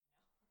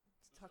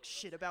talk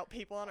shit about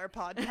people on our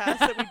podcast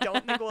that we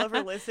don't think will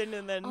ever listen,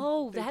 and then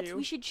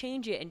we should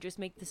change it and just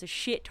make this a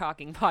shit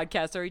talking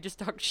podcast, or we just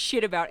talk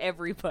shit about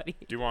everybody.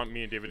 Do you want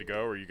me and David to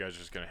go, or are you guys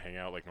just gonna hang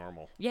out like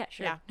normal? Yeah,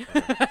 sure. Yeah.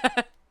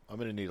 I'm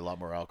gonna need a lot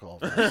more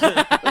alcohol.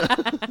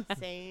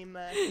 Same.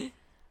 I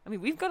mean,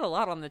 we've got a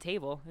lot on the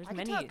table. I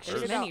There's can talk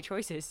shit many about-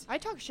 choices. I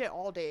talk shit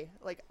all day,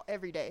 like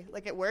every day.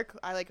 Like at work,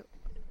 I like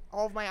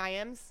all of my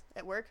IMs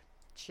at work.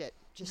 Shit,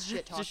 just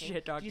shit talking. Just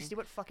shit talking. Do you see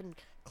what fucking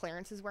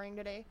Clarence is wearing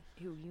today?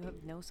 Ew,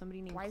 know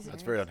somebody named Why is it-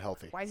 That's very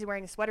unhealthy. Why is he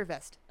wearing a sweater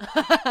vest?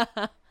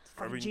 I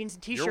Fucking mean, jeans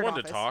and t-shirt. you're one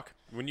office. to talk.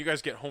 When you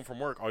guys get home from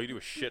work, all you do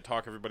is shit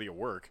talk everybody at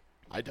work.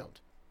 I don't.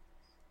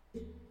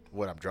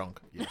 When I'm drunk,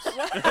 yes.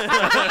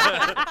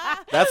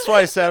 That's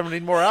why I said I'm gonna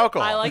need more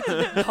alcohol. I like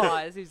the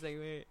pause. He's like,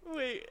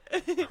 wait.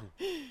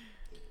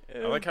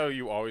 I like how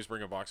you always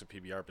bring a box of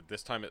PBR, but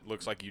this time it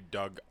looks like you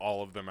dug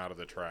all of them out of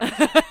the trash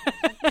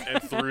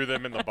and threw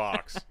them in the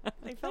box.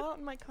 They fell out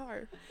in my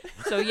car.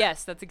 So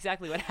yes, that's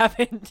exactly what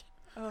happened.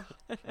 Oh,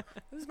 this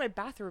is my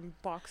bathroom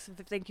box.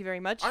 Thank you very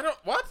much. I don't.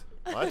 What?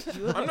 What?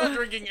 I'm not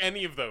drinking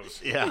any of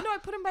those. Yeah. No, I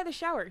put them by the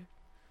shower.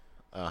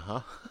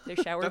 They're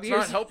shower That's beers.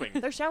 not helping.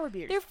 They're shower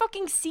beers. They're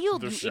fucking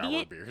sealed, They're you shower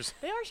idiot. beers.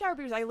 They are shower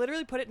beers. I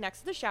literally put it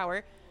next to the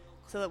shower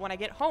so that when I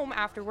get home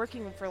after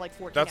working for like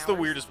 14 That's hours. the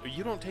weirdest.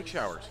 You don't take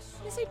showers.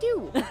 Yes, I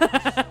do.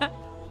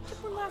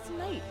 Took one last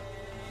night.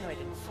 No, I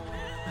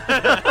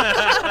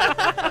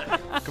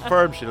didn't.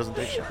 Confirmed she doesn't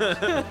take showers.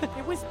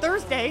 It was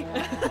Thursday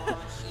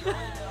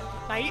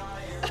night.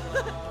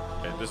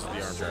 And this is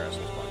the Armchair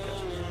Assholes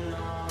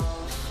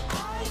podcast.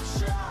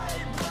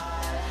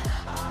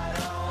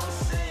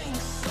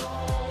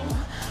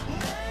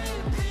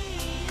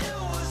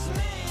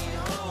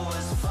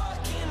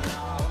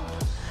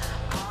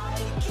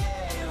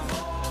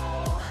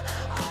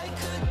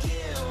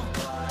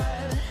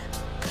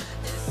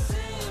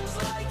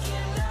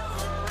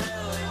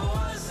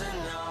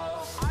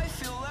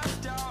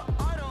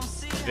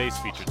 Today's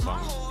featured song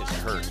is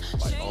Hurt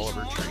by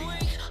Oliver Tree.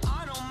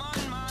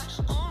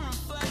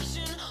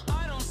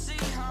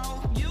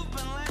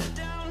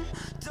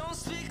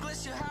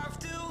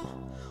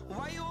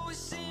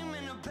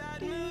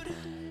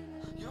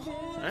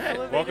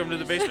 Alright, welcome to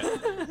the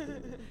basement.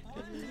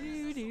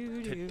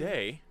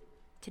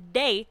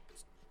 Today,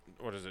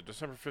 What is it,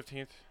 December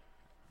 15th?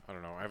 I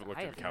don't know. I haven't looked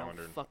I at the have no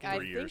calendar in fucking- 3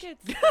 I years. think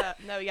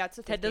it's no, yeah, it's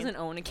the 15th. Ted doesn't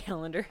own a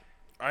calendar.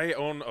 I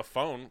own a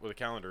phone with a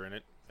calendar in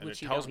it, and Which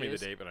it you tells don't me use.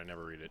 the date, but I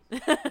never read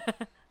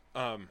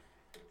it.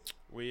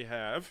 We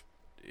have...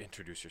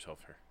 Introduce yourself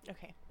here.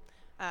 Okay.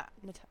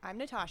 I'm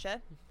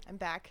Natasha. I'm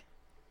back.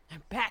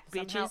 I'm back,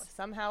 bitches.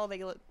 Somehow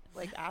they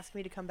like asked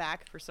me to come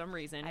back. For some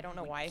reason, I don't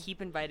know we why.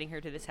 Keep inviting her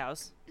to this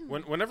house.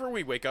 Whenever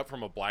we wake up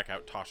from a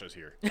blackout, Tasha's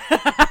here.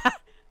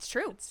 It's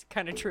true. It's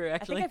kind of true, I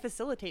actually. think I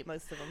facilitate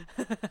most of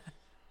them.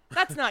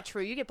 That's not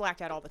true. You get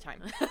blacked out all the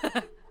time.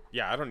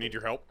 Yeah, I don't need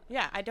your help.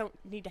 Yeah, I don't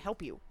need to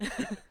help you.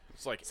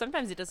 It's like,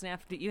 Sometimes it doesn't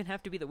have to even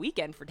have to be the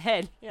weekend for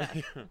Ted. Yeah,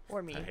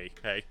 or me. hey.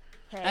 Hey.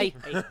 Hey.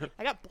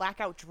 I got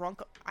blackout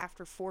drunk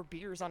after 4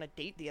 beers on a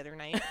date the other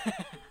night.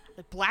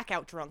 Like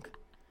blackout drunk.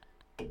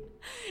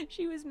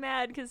 She was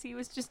mad because he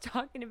was just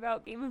talking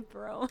about Game of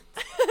Thrones.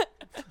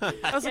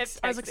 I was like,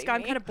 texting Scott,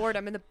 I'm me. kind of bored.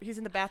 He's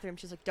in the bathroom.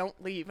 She's like, don't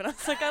leave. And I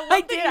was like, I I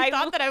love did, that you I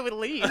thought that I would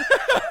leave.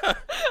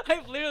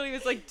 I literally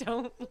was like,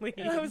 don't leave.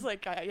 And I was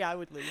like, yeah, I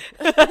would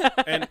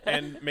leave.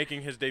 and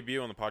making his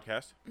debut on the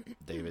podcast.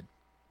 David.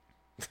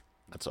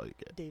 That's all you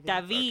get. David.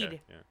 David.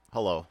 Okay, yeah.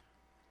 Hello.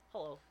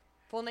 Hello.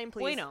 Full name,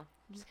 please. Bueno.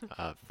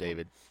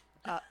 David.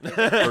 David.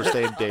 First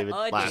name David. David.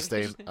 Last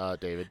name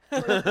David.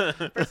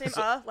 First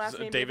name, last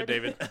name,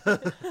 David.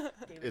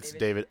 It's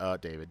David.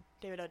 David.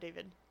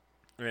 David.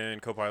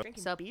 And co-pilot.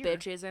 Drinking Sup, beer.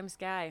 bitches? I'm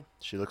Sky.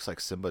 She looks like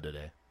Simba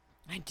today.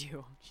 I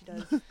do. She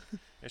does.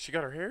 And she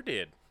got her hair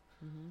did.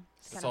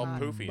 It's kinda all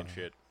hot. poofy and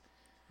shit.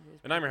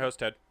 And I'm your host,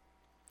 Ted.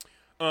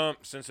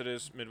 Since it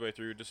is midway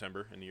through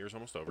December and the year's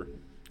almost over,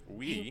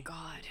 we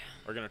God.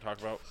 are going to talk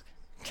about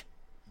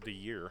the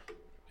year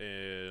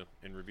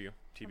in review.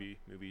 TV,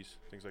 movies,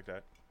 things like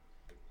that.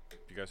 Do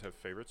you guys have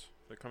favorites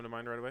that come to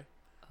mind right away?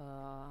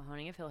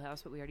 Haunting of Hill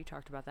House, but we already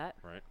talked about that.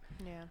 Right.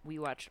 Yeah. We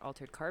watched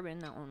Altered Carbon.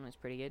 That one was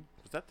pretty good.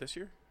 Was that this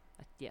year?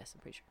 Yes,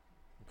 I'm pretty sure.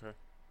 Okay.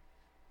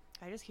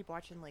 I just keep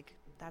watching like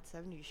That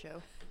 70s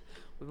Show.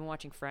 We've been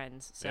watching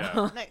Friends, so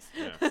Yeah. Nice.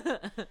 Yeah.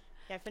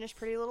 Yeah, I finished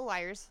Pretty Little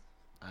Liars.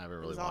 I haven't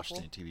really was watched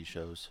awful. any TV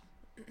shows.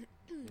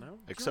 No?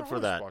 Except You're for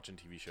always that. watching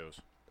TV shows.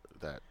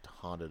 That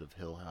Haunted of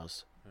Hill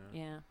House.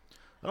 yeah.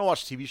 I don't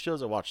watch TV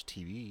shows. I watch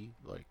TV.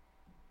 Like,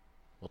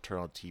 we'll turn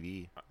on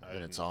TV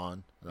and it's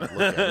on. And I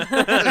look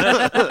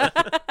at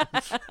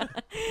it.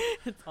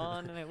 It's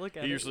on, and I look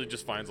at He it. usually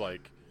just finds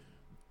like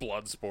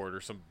Bloodsport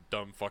or some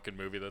dumb fucking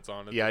movie that's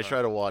on. At Yeah, the I time.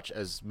 try to watch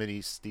as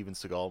many Steven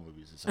Seagal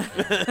movies as I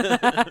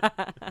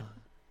can.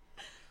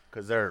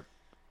 Because they're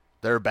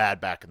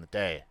bad back in the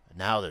day. And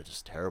now they're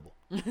just terrible.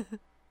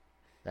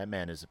 That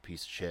man is a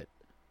piece of shit.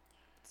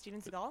 Steven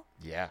Seagal?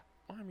 Yeah.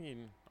 Well, I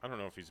mean, I don't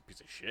know if he's a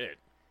piece of shit.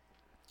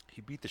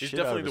 He beat the He's shit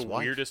out of definitely his the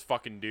wife. weirdest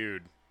fucking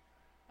dude.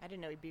 I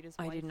didn't know he beat his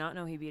I wife. did not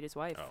know he beat his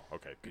wife. Oh,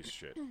 okay. Piece of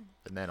shit. And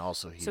then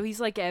also he. So he's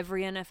like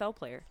every NFL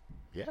player.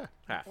 yeah.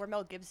 Half. Or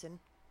Mel Gibson.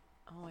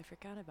 Oh, I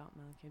forgot about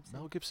Mel Gibson.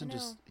 Mel Gibson No.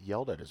 just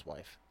yelled at his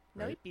wife.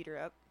 No, he Right? beat her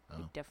up.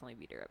 He Oh. definitely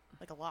beat her up.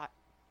 Like a lot.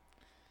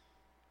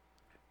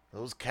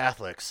 Those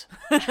Catholics.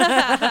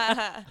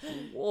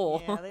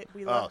 Whoa. Yeah,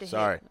 we love Oh, to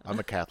sorry. hit. I'm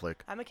a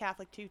Catholic. I'm a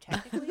Catholic too,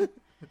 technically.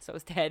 So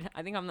is Ted.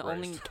 I think I'm the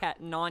only Raised.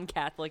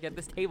 non-Catholic at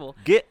this table.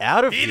 Get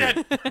out of Eat here.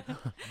 it!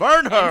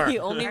 Burn I'm her. the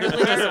only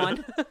religious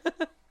one.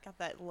 Got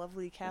that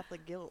lovely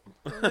Catholic guilt.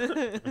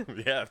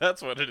 Yeah,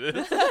 that's what it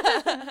is.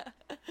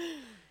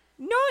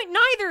 No,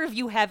 neither of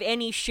you have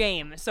any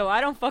shame, so I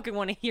don't fucking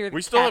want to hear the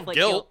We still have Catholic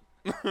guilt.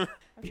 I'm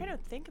trying to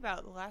think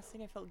about the last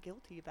thing I felt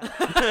guilty about.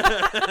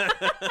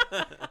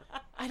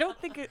 I don't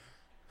think it.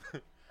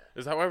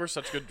 Is that why we're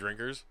such good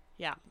drinkers?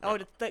 Yeah. Oh,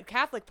 the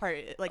Catholic part,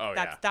 like Oh,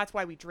 yeah. that's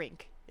why we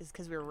drink, is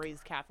because we were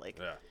raised Catholic.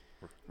 Yeah.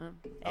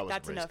 I was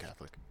That's raised enough.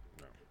 Catholic.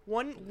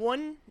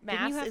 One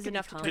mass have is to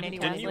enough to become turn Didn't-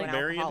 anyone Didn't into you an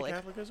marry into alcoholic.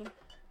 Catholicism?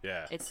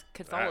 Yeah. It's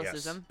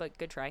Catholicism, but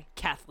good try.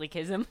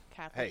 Catholicism. Hey,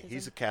 Catholicism.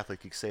 he's a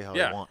Catholic. He can say how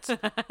Yeah. he wants.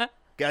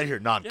 Get out of here,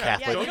 Yeah,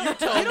 non-Catholic. you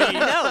don't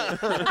know,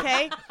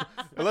 okay?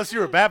 Unless you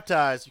were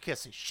baptized, you can't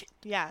say shit.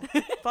 Yeah.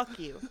 Fuck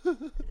you.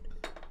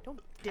 Don't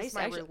diss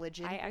my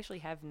religion. I actually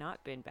have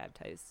not been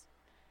baptized.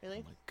 Really?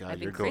 Oh my God, I've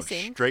been you're going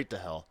christened. straight to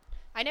hell.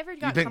 I never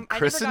You've got. been I never got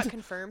christened?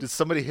 confirmed. Did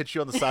somebody hit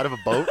you on the side of a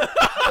boat?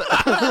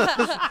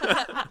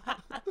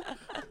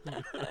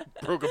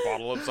 Broke a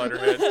bottle upside her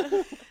head.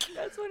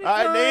 That's what it's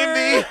I named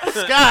thee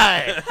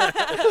Sky.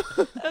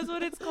 That's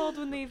what it's called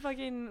when they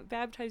fucking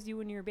baptize you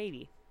when you're a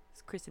baby.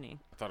 It's christening.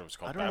 I thought it was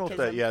called I don't know if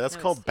baptism. that. Yeah, that's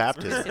No, called it's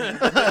baptism.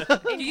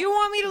 christening. Do you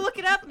want me to look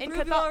it up? and in,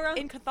 prove you all wrong?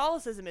 in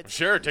Catholicism, it's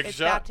Sure, take a it's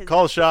shot. baptism.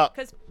 Call a shot.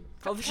 Because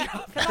Call the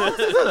shot.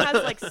 Catholicism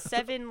has like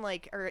 7,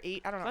 like or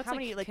 8. I don't know That's how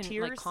many like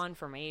tiers. like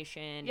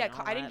confirmation. Yeah, and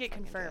all I didn't that get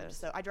fucking confirmed, jazz.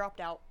 so I dropped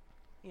out.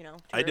 You know.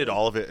 I did early.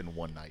 all of it in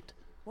one night.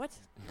 What?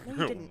 No,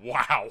 you didn't.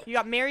 Wow. You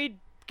got married.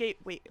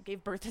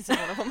 Gave birth to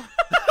one of them.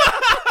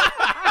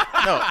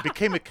 No, I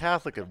became a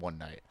Catholic in one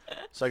night.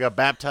 So I got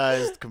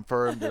baptized,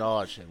 confirmed, and all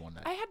that shit in one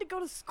night. I had to go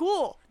to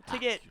school to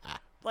get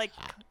like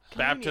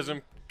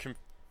Baptism,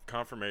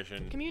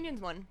 confirmation,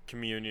 Communion's one.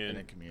 communion, And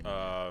then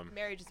communion.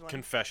 Marriage is one.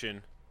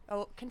 confession.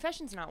 Oh,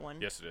 confession's not one.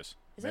 Yes, it is.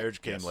 Is it?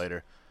 Marriage came Yes.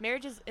 later.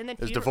 Marriage is, and then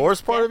Is funeral-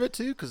 divorce part death. of it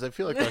too? Because I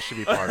feel like that should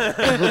be part of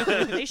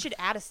it. They should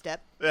add a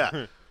step.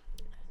 Yeah.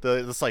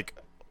 It's like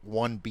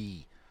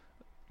 1B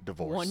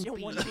divorce. One- You don't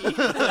B. want to be.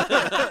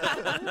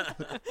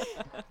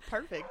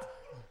 Perfect.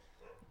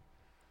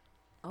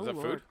 Oh, Is that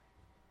Lord. food?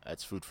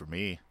 That's food for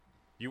me.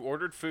 You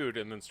ordered food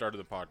and then started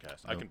the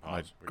podcast. I No, can my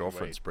pause. We can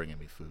girlfriend's wait. bringing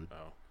me food.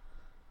 Oh.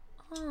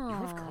 Oh. You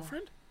have a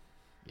girlfriend?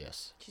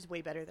 Yes. She's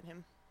way better than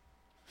him.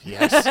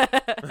 Yes.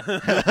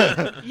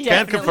 Can't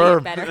Can't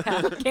confirm. Better.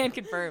 Can't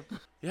confirm.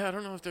 Yeah, I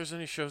don't know if there's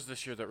any shows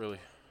this year that really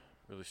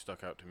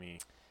stuck out to me.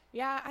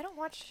 Yeah, I don't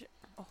watch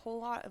a whole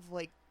lot of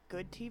like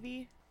good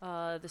TV.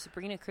 The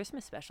Sabrina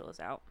Christmas special is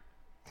out.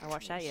 I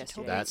watched that She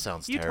yesterday. told That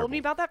sounds You terrible. told me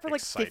about that for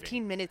like Exciting.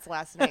 15 minutes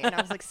last night, and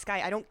I was like,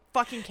 Sky, I don't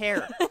fucking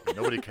care.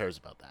 Nobody cares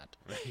about that.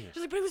 She's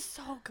like, but it was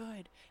so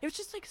good. It was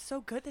just like so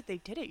good that they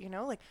did it, you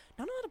know? Like,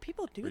 not a lot of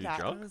people do Were you that.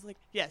 drunk? And I was like,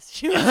 yes,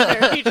 she was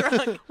very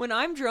drunk. When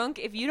I'm drunk,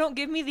 if you don't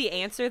give me the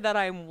answer that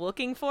I'm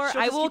looking for,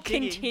 She'll I just will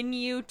keep digging.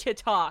 continue to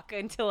talk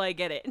until I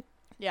get it.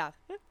 Yeah.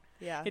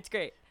 Yeah. It's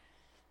great.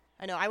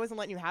 I know. I wasn't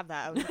letting you have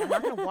that. I was like, I'm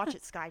not going to watch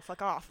it, Sky.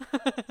 Fuck off.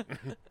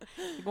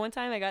 Like, one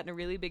time I got in a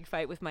really big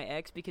fight with my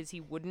ex because he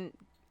wouldn't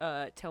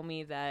tell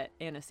me that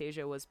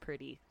Anastasia was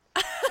pretty.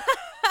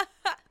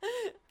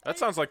 That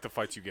sounds like the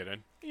fights you get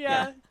in.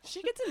 Yeah.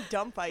 She gets in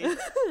dumb fights.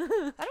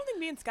 I don't think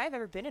me and Sky have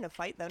ever been in a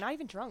fight, though. Not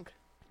even drunk.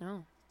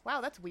 No.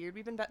 Wow, that's weird.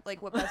 We've been, best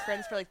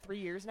friends for like 3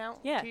 years now?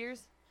 Yeah. 2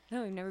 years?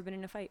 No, we've never been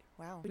in a fight.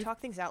 Wow. We talk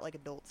things out like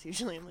adults,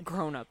 usually. I'm like,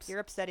 Grown-ups. you're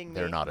upsetting me.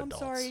 They're not I'm adults.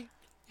 sorry.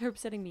 You're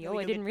upsetting me. Then Oh, we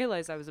I go didn't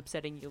realize I was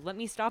upsetting you. Let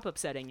me stop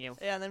upsetting you.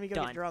 Yeah, and then we go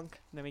Done. get drunk.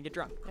 Then we get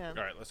drunk. Yeah. All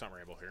right, let's not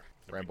ramble here.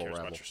 Nobody Ramble, cares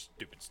ramble. about your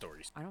stupid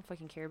stories. I don't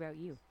fucking care about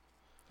you.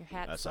 Your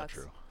hat That's sucks.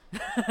 not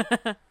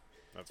true.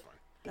 That's fine.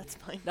 That's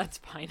fine. That's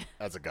fine.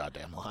 That's a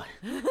goddamn lie.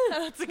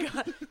 That's a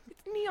god.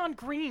 It's neon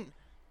green.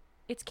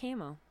 It's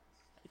camo.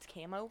 It's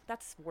camo?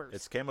 That's worse.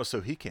 It's camo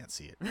so he can't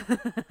see it.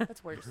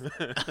 That's worse.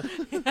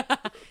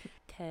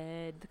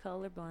 Ted, the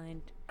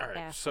colorblind. All right,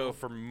 asshole. so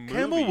for movies,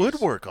 Camo would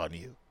work on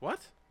you.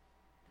 What?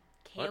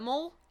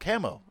 Camel?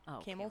 Camo. Oh,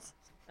 Camels?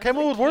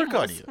 Camo would work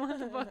on you. What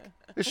the fuck?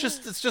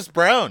 It's just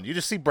brown. You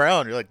just see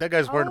brown. You're like, that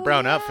guy's wearing a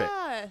brown outfit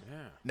yeah. Yeah.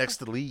 next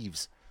to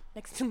leaves.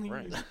 Next to me.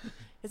 Right.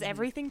 Is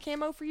everything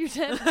camo for you,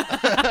 Ted?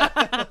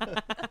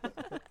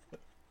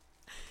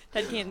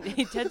 Ted can't.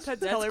 That's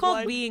colorblind.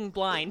 called being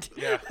blind.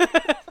 Yeah.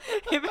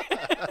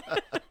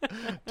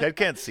 Ted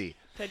can't see.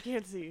 Ted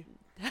can't see.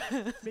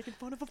 Making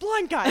fun of a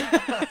blind guy.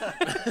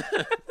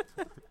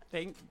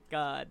 Thank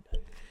God.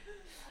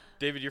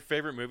 David, your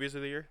favorite movies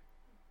of the year?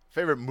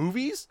 Favorite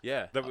movies?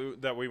 Yeah.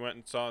 That we went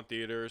and saw in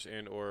theaters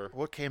and or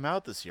What came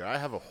out this year? I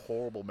have a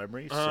horrible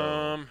memory,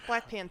 so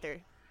Black Panther.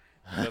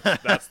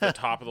 that's the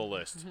top of the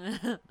list.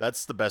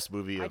 that's the best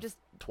movie I of just-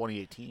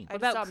 2018. I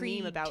What just about saw a Creed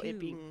meme about 2? it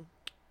being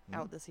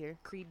out this year.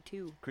 Creed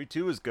 2. Creed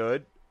 2 is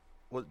good.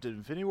 What did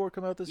Infinity War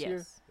come out this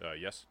year? Yes.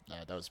 Yes. Nah,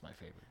 that was my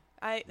favorite.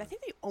 I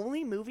think the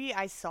only movie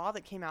I saw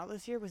that came out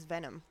this year was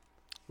Venom.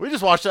 We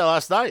just watched that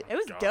last night. It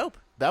was God. dope.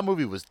 That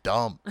movie was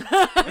dumb.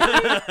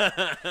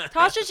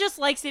 Tasha just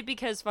likes it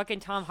because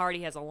fucking Tom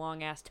Hardy has a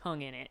long ass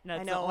tongue in it.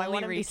 That's I know. the I only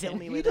want him reason. to kill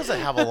me He with doesn't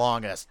it. have a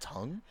long ass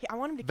tongue. I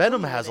want him to.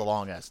 Venom kill me has a with it.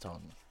 long ass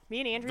tongue. Me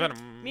and Andrew.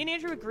 Venom. Me and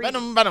Andrew agreed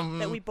Venom.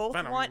 that we both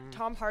Venom. want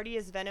Tom Hardy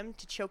as Venom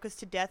to choke us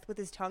to death with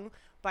his tongue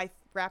by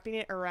wrapping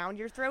it around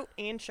your throat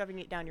and shoving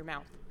it down your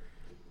mouth.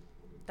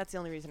 That's the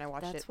only reason I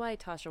watched That's it. why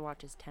Tasha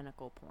watches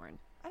tentacle porn.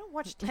 I don't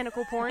watch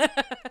tentacle porn.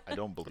 I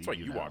don't believe That's why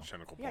you now. watch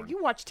tentacle Yeah, porn.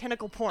 you watch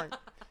tentacle porn.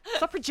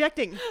 Stop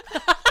projecting.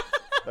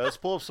 Let's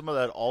pull up some of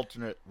that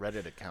alternate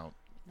Reddit account.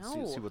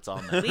 No. See what's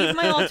on there. Leave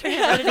my alternate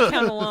Reddit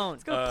account alone.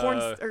 Let's go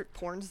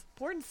to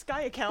Porn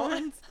Sky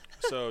account.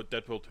 So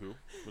Deadpool 2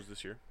 was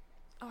this year.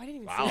 Oh, I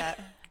didn't even Wow. see that.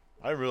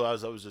 I didn't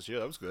realize that was this year.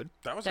 That was good.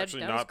 That was That-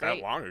 actually that was not that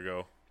great. long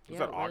ago. Was Yeah,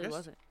 that it really August?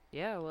 wasn't.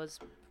 Yeah, it was.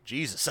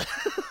 Jesus.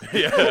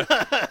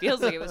 Yeah.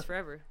 Feels like it was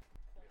forever.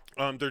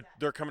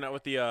 They're coming out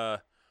with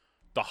the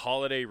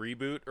holiday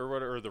reboot or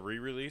what, or the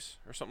re-release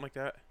or something like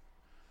that,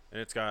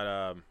 and it's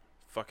got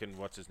fucking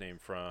what's his name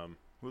from.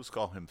 We'll just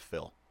call him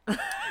Phil.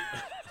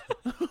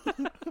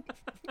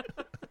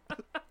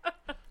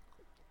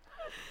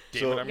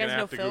 Damn So- it, I'm You guys gonna know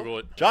have to Phil? Google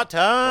it. Shot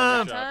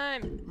time. Shot.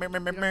 Time. Meh, meh,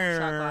 meh, Shot meh.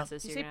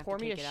 glasses. You You're say gonna pour have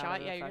to me a take it out shot,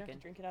 of yeah, the you're gonna have to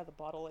fucking- drink it out of the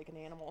bottle like an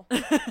animal. I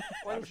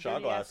Or have this shot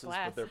dirty-ass glasses,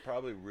 glass. but they're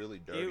probably really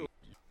dirty. Ew.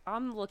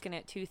 I'm looking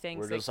at two things.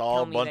 We're that just all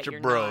tell a me bunch that of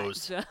you're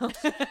bros. Not,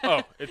 so.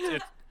 Oh,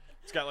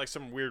 it's got like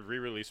some weird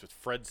re-release with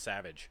Fred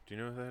Savage. Do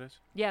you know who that is?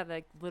 Yeah,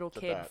 the little Is that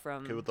kid that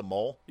from kid with the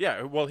mole.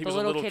 Yeah, well, he The was a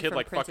little little kid kid from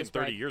like fucking Princess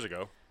 30 Bride. years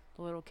ago.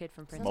 the little kid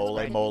from Princess Mole,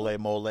 Bride. mole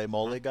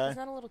guy. He's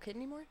not a little kid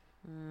anymore.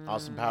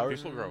 Austin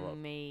Powers. People grow up.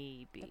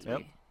 Maybe.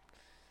 Yep.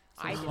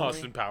 I didn't.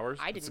 Austin Powers.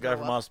 I It's didn't the guy grow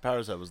from up. Austin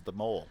Powers that was the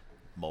mole.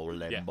 Mole,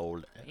 Yeah.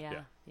 mole.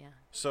 Yeah.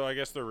 So I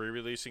guess they're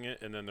re-releasing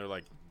it, and then they're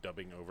like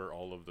dubbing over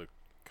all of the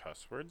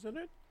cuss words in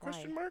it?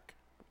 Question mark?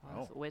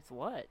 Oh. With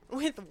what?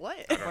 With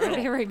what? I don't What are know.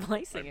 they I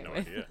replacing have it no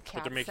with? idea. But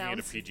Cat they're making it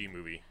a sounds. PG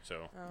movie,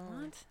 so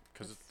What?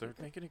 because they're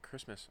making it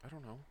Christmas. I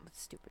don't know. That's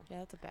stupid. Yeah,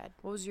 that's a bad.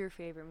 What was your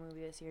favorite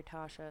movie this year,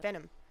 Tasha?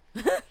 Venom.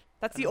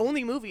 That's the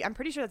only movie. I'm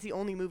pretty sure that's the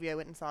only movie I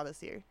went and saw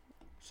this year.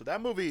 So that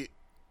movie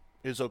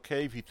is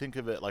okay if you think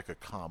of it like a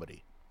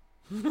comedy.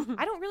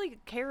 I don't really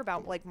care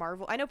about like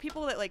Marvel. I know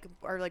people that like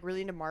are like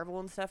really into Marvel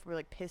and stuff were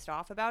like pissed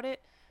off about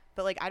it,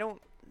 but like I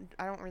don't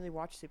really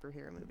watch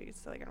superhero movies,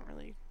 so like I don't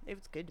really. It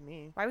was good to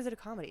me. Why was it a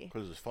comedy?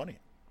 Because it's funny.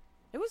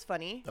 It was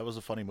funny. That was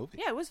a funny movie.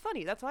 Yeah, it was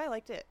funny. That's why I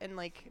liked it. And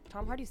like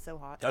Tom Hardy's so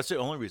hot. That's the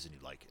only reason you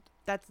like it.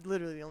 That's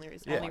literally the only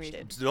reason I watched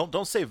it.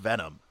 Don't say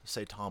Venom.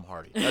 Say Tom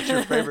Hardy. That's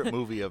your favorite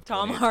movie of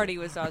Tom 2018. Hardy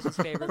was Tasha's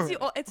favorite. That's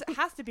movie. it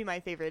has to be my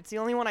favorite. It's the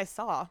only one I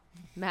saw.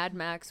 Mad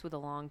Max with a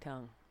long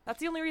tongue. That's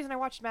the only reason I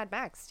watched Mad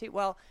Max too.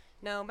 Well,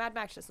 no, Mad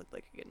Max just looked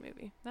like a good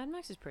movie. Mad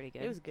Max is pretty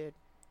good. It was good.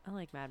 I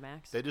like Mad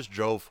Max. They just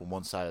drove from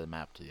one side of the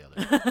map to the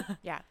other.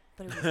 Yeah,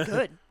 but it was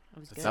good. It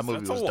was good. That movie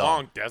That's was a dumb.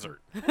 long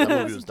desert. That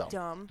movie was dumb.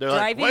 Dumb. They're like,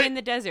 Driving wait, in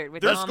the desert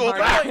with let's Tom go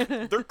Hardy.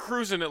 back. They're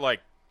cruising at like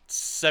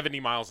 70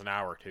 miles an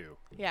hour too.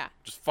 Yeah.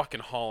 Just fucking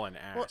hauling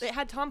ass. Well, it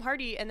had Tom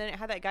Hardy, and then it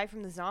had that guy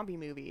from the zombie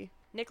movie,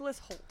 Nicholas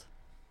Holt.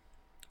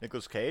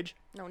 Nicolas Cage.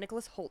 No,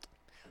 Nicholas Holt.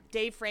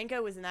 Dave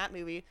Franco was in that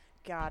movie.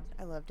 God,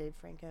 I love Dave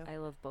Franco. I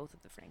love both of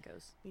the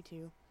Francos. Me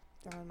too.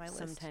 They're on my list.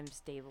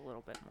 Sometimes Dave a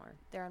little bit more.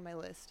 They're on my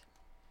list.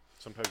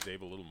 Sometimes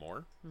Dave a little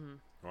more. Mhm.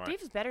 Why?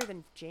 Dave's better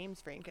than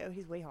James Franco.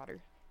 He's way hotter.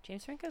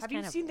 James Franco's Have you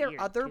kind of seen their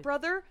weird, other too.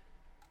 brother?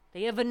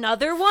 They have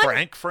another one?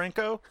 Frank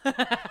Franco.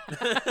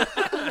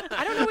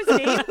 I don't know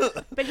his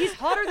name, but he's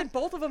hotter than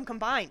both of them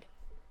combined.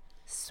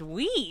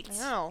 Sweet. I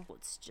know.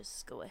 Let's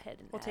just go ahead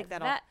and We'll add take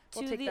that that off-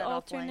 we'll to take the that offline.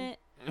 alternate.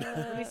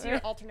 Let me see your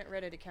alternate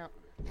Reddit account.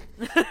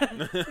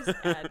 Just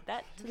add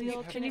that to the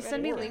alternate. Can you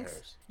send me Reddit.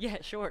 links? Yeah,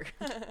 sure.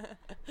 All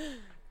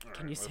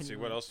Can you let's send see me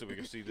what a- else did we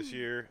go see this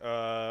year.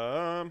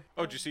 Oh,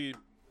 did you see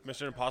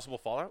Mission Impossible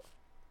Fallout?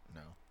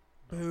 No.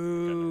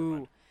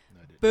 Boo.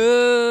 I didn't.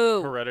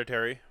 Boo.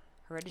 Hereditary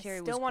Hereditary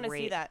Still was wanna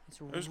great. see that. It's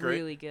was great.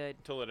 really good.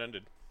 till it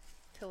ended.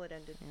 Till it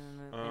ended.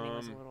 And the ending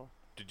was a little.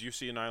 Did you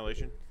see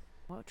Annihilation?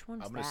 Which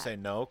one's I'm that? gonna say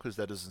no because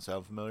that doesn't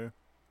sound familiar.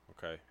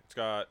 Okay, it's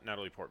got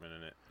Natalie Portman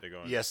in it. They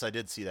go. Yes, I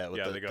did see that. With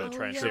Yeah, the, they go the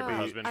try and Oh, save her yeah.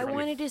 husband. I from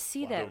wanted to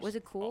see that. those Was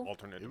it cool?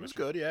 Alternate It was dimension.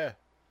 good. Yeah.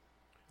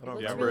 I don't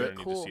looks Yeah, I remember really really it.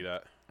 need cool. to see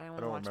that. I I want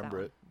to don't watch remember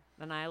that it.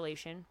 one.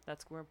 Annihilation.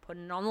 That's we're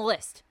putting it on the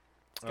list.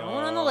 It's going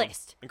on the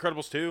list.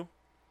 Incredibles 2.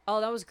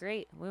 Oh, that was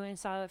great. We went and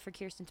saw it for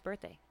Kirsten's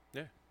birthday.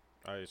 Yeah,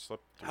 I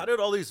slept. through How it. did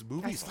all these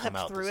movies slept come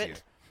out through this it. year?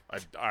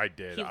 I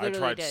did. He I literally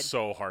tried did.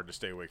 so hard to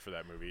stay awake for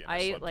that movie. And I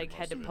I slept like through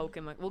had to most of poke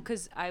him like, well,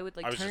 because I would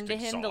I like was turn just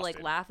to him to like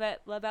exhausted. laugh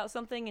at about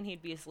something, and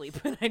he'd be asleep,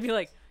 and I'd be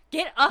like,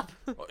 "Get up!"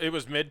 it. It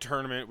was mid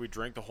tournament. We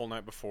drank the whole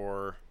night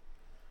before.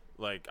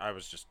 Like I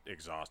was just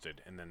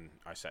exhausted, and then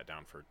I sat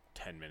down for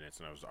 10 minutes,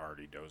 and I was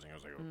already dozing. I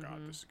was like, "Oh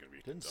God, this is gonna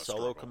be." Didn't a Solo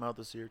struggle. come out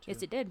this year too?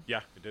 Yes, it did.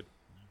 Yeah, it did.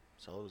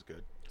 Solo was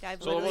good. Yeah,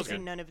 I've So it literally was seen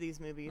good. none of these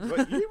movies.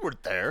 But you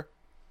weren't there.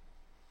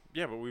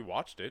 Yeah, but we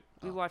watched it,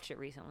 We watched it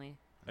recently.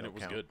 and No it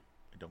was count. good.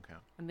 It don't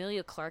count.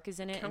 Amelia Clark is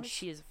in it, and Counts.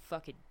 she is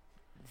fucking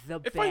the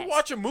If best. I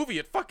watch a movie,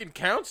 it fucking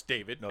counts,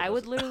 David. No, I it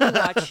would doesn't. literally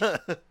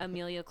watch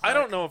Amelia Clark I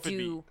don't know if it'd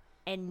do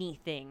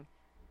anything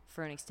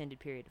for an extended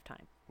period of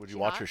time. Would you She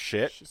watch hot? her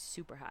shit? She's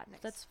super hot. Nice.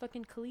 That's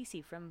fucking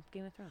Khaleesi from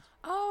Game of Thrones.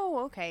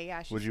 Oh, okay,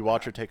 yeah. she's Would you super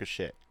watch hot. her take a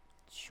shit?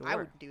 Sure. I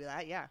would do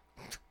that, yeah.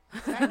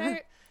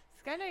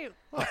 Sky Knight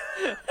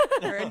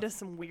are into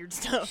some weird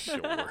stuff.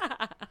 Sure.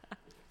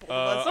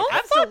 Us. Okay.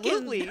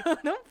 Absolutely.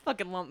 Don't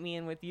fucking lump me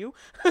in with you.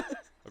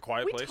 A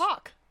Quiet We Place.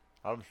 talk.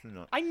 I'm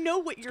not. I know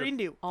what you're good.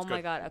 into. Oh my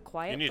good. god, A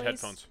Quiet You need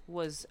Place headphones.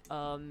 was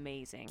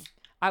amazing.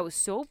 I was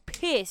so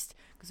pissed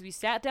because we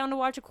sat down to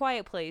watch A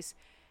Quiet Place,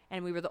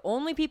 and we were the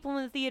only people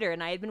in the theater,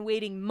 and I had been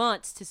waiting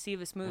months to see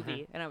this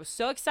movie, and I was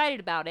so excited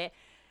about it.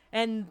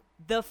 And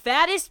the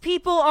fattest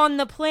people on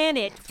the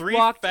planet 3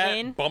 walked fat,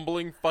 in,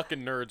 bumbling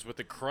fucking nerds with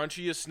the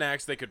crunchiest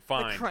snacks they could The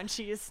find.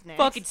 crunchiest snacks.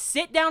 fucking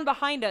sit down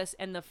behind us,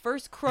 and the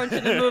first crunch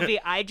of the movie,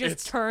 I just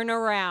It's- turn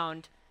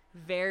around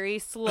very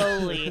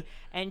slowly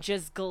and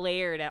just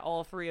glared at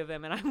all 3 of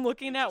them. And I'm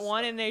looking at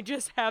one, and they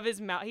just have his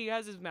mouth. He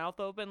has his mouth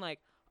open, like,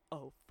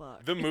 oh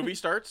fuck. The movie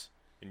starts,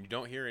 and you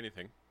don't hear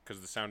anything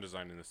because the sound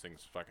design in this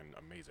thing's fucking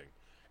amazing.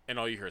 And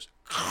all you hear is,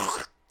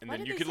 and Why then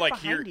did you they could sit like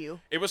hear. behind you?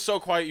 It was so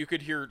quiet you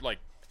could hear like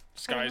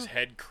Sky's know.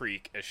 head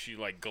creak as she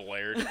like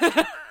glared.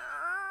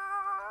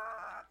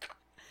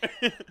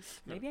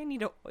 Maybe I need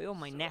to oil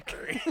my neck.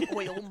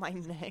 Oil my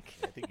neck.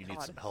 I think you need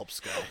God. some help,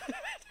 Sky.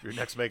 Your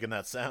neck's making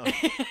that sound.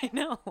 I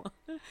know.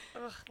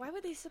 Ugh, why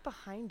would they sit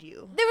behind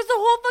you? There was the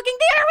whole fucking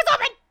theater was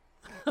open.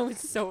 I was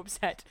so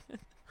upset.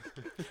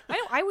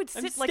 I would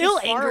I'm sit like still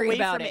as far angry away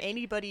about from it.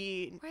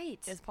 anybody Right.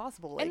 as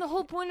possible. And the like-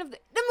 whole point of the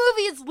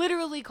movie is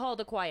literally called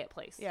A Quiet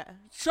Place. yeah.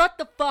 Shut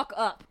the fuck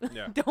up.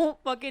 Yeah.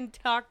 Don't fucking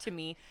talk to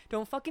me.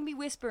 Don't fucking be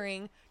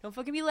whispering. Don't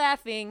fucking be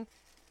laughing.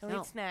 Don't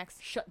No. eat snacks.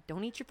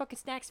 Don't eat your fucking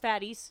snacks,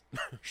 fatties.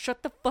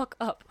 Shut the fuck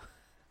up.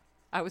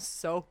 I was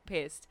so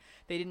pissed.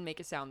 They didn't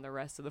make a sound the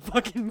rest of the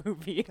fucking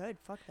movie. Good.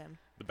 Fuck them.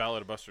 The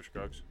Ballad of Buster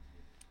Scruggs.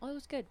 Oh, it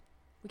was good.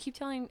 We keep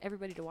telling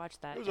everybody to watch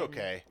that. It was and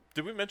okay.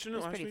 Did we mention It it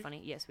was last pretty week?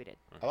 funny. Yes, we did.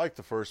 I liked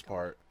the first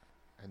part,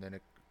 and then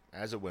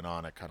as it went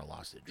on, I kind of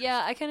lost interest.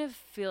 Yeah, I kind of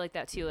feel like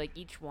that too. Like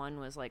each one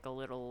was like a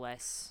little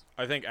less.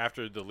 I think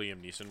after the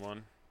Liam Neeson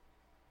one,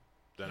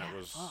 then Yeah, it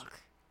was fuck.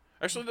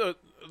 actually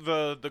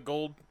the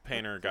gold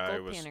painter The guy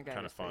Gold was Painter guy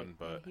kind was of fun,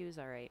 great. Yeah, but he was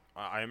all right.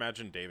 I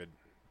imagine David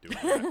doing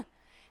that.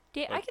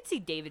 I Like- could see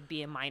David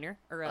be a minor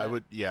or a, I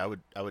would. Yeah,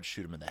 I would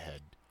shoot him in the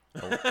head.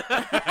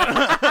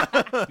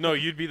 No,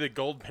 you'd be the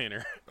gold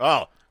painter.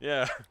 Oh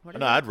Yeah. What are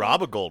no, they I'd called?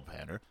 rob a gold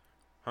panner.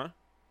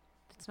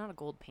 It's not a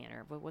gold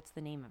panner, but what's the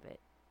name of it?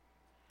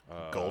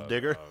 Gold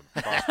digger?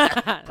 That's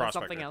Prospector.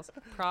 something else.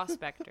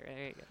 Prospector.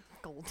 There you go.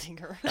 Gold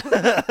digger.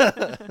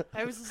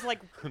 I was just like,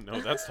 No,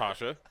 that's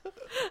Tasha.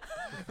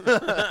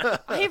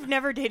 I have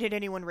never dated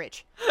anyone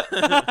rich.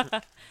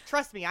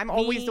 Trust me, I'm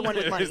always the one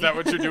with money. Is that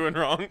what you're doing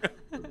wrong?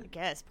 I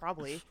guess,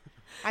 probably.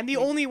 I'm the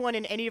only one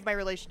in any of my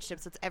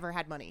relationships that's ever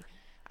had money.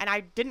 And I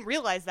didn't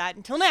realize that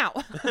until now.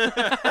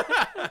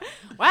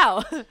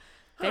 Wow.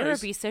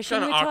 Therapy session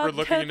Kind of with Todd awkward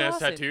looking and has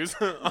Dawson. tattoos.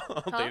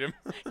 I'll date him.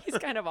 He's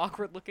kind of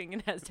awkward looking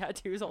and has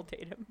tattoos. I'll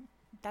date him.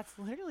 That's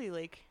literally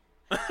like,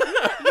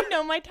 you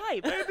know my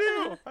type.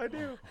 I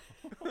do.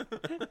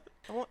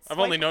 I won't I've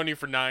only swipe- known you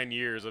for 9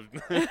 years.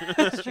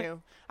 That's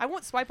true. I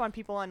won't swipe on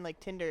people on like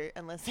Tinder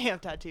unless they have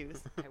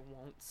tattoos. I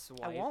won't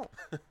swipe. I won't.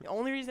 The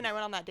only reason I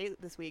went on that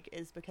date this week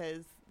is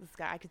because this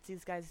guy, I could see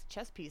this guy's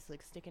chest piece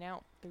like sticking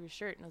out through his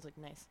shirt, and I was like,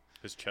 nice.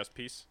 His chest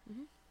piece.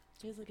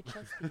 He has like a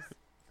chest piece.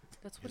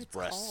 That's what His it's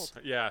breasts.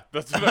 called. Yeah,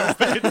 that's what I was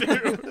thinking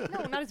too.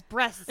 No, not his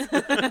breasts.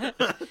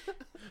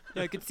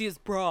 Yeah, I could see his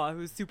bra. It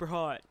was super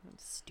hot.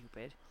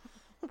 Stupid.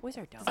 Boys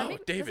are dumb. Does that Oh,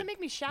 make, David, does it make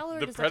me shallow or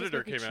The does that just Predator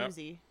make me came out.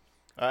 choosy?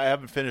 I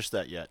haven't finished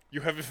that yet.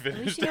 You haven't At least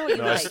finished you know what you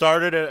No, I like.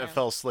 started it and Yeah.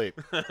 fell asleep,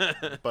 but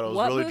I was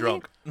What really movie?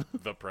 drunk.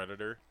 The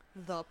Predator.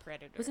 The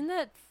Predator. Wasn't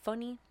that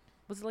funny?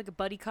 Was it like a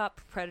buddy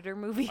cop predator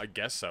movie? I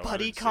guess so. I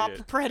Buddy didn't see cop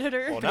it.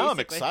 Predator? Well, now I'm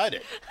Basically.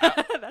 excited.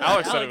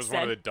 Alex said it was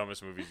one of said. the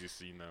dumbest movies you've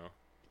seen, though.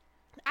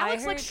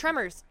 Alex I likes heard-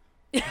 Tremors.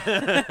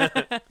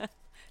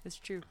 It's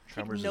true.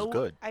 Tremors no, is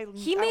good.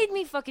 He made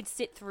me fucking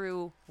sit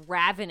through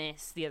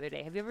Ravenous the other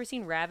day. Have you ever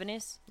seen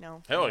Ravenous?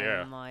 No. Hell Oh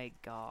yeah. my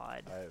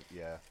god.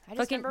 Yeah. I just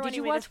Fucking- remember did when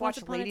you he made watch us Once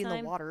watch Upon a Lady in the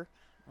Time? Water.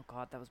 Oh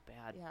god, that was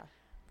bad. Yeah.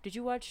 Did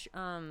you watch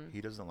He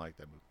doesn't like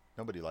that movie.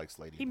 Nobody likes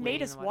Lady. He in the made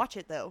in us the Water. watch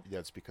it though. Yeah,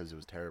 it's because it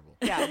was terrible.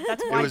 Yeah,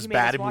 that's why It was he made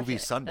bad us watch movie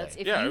it. Sunday. That's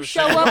if Yeah, it you was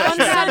show sad. up on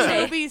Bad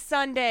Sunday. movie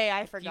Sunday.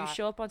 I If you forgot.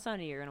 show up on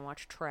Sunday, you're gonna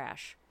watch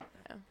trash. Yeah.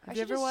 Have I you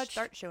should ever just watched-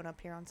 start showing up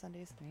here on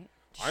Sundays? Right?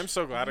 I'm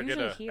so glad I get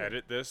Usually to here.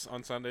 edit this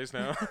on Sundays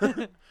now.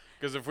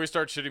 Because if we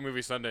start Shitty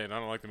Movie Sunday and I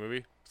don't like the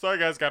movie, sorry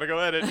guys, gotta go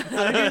edit.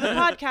 Gotta do the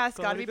podcast.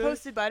 Gotta be do it.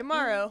 posted by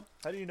tomorrow.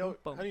 How do you know?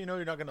 Boom. How do you know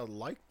you're not gonna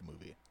like the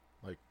movie?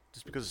 Like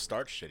just because it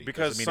starts shitty.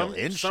 Because doesn't mean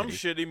it'll end some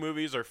shitty. shitty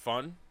movies are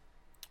fun,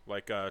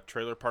 like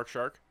Trailer Park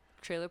Shark.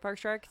 Trailer Park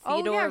Shark, Oh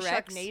Theodore yeah,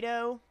 Rex.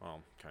 Sharknado.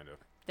 Well, kind of.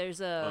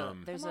 There's a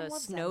Um, there's My mom a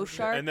loves that snow movie.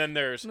 shark. And then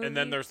there's movie?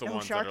 the Oh,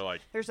 ones Shark. that are like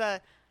There's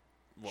a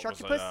what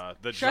was it? Sharktopus?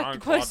 The Sharktopus.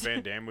 Jean-Claude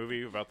Van Damme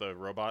movie about the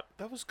robot.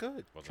 That was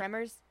good. Was it?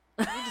 Tremors.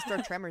 You can just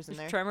throw Tremors in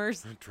there.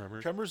 Tremors.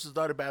 Tremors. Tremors is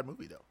not a bad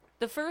movie though.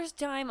 The first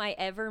time I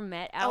ever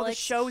met Oh, Alex.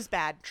 the show's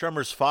bad.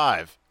 Tremors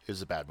 5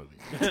 is a bad movie.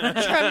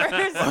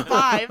 Tremors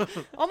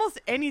 5. Almost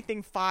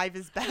anything 5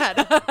 is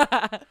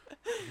bad.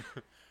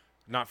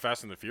 Not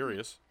Fast and the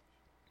Furious.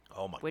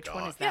 Oh my Which god.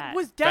 one is Yeah, that? it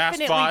was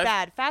definitely 5?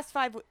 bad. Fast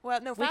 5.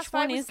 Well, no, Which Fast 5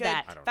 one was is good.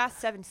 that? I don't Fast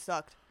 7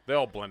 sucked. They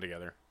all blend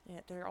together. Yeah,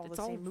 they're all It's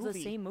the all same movie.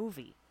 the same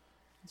movie.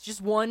 It's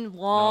just one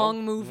long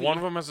No, movie. One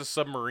of them has a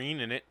submarine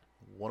in it.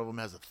 One of them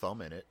has a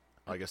thumb in it.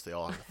 I guess they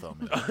all have a thumb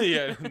in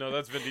it. Yeah, no,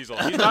 that's Vin Diesel.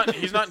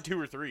 He's not in 2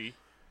 or 3.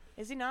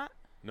 Is he not?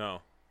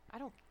 No, I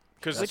don't.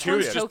 because Which 2 is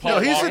one's just Tokyo? Paul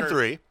No, he's Walker. in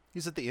 3.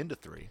 He's at the end of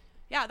 3.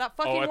 Yeah, that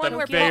fucking at one the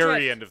where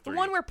very end of the 3.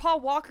 one where Paul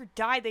Walker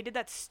died. They did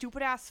that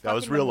stupid ass That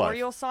was fucking real life.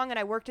 memorial song, and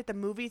I worked at the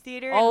movie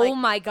theater. and, Oh like,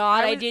 my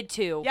god, I was- did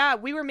too. Yeah,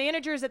 we were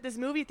managers at this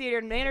movie theater,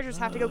 and managers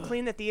have to go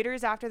clean the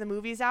theaters after the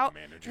movie's out.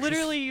 Managers.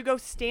 Literally, you go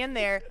stand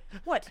there.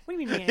 What? What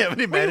do you mean manager? How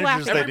many What are you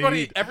managers laughing that at? do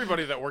you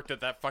Everybody that worked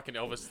at that fucking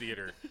Elvis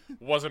theater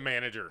was a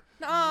manager.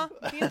 Nuh-uh,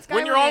 me and Sky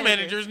When were you're all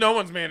managers, no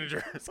one's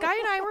manager. Sky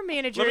and I were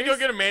managers. Let me go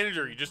get a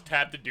manager. You just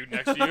tap the dude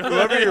next to you.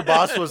 Whoever your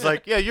boss was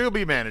like, yeah, you'll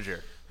be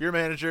manager. You're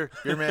manager.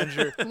 You're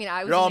manager. I mean,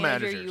 I was You're a all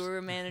manager. managers. You were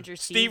a manager.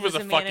 Steve was a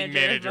fucking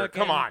manager.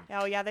 Come on.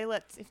 Oh yeah, if they Oh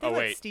let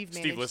wait, Steve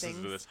manage Steve listens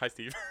things. to this. Hi,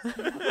 Steve.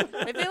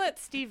 If they let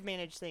Steve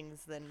manage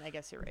things, then I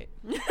guess you're right.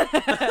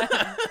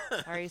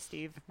 Sorry,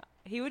 Steve.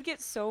 He would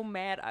get so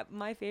mad.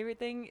 My favorite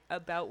thing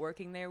about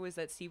working there was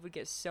that Steve would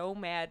get so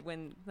mad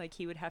when like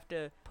he would have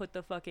to put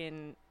the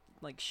fucking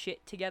like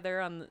shit together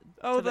on the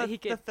Oh, so that the, he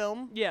could the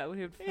film. yeah when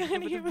he would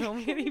And put the film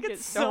he he'd would get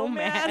so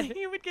mad.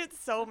 He would get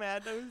so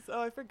mad.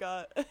 I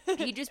forgot.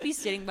 He'd just be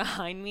sitting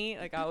behind me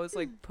like I was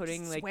like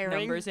putting like Swearing.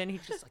 numbers in.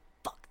 He'd just like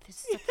fuck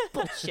this is such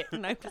bullshit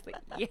and I'm just like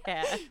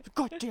yeah.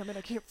 God damn it!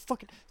 I can't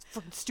fucking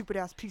stupid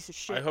ass piece of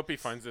shit. I hope he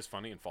finds this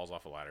funny and falls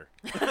off a ladder.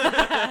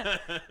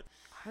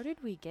 How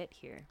did we get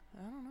here?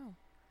 I don't know.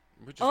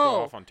 We just go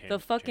Oh, off on the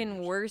fucking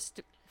tangents.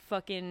 worst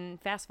fucking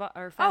Fast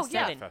Oh Fast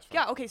yeah, 7. Fast Five.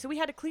 yeah. Okay, so we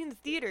had to clean the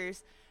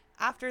theaters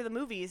after the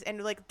movies,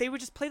 and like they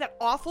would just play that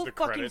awful The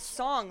fucking credits.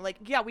 song. Like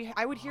yeah,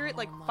 I would hear it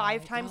like Oh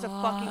 5 my times a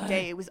fucking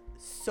day. It was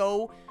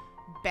so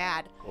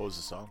bad. What was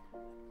the song?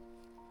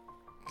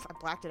 I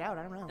blacked it out.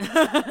 I don't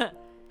know.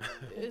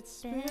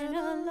 It's been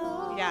a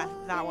long Yeah,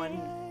 that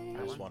one.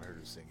 I just want her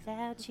to sing it.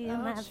 without you,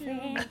 my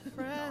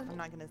friend. No, I'm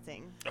not gonna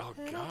sing. Oh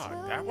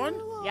God, that one?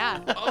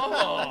 Yeah,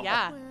 Oh,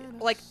 yeah,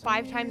 like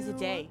 5 times a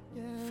day.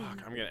 fuck!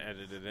 I'm gonna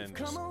edit it in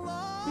just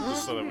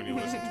so that when you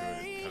listen to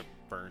it, it kind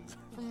of burns.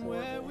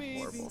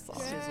 Horrible song.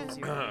 Sizzles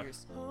your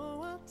ears.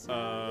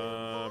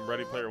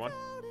 Ready Player One.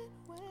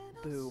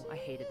 Boo! I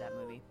hated that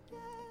movie.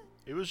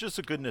 It was just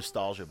a good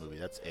nostalgia movie.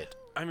 That's it.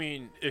 I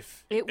mean,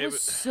 if It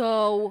was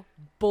so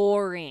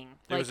boring.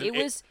 It Like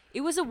was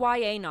it was a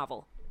YA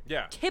novel.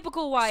 yeah.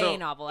 Typical YA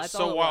novel. That's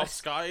so all it while was.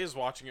 Sky is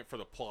watching it for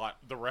the plot,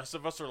 the rest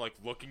of us are like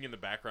looking in the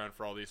background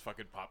for all these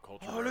fucking pop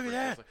culture. Oh, look at references.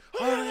 that. Like,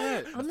 Oh, look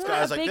at that. I'm This not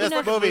guy's a like, big this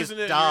enough- movie's losing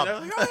it, dumb. you're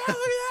like, oh, yeah, look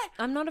at that.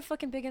 I'm not a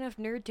fucking big enough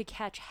nerd to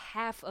catch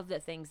half of the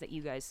things that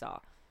you guys saw.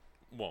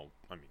 Well,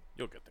 I mean,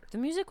 you'll get there. The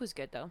music was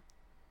good though.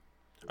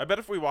 I bet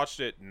if we watched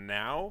it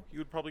now, you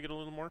would probably get a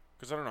little more.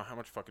 Because I don't know how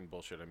much fucking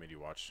bullshit I made you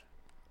watch.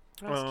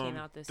 What else came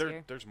out this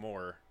year? There's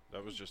more.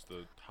 That was just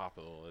the top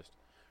of the list.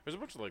 There's a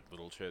bunch of like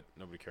little shit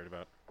nobody cared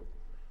about.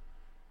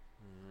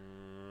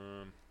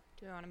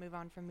 Do we want to move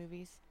on from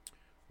movies?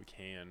 We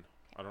can.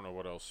 I don't know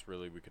what else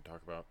really we could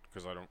talk about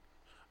because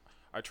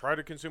I try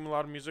to consume a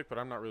lot of music, but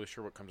I'm not really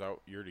sure what comes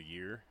out year to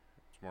year.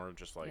 It's more of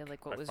just like,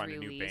 like what I was find a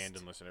new released. band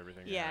and listen to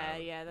everything. Yeah,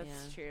 and yeah, that's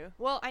Yeah. true.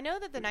 Well, I know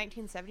that the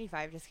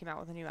 1975 just came out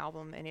with a new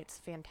album, and it's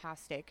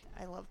fantastic.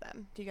 I love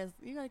them. Do you guys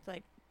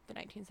like the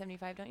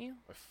 1975? Don't you?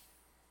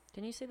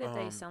 Didn't you say that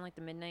they Um, sound like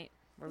the Midnight?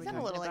 Were They we sound a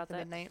talking little like about the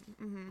that? Midnight.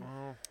 Mm-hmm.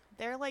 Oh,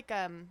 They're like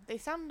they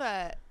sound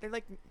they're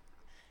like,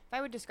 if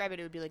I would describe it,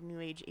 it would be like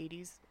new age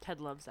 80s. Ted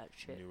loves that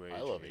shit. new age.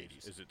 I love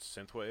 80s. 80s. Is it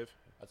synthwave?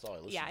 That's all I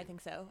listen Yeah, to. I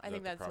think so. I Is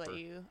think that the that's what proper-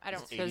 you. I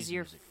don't. It's Because 80s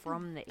you're music.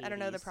 from the 80s. I don't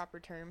know the proper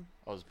term.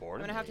 I was born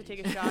I'm in gonna the have to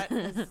 80s. take a shot.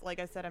 'Cause, like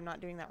I said, I'm not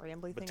doing that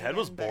rambly But thing. Ted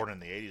was again, but born in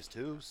the 80s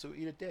too, so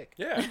eat a dick.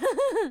 Yeah.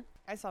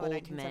 I saw the Old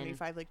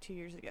 1975 like 2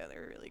 years ago. They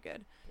were really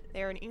good.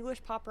 They are an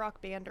English pop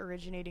rock band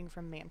originating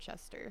from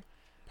Manchester.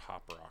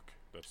 Pop rock.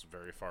 That's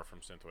very far from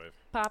synthwave.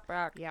 Pop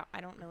rock. Yeah,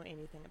 I don't know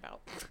anything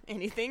about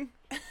anything.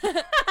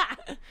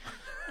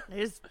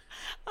 There's,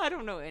 I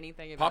don't know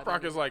anything about Pop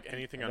rock it. is like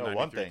anything I on know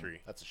one thing. 93.3.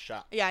 That's a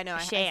shot. yeah, I know. I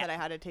Shot. said I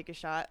had to take a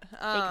shot. Take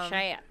a shot.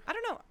 I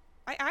don't know.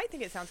 I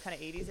think it sounds kind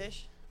of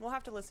 80s-ish. We'll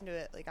have to listen to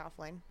it like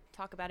offline.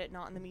 Talk about it,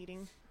 not in the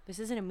meeting. This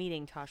isn't a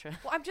meeting, Tasha.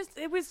 Well,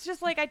 it was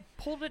just like I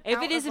pulled it If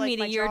out it is of, a like,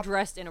 meeting, my you're job.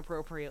 dressed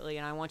inappropriately,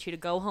 and I want you to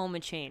go home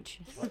and change.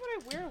 This is what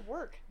I wear at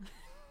work.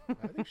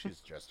 I think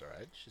she's dressed all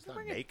right. She's I'm not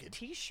wearing naked. a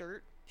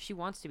t-shirt. She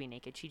wants to be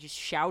naked. She just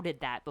shouted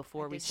that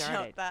before we I did shout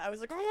started. that. I was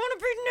like, I want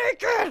to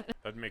be naked.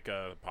 That'd make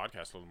a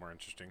podcast a little more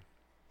interesting.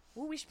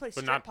 Ooh, we should play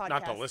But strip not to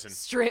podcasts. listen.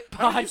 Strip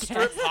How do you podcast.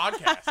 strip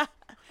podcast.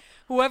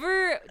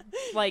 Whoever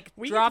like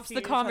We get to drops see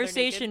the each other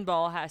conversation naked.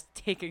 ball has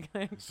to take a.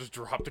 Let's just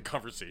drop the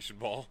conversation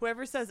ball.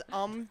 Whoever says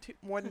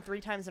more than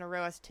 3 times in a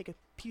row has to take a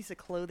piece of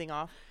clothing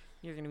off.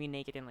 You're gonna be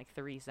naked in like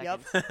 3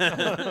 seconds. Yep.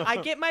 I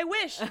get my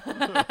wish.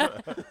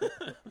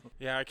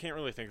 Yeah, I can't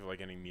really think of like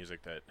any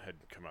music that had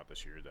come out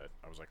this year that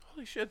I was like,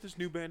 holy shit, this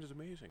new band is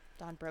amazing.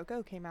 Don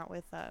Broco came out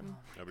with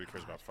Nobody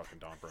cares about fucking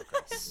Don Broco.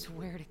 I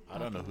swear to I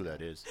don't know who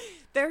that is.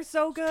 they're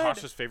so good.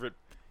 Tasha's favorite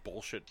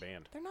bullshit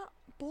band. They're not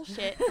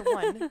bullshit for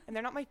one, and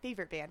they're not my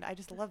favorite band. I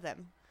just love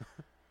them.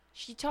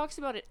 She talks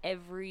about it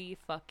every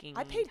fucking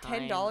I paid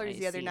time $10 I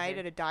the other see night her.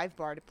 at a dive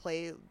bar to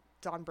play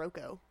Don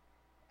Broco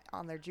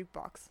on their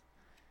jukebox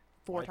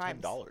 4 Why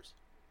times. $10?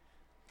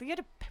 We had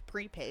to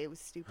prepay. It was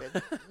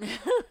stupid.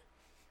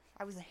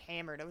 I was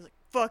hammered. I was like,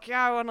 fuck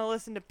yeah, I want to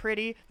listen to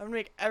Pretty. I'm going to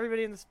make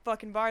everybody in this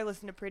fucking bar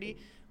listen to Pretty.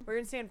 We were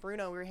in San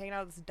Bruno. We were hanging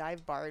out at this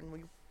dive bar, and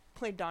we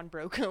played Don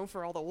Broco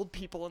for all the old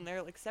people in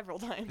there, like, several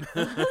times.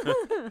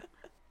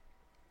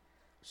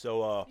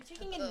 So, You're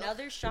taking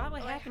another shot?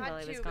 What happened while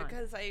I was gone?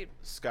 because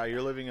Sky,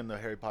 you're living in the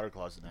Harry Potter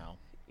closet now,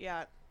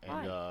 yeah.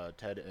 and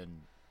Ted and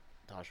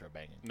Tasha are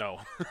banging. No.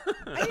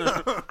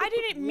 I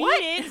didn't mean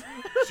it.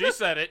 She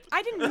said it.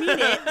 I didn't mean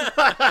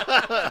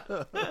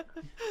it.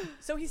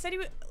 So he said he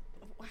would.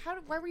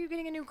 Why were you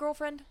getting a new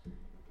girlfriend?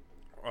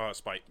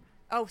 Spite.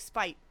 Oh,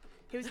 spite.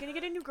 He was going to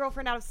get a new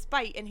girlfriend out of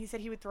spite, and he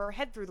said he would throw her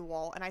head through the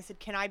wall. And I said,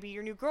 can I be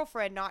your new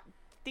girlfriend? Not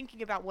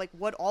thinking about, like,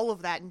 what all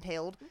of that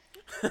entailed.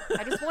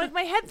 I just wanted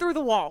my head through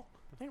the wall.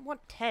 I didn't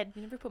want Ted.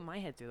 You never put my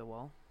head through the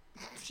wall.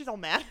 She's all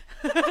mad.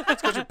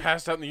 It's because you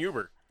passed out in the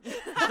Uber.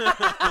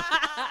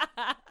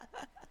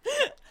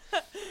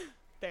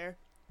 There.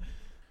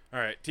 All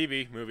right,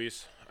 TV,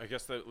 movies. I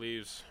guess that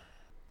leaves.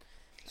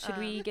 Should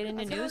we get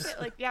into news?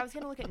 I was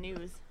going to look at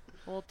news.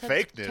 Well, Ted,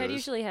 Fake Ted news.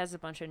 usually has a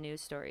bunch of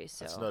news stories,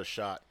 so That's another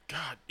shot.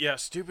 God, yeah,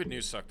 stupid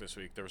news sucked this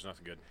week. There was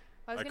nothing good.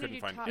 I was I going to couldn't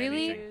do find top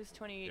Really? news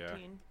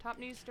 2018. Top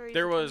news stories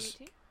There of was-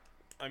 2018?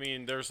 I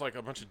mean, there's like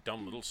a bunch of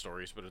dumb little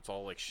stories, but it's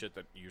all like shit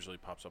that usually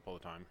pops up all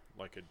the time.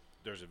 Like,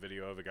 there's a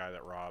video of a guy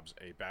that robs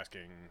a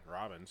Baskin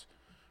Robbins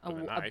with a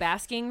a knife.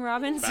 Basking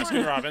Robbins?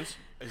 Baskin Robbins.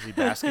 Is he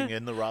basking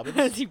in the Is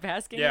Robins? he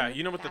basking? Yeah, in it?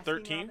 you know what the Baskin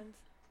 13? Robbins?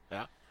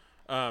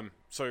 Yeah.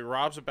 So he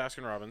robs a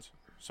Baskin Robbins.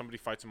 Somebody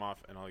fights him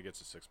off, and all he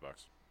gets is $6.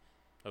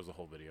 That was the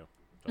whole video.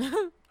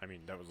 So, I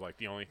mean, that was like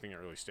the only thing that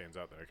really stands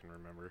out that I can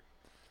remember.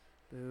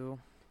 Boo.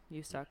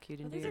 You suck. You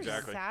Well, didn't these do are yours.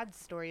 Exactly. sad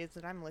stories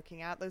that I'm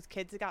looking at. Those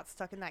kids that got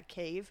stuck in that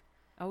cave.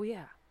 Oh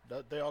yeah.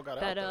 They all got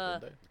That,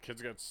 out, though, didn't The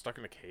kids got stuck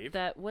in a cave.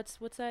 That what's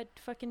that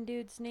fucking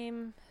dude's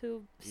name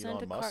who sent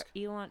Elon a car? Musk?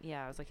 Elon.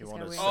 Yeah, I was like, He this guy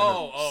wanted to weird. send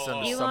a- Oh, send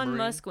a Elon submarine.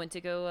 Musk went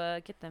to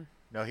go get them.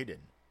 No, he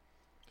didn't.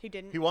 He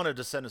didn't. He wanted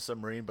to send a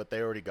submarine, but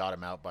they already got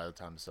him out by the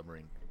time the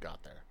submarine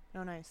got there.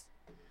 Oh, nice.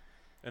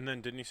 And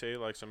then didn't he say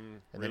like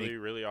some And then really, he-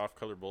 really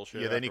off-color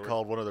bullshit? Yeah, then he afterward?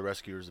 called one of the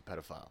rescuers a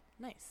pedophile.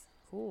 Nice.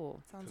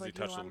 Cool. Sounds 'Cause he like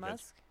touched Elon little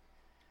kids. Musk.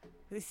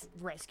 He's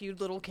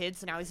rescued little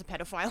kids, and now he's a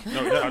pedophile.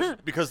 No,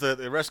 Because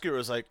the rescuer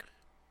was like,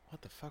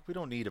 "What the fuck? We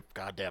don't need a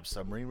goddamn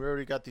submarine. We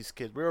already got these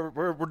kids.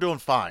 We're doing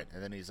fine."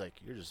 And then he's like,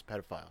 "You're just a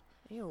pedophile."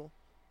 Ew.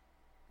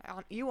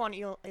 You on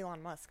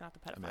Elon Musk, not the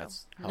I mean, pedophile.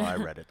 that's how I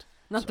read it.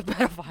 Not the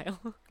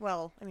pedophile.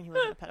 Well, I mean, he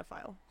wasn't a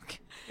pedophile.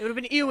 It would have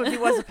been ew if he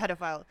was a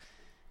pedophile.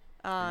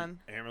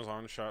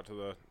 Amazon shot to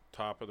the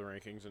top of the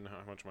rankings and how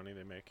much money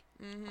they make.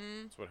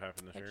 Mm-hmm. That's what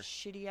happened this That year.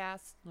 shitty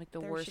ass, Like the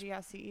their worst. shitty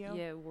ass CEO.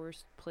 Yeah,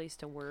 worst place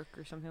to work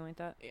or something like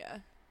that. Yeah.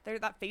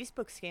 That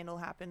Facebook scandal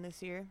happened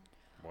this year.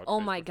 What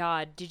Oh my Facebook?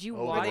 God! Did you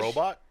Oh, watch? the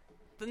robot?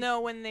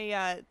 No, when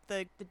the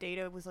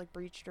data was like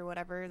breached or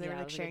whatever, they yeah, were it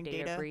like was sharing a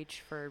data data.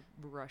 breach for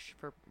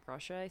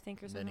Russia, I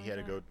think, or And something. then he had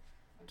to like go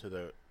to the.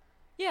 that.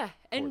 Yeah,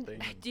 and thing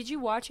and- did you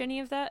watch any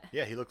of that?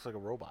 Yeah, he looks like a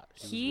robot.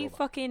 was a He robot.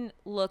 fucking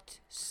looked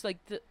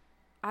like the.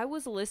 I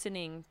was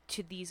listening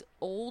to these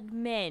old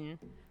men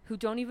who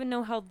don't even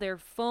know how their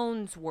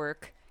phones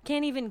work,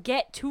 can't even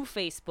get to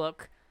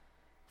Facebook,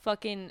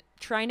 fucking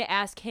trying to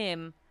ask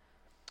him,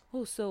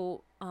 oh,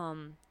 so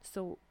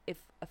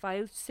if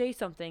I say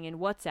something in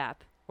WhatsApp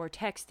or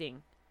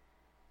texting,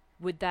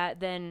 would that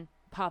then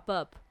pop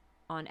up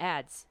on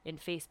ads in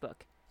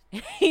Facebook?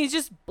 He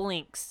just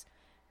blinks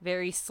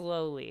very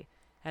slowly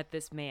at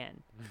this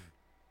man.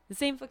 The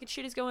same fucking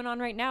shit is going on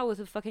right now with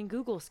the fucking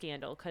Google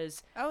scandal,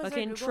 because Oh, is there a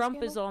fucking Google Trump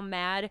is scandal? all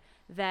mad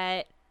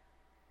that,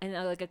 and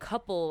like a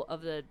couple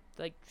of the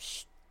like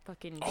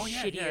fucking Oh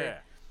yeah, shittier, yeah, yeah.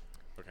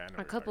 Okay, I know.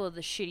 a couple of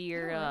the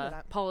shittier remember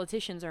that.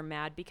 politicians are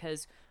mad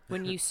because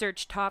when you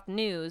search top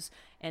news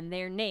and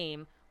their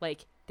name,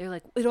 like they're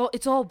like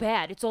it's all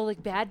bad, it's all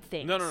like bad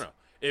things. No.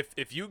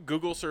 If you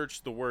Google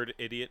search the word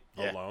idiot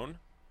Yeah. alone,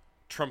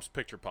 Trump's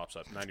picture pops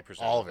up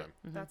 90% All of of them.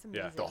 it. That's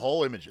Yeah. amazing. The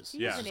whole images.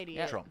 He's Yeah. an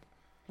idiot. Trump.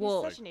 He's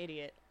Well, such an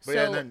idiot. But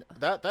yeah, and So-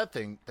 then that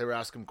thing, they were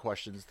asking him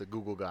questions, the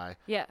Google guy,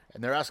 yeah.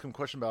 and they're asking him a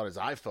question about his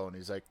iPhone.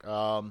 He's like,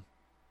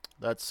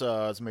 that's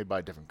it's made by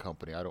a different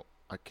company.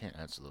 I can't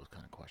answer those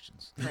kind of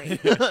questions. Right.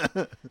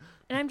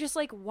 And I'm just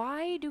like,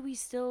 why do we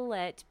still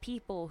let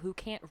people who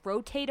can't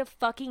rotate a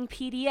fucking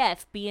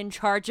PDF be in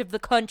charge of the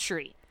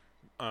country?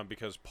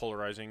 Because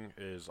polarizing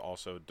is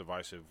also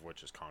divisive,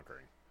 which is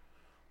conquering.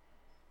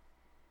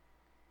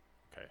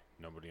 Okay,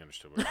 nobody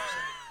understood what I was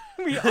saying.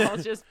 We all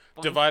just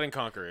Divide and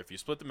conquer. If you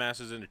split the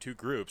masses into two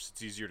groups,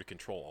 it's easier to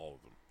control all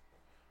of them.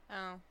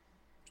 Oh.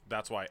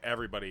 that's why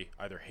everybody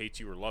either hates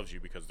you or loves you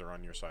because they're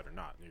on your side or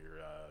not. You're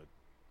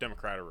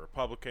Democrat or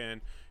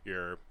Republican,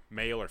 you're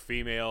male or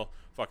female,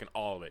 fucking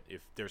all of it.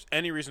 If there's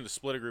any reason to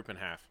split a group in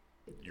half,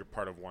 you're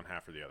part of one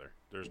half or the other.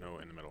 There's no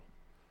in the middle.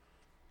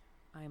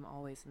 I am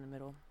always in the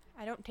middle.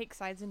 I don't take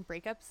sides in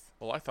breakups.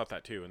 Well, I thought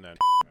that too, and then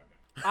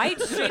I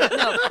straight up,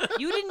 no,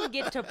 you didn't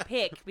get to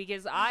pick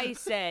because I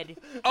said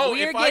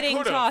we're if I getting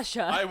could've,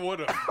 Tasha. I would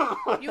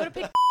have. You would have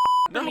picked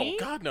No, me?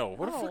 God, no.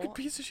 What a Oh. fucking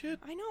piece of shit.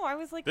 I know. I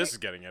was like, This is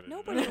getting edited.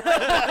 nobody. out.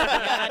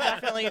 Yeah,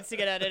 definitely needs to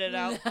get edited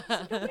out.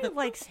 Nobody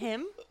likes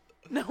him.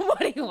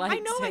 Nobody likes I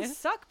know I him.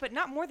 suck, but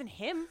not more than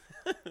him.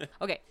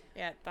 Okay,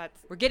 Yeah,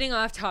 that's. we're getting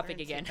off we're topic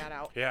gonna take again. That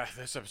out. Yeah,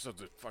 this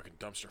episode's a fucking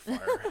dumpster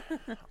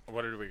fire.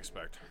 What did we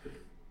expect?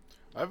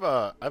 I've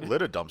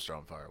lit a dumpster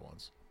on fire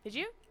once. Did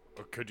you?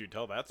 Could you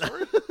tell that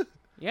story?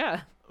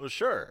 Yeah. Well,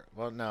 sure.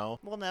 Well, no.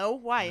 Well, no.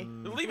 Why?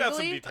 Leave out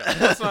some Really?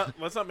 details.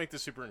 Let's not make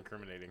this super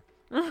incriminating.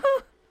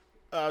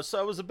 So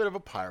I was a bit of a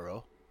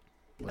pyro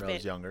when A I was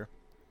bit. younger.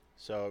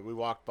 So we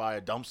walked by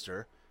a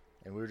dumpster,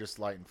 and we were just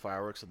lighting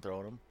fireworks and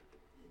throwing them.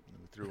 And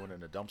we threw one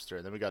in a dumpster,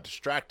 and then we got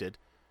distracted.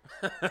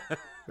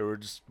 We were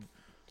just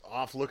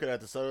off looking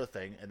at this other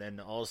thing, and then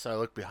all of a sudden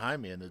I looked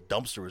behind me, and the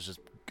dumpster was just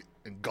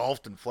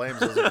engulfed in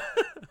flames. I was like,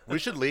 we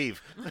should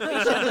leave.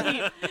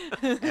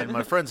 And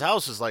my friend's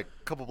house is like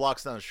a couple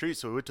blocks down the street,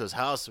 so we went to his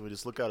house, and we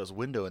just look out his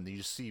window, and you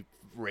just see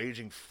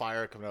raging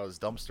fire coming out of his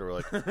dumpster. We're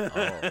like,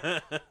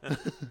 oh. Did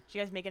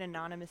you guys make an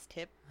anonymous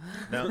tip?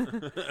 No,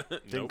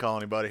 didn't Nope. call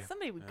anybody.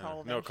 Somebody would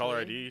call. No caller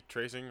eventually. ID,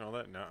 tracing, all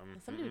that. No.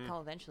 Somebody would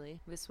call eventually.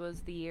 This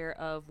was the year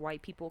of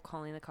white people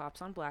calling the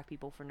cops on black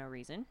people for no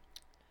reason.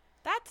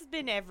 That's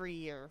been every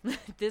year.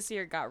 This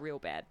year it got real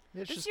bad.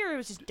 Yeah, it's This just, year it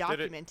was just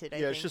documented. I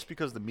yeah, think. it's just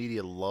because the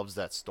media loves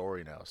that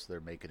story now, so they're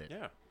making it.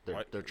 Yeah.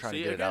 They're trying See,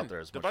 to get it out again, there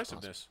as much as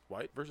possible. divisiveness,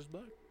 white versus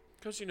black.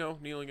 Because,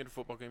 kneeling at a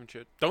football game and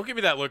shit. Don't give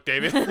me that look,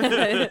 David.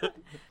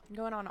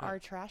 going on our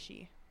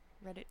trashy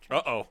Reddit.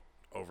 Uh-oh.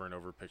 Over and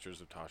over pictures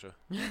of Tasha.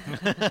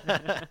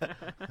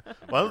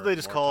 Why don't they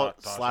just More call it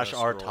Tasha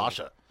 /r scroll.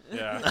 Tasha?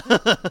 Yeah.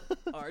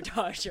 Our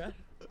Tasha.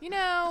 You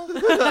know,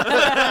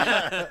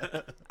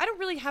 I don't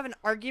really have an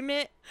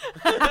argument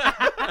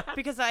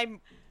because I'm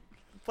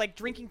like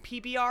drinking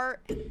PBR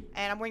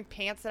and I'm wearing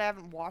pants that I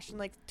haven't washed in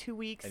like 2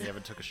 weeks. And you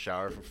haven't took a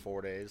shower for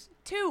 4 days?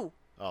 2.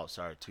 Oh,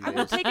 sorry, 2 I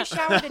will days. take a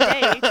shower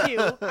today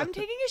too. I'm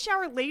taking a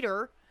shower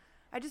later.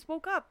 I just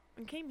woke up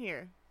and came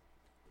here.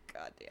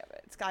 God damn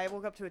it. Sky, I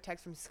woke up to a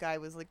text from Sky,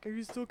 was like, "Are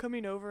you still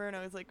coming over?" And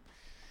I was like,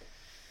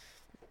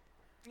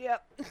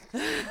 "Yep."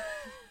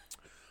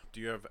 Do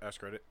you have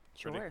Ask Reddit? ready?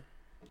 Sure.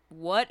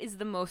 What is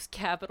the most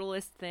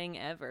capitalist thing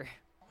ever?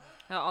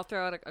 I'll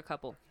throw out a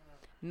couple.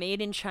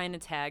 Made in China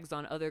tags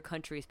on other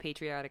countries'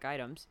 patriotic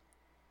items.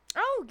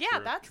 Oh yeah,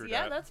 True- that's true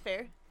yeah, dat. that's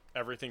fair.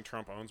 Everything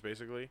Trump owns,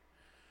 basically.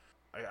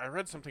 I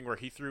read something where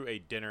he threw a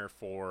dinner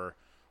for,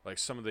 like,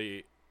 some of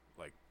the,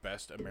 like,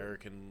 best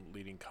American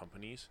leading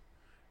companies.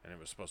 And it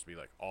was supposed to be,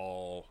 like,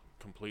 all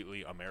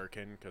completely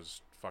American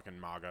because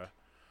fucking MAGA.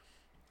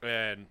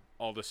 And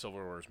all the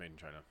silverware is made in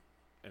China.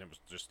 And it was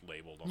just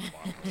labeled on the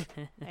bottom.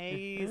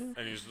 Nice.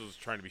 And he was just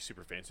trying to be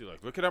super fancy.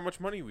 Like, look at how much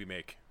money we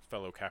make,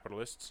 fellow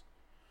capitalists.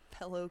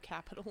 Fellow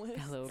capitalist.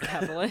 Hello,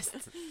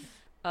 capitalists.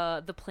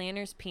 The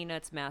Planters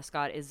Peanuts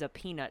mascot is a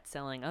peanut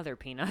selling other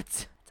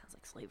peanuts. Sounds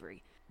like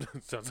slavery.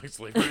 Sounds like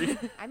slavery.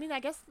 I mean, I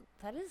guess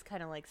that is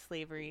kind of like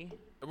slavery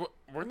Weren't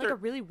in like there... a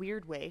really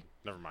weird way.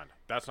 Never mind.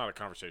 That's not a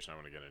conversation I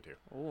want to get into.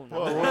 Oh, no.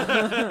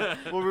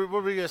 Whoa, what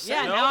were we going to say?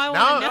 Yeah, No, now I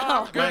want to know.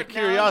 My Now I'm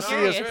curiosity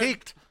is curious.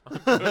 piqued.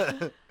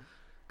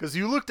 Because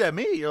you looked at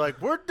me. You're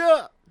like, we're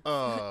done.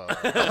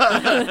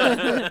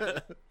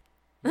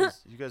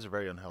 You guys are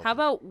very unhealthy. How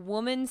about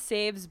woman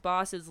saves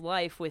boss's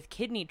life with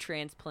kidney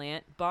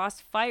transplant. Boss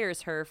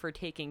fires her for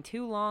taking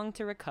too long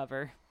to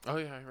recover. Oh,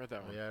 yeah, I read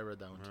that one. Yeah, I read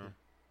that one too.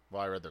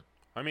 Well, I read the...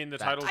 I mean, the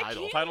That title's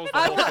title. title's the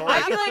I whole would- story.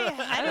 I feel like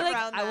I'd head be like,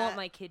 around I want that.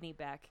 my kidney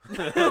back.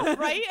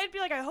 Right? I'd be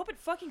like, I hope it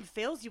fucking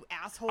fails, you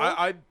asshole.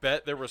 I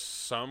bet there was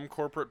some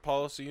corporate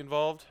policy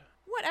involved.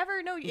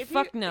 Whatever. No, if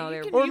Fuck you, no, you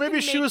there- can, Or you maybe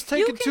can she make- was you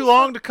taking can too fu-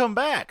 long to come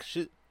back.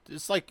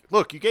 It's like,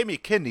 look, you gave me a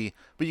kidney,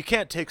 but you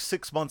can't take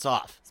 6 months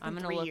off. It's been I'm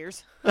gonna 3 look-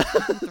 years.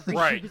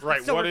 Right.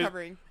 Still What is?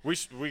 recovering. We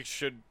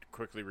should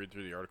quickly read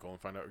through the article and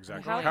find out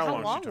exactly How how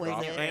long long she took was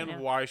off it? and Yeah.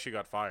 why she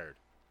got fired.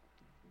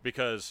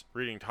 Because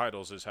reading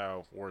titles is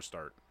how wars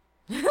start.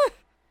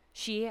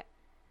 She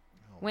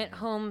went man.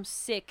 home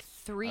sick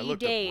I 3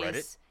 looked up days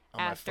Reddit on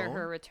my after phone.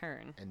 her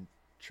return. And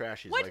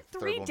Trashy's What, like 3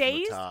 third one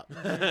days? from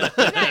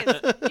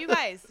the top. You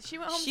guys, she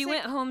went home She sick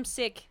went home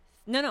sick.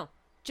 No,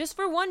 just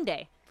for 1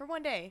 day. for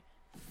 1 day.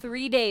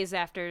 3 days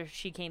after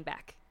she came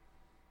back.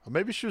 Or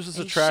maybe she was just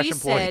a And trash she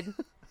employee. said,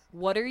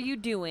 "What are you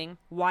doing?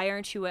 Why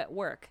aren't you at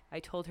work?" I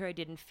told her I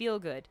didn't feel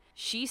good.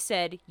 She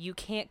said, "You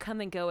can't come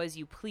and go as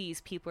you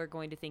please. People are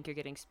going to think you're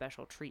getting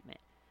special treatment."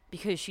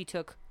 Because she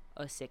took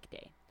a sick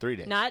day. 3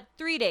 days. Not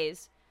 3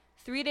 days.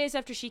 3 days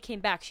after she came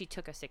back, she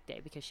took a sick day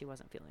because she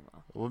wasn't feeling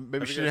well. Well, maybe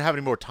Have she you didn't guys- have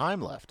any more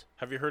time left.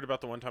 Have you heard about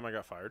the one time I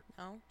got fired?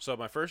 No. So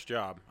my first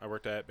job, I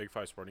worked at Big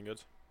Five Sporting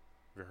Goods.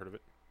 Have you heard of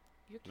it?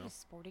 You worked at a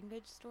sporting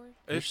goods store?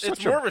 It's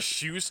such more a- of a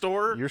shoe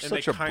store. You're and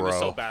such they a kind of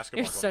sell bro. basketball.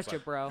 You're gloves such a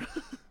inside. bro.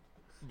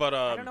 But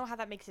I don't know how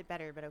that makes it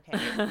better, but okay.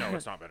 no,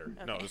 it's not better.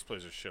 No, Okay. this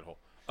place is a shithole.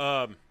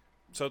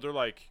 So they're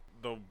like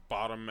the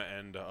bottom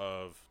end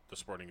of the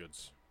sporting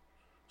goods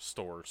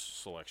stores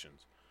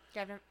selections.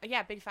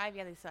 Yeah, Big Five.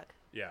 Yeah, they suck.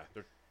 Yeah,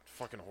 they're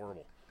fucking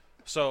horrible.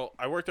 So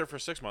I worked there for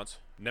 6 months.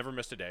 Never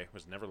missed a day.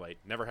 Was never late.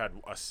 Never had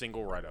a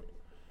single write-up.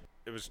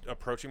 It was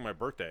approaching my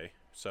birthday,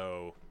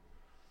 so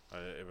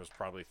it was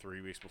probably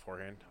 3 weeks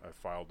beforehand. I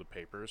filed the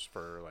papers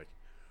for like,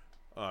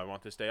 I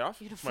want this day off.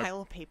 You had to My-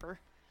 file a paper.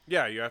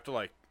 Yeah, you have to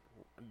like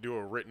do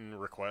a written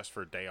request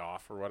for a day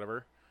off or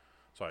whatever.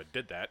 So I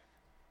did that.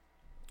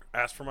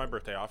 Asked for my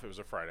birthday off. It was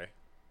a Friday.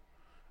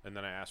 And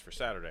then I asked for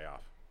Saturday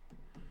off.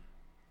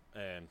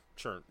 And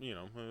sure,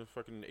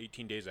 fucking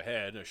 18 days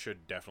ahead, I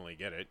should definitely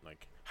get it.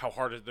 Like, how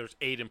hard is there's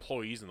 8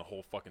 employees in the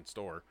whole fucking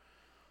store.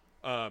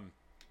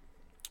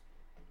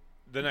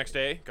 The next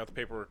day, got the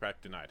paperwork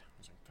back, denied. I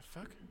was like, the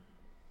fuck?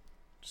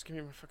 Just give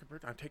me my fucking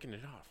birthday. I'm taking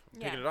it off.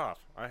 I'm taking Yeah. it off.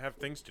 I have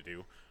things to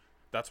do.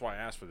 That's why I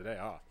asked for the day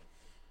off.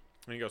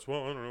 And he goes,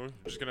 well, I don't know. You're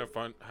just going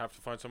to have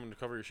to find someone to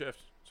cover your shift.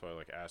 So I,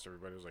 like, asked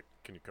everybody. I was like,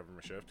 can you cover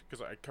my shift?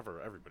 Because I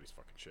cover everybody's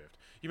fucking shift.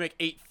 You make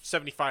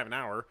 $8.75 an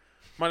hour.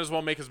 Might as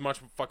well make as much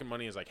fucking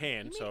money as I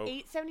can. You So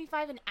make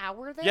 $8.75 an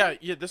hour there?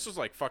 yeah, this was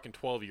like fucking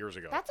 12 years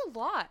ago. That's a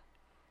lot.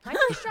 My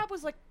first job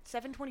was like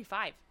 $7.25.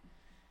 Ugh.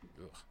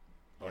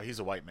 Well, he's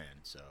a white man,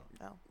 so.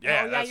 Oh.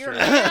 Yeah, oh, that's you're true.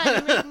 yeah,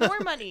 you make more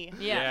money.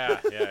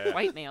 Yeah. Yeah.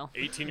 White male.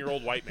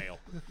 18-year-old white male.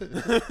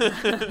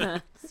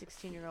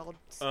 16-year-old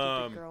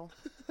stupid girl.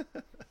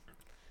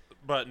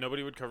 But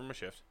nobody would cover my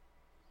shift.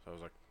 So I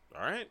was like,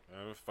 all right,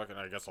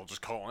 I guess I'll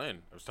just call in.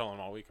 I was telling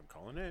them all week, I'm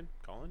calling in.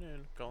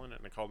 And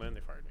I called in, they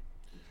fired me.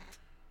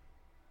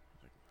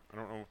 I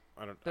don't know.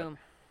 Boom.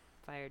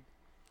 Fired.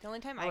 The only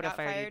time I I would have got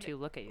fired you fired too.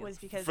 Look at you. was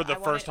because For the I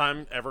first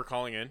wanted- time ever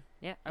calling in.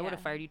 Yeah, I would have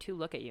Yeah. fired you too.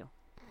 Look at you.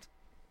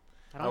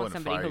 I I don't want wouldn't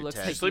somebody fire who you, looks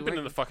Ted. like Sleeping you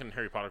in the fucking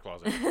Harry Potter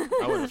closet.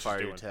 I wouldn't Just fire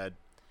you, doing. Ted.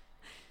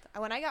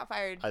 When I got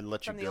fired I'd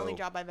let you from the only go.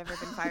 job I've ever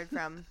been fired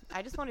from,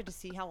 I just wanted to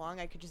see how long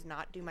I could just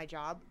not do my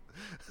job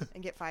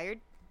and get fired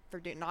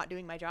for not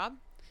doing my job.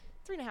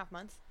 3.5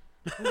 months.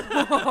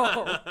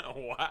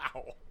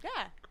 Wow.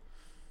 Yeah.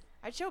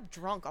 I'd show up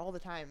drunk all the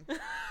time.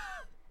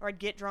 Or I'd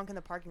get drunk in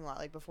the parking lot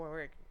like before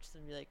work. Just to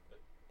be like,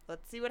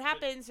 let's see what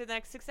happens for the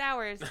next 6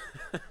 hours.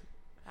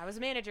 I was a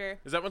manager.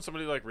 Is that when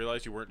somebody like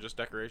realized you weren't just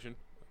decoration?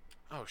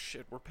 Oh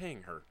shit, we're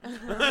paying her.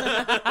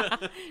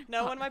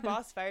 No, when my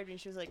boss fired me,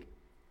 she was like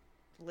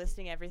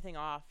listing everything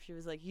off. She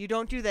was like, you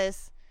don't do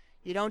this.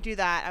 You don't do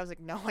that. I was like,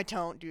 no, I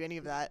don't do any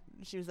of that.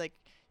 She was like,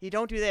 you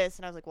don't do this.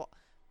 And I was like, well,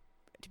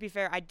 to be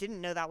fair, I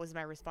didn't know that was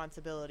my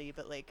responsibility,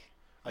 but like,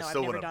 no, I I've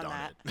still never would have done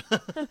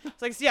done that.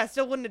 It's like, yeah,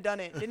 still wouldn't have done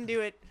it. Didn't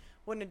do it.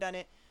 Wouldn't have done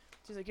it.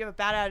 She's like, you have a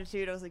bad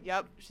attitude. I was like,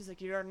 yep. She's like,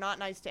 you are not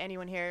nice to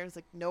anyone here. I was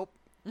like, nope.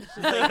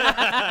 She's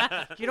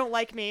like, you don't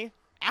like me. you.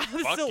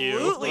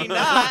 Absolutely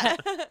not.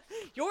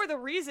 You're the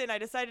reason I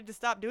decided to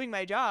stop doing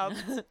my job.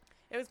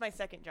 It was my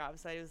second job,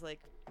 so I was like,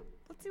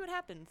 let's see what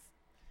happens.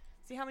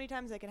 See how many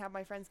times I can have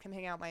my friends come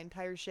hang out my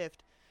entire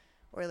shift,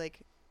 or like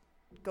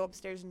go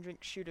upstairs and drink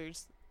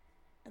shooters,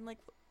 and like,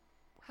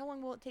 how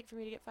long will it take for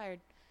me to get fired?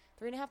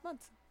 3.5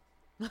 months.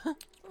 It's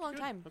a long Good.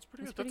 time. That's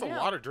pretty That's good. That's pretty a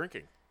good. lot of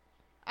drinking.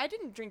 I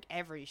didn't drink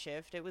every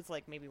shift. It was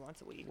like maybe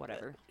once a week. but-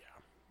 Whatever.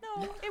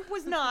 No, it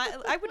was not.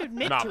 I would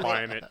admit Not to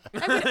buying it.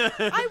 it.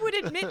 I would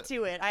admit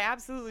to it. I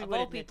absolutely Of would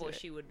all admit people, to it.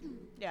 she would.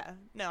 Yeah.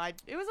 No,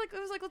 it was like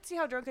let's see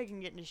how drunk I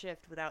can get in a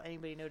shift without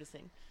anybody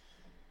noticing.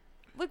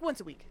 Like once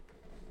a week.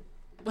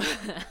 Do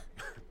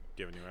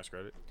you have a new ask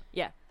Reddit?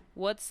 Yeah.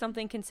 What's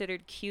something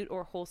considered cute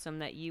or wholesome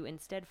that you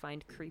instead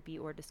find creepy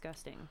or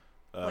disgusting?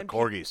 When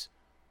Corgis.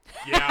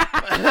 Yeah.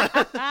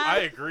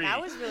 I agree.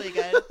 That was really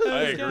good.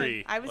 I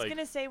agree. I was Like,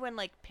 gonna say when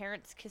like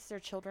parents kiss their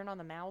children on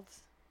the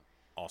mouths.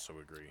 also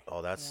agree.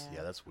 Oh, that's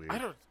Yeah. that's weird. I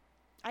don't.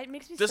 It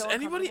makes me Does so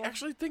anybody uncomfortable.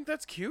 actually think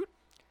that's cute?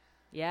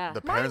 Yeah.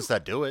 The parents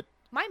that do it.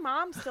 My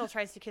mom still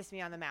tries to kiss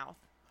me on the mouth.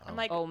 I'm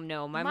like, Oh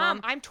no, my Mom,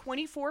 mom. I'm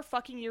 24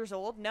 fucking years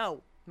old.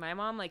 No. My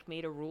mom like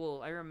made a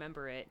rule. I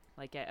remember it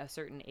like at a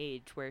certain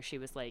age where she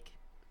was like,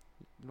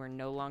 "We're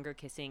no longer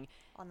kissing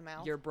On the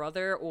mouth. your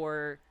brother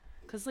or."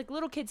 Because like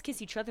little kids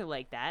kiss each other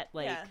like that.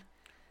 Like yeah.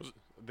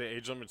 The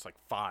age limit's like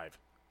 5.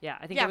 yeah,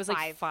 I think Yeah, I was like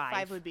 5. 5.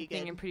 5 would be I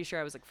think good. I'm pretty sure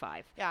I was like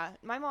 5. Yeah.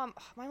 My mom.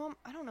 I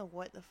don't know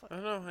what the fuck. I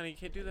don't know, honey. You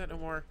can't do that no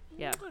more.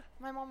 Yeah.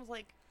 My mom was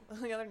like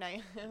the other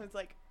night. It was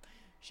like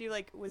she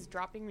like was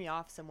dropping me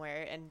off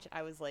somewhere, and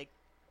I was like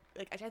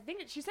I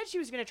think she said she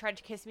was gonna try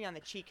to kiss me on the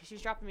cheek. She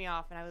was dropping me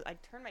off, and I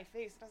turned my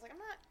face, and I was like, I'm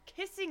not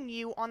kissing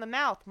you on the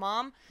mouth,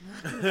 Mom.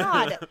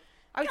 God.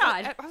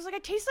 I was like, I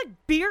taste like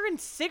beer and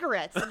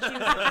cigarettes. And she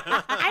was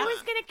like, I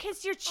was gonna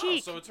kiss your Oh,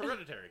 cheek. so it's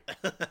hereditary.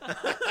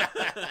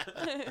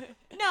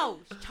 No,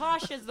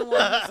 Tasha's the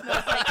one who smells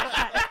like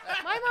that.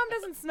 My mom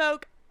doesn't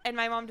smoke, and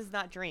my mom does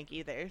not drink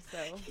either.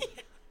 So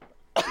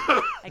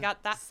I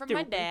got that from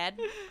my Stupid. dad.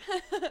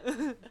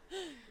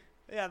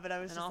 Yeah, but I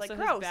was And just also like, his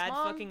gross, bad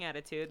Mom. fucking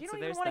attitude. You so don't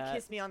even there's want to that.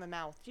 kiss me on the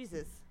mouth.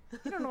 Jesus.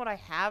 You don't know what I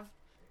have.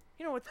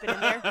 You know what's been in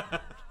there.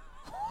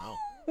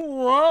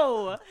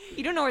 Whoa.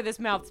 You don't know where this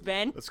mouth's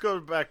been. Let's go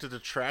back to the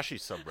trashy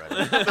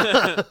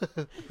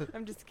subreddit.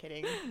 I'm just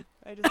kidding.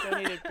 I just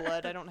donated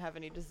blood. I don't have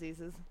any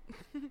diseases.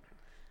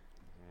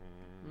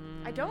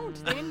 I don't.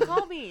 They didn't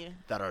call me.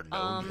 That are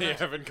known. They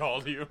haven't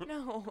called you.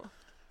 No.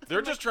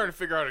 They're just trying to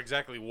figure out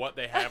exactly what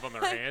they have on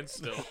their hands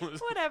still.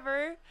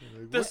 Whatever.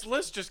 This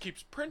list just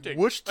keeps printing.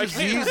 Which Like,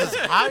 disease is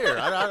higher?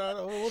 I don't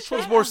know. Which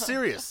one's more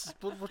serious?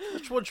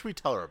 Which one should we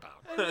tell her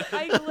about?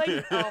 I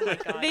like. Oh my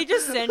god. They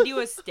just send you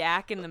a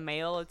stack in the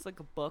mail. It's like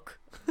a book.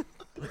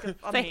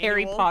 a The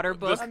Harry manual. Potter The,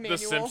 book. A the manual.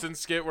 Simpsons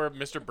skit where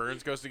Mr.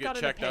 Burns goes to get Got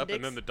an checked up, and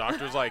appendix. then the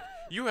doctor's like,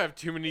 "You have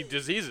too many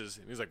diseases."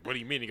 And he's like, "What do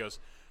you mean?" He goes,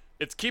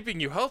 "It's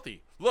keeping you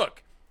healthy.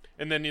 Look."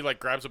 And then he like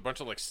grabs a bunch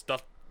of like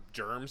stuffed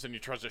germs and he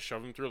tries to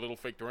shove them through a little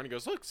fake door, and he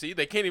goes, "Look, see,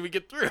 they can't even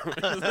get through."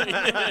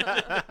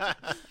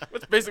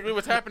 That's basically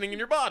what's happening in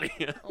your body.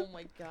 Oh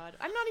my god.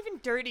 I'm not even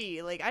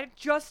dirty. Like I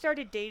just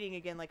started dating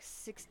again like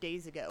 6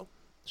 days ago.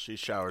 She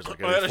showers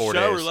like I had every a 4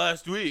 shower days.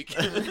 last week.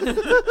 2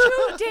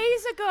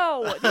 days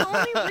ago. The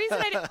only reason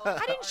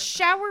I didn't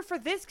shower for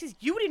this because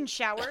you didn't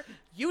shower.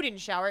 You didn't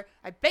shower.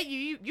 I bet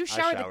you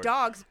showered the showered.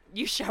 dogs.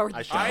 You showered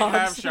I the I dogs.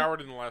 have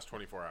showered in the last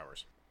 24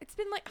 hours. It's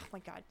been like, oh my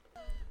god.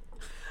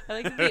 I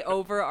like that the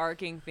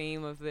overarching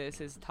theme of this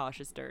is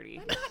Tasha's dirty.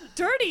 I'm not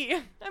dirty.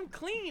 I'm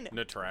clean.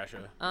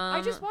 Natasha.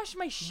 I just washed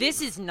my sheets.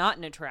 This is not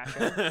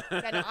Natasha.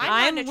 And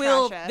I'm not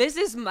Will. Natasha. This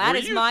is Were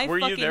you my there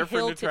fucking for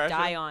hill to Natasha?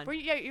 die on.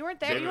 Yeah, you weren't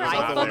there. David You was were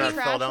not all the one fucking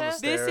that fell down the Natasha.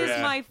 stairs. This is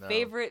Yeah. my No.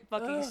 favorite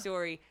fucking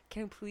story.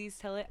 Can you please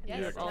tell it? Yes,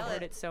 You've all tell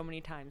heard it. it so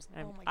many times.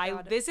 Oh my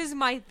God. This is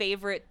my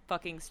favorite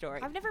fucking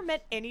story. I've never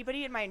met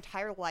anybody in my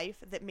entire life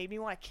that made me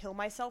want to kill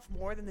myself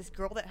more than this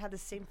girl that had the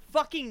same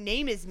fucking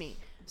name as me.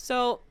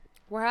 So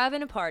we're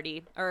having a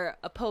party or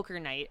a poker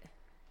night,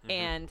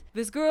 and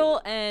this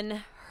girl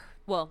and,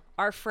 well,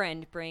 our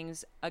friend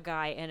brings a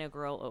guy and a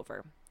girl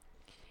over,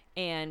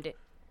 and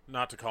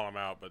Not to call him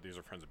out, but these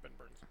are friends of Ben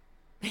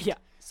Burns. yeah.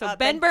 So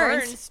Ben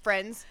Burns,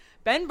 friends.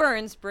 Ben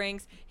Burns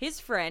brings his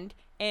friend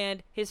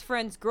and his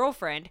friend's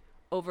girlfriend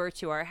over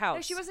to our house.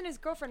 No, she wasn't his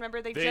girlfriend.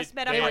 Remember, they They- just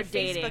met up they on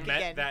dating. Facebook met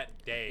again.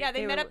 that day. Yeah, they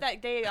They met were- up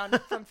that day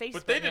from Facebook.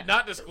 But they did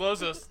not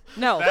disclose us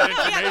No. that Yeah,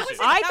 information. that was,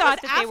 I that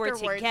thought was that they were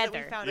afterwards that we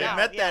together. found They out,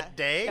 met yeah. that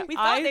day? We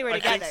thought I- they were I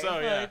together. think so,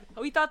 yeah.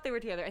 We thought they were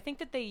together. I think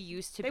that they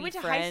used to They be went to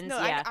high friends.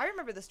 school. Yeah. I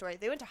remember the story.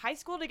 They went to high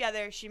school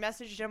together. She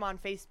messaged him on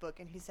Facebook,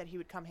 and he said he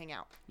would come hang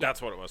out.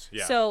 That's what it was.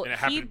 Yeah. So and it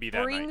happened he to be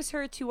that brings night.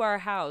 her to our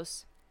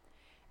house,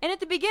 and at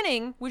the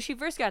beginning, when she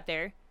first got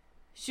there,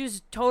 she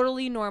was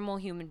totally normal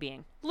human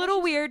being.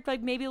 Little weird,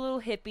 like maybe a little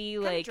hippie,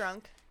 Kind like of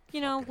drunk. you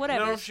know,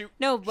 whatever.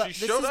 No, but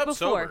she this showed is up before.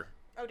 sober.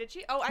 Oh, did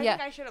she? Oh, I Yeah.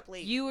 think I showed up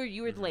late. You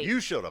were late. You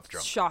showed up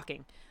drunk.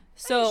 Shocking. I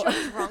So didn't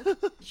show up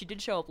drunk. she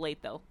did show up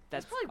late though.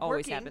 That's probably always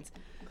working. happens.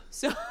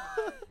 So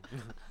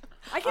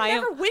I can I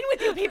am- never win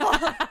with you people.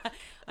 I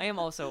am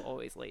also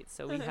always late,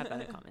 so we have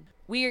that in common.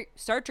 We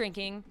start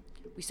drinking,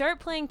 we start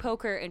playing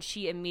poker, and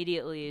she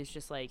immediately is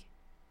just like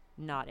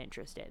not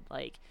interested.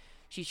 Like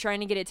she's trying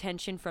to get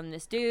attention from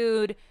this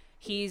dude.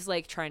 He's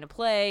like trying to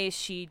play.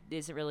 She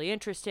isn't really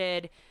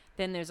interested.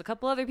 Then there's a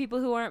couple other people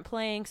who aren't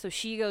playing, so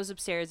she goes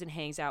upstairs and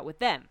hangs out with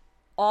them.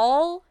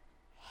 All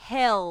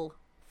hell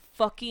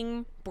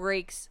fucking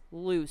breaks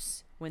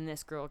loose when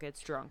this girl gets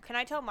drunk. Can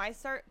I tell my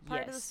part of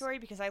the Yes. story?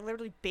 Because I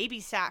literally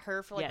babysat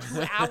her for like Yes.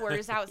 2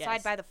 hours outside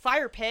Yes. by the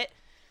fire pit.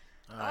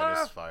 I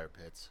miss fire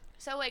pits.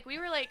 So like we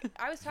were like,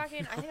 I was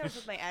talking. I think I was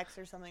with my ex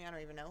or something. I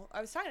don't even know. I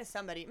was talking to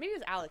somebody. Maybe it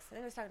was Alex. I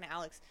think I was talking to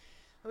Alex.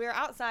 We were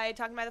outside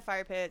talking by the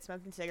fire pit,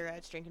 smoking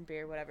cigarettes, drinking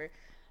beer, whatever.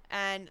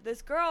 And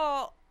this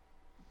girl,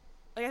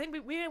 like I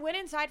think we went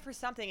inside for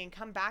something and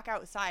come back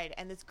outside.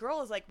 And this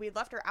girl is like, we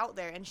left her out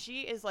there, and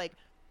she is like,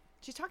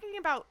 she's talking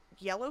about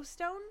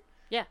Yellowstone.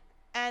 Yeah.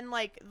 And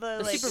like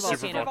the super super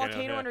volcano.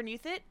 volcano Yeah.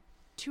 underneath it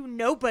to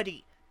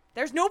nobody.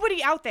 There's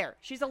nobody out there.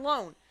 She's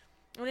alone.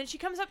 And then she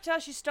comes up to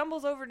us, she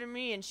stumbles over to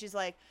me, and she's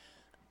like,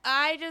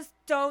 I just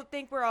don't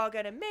think we're all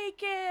gonna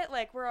make it.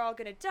 Like, we're all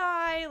gonna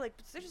die. Like,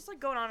 they're just like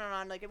going on and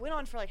on. Like, it went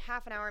on for like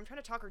half an hour. I'm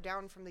trying to talk her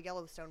down from the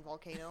Yellowstone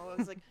volcano. I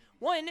was like,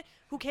 one,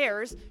 who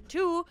cares?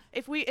 Two,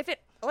 if it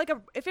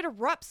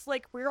erupts,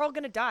 like, we're all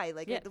gonna die.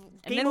 Like, Yeah. game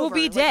And then we'll over.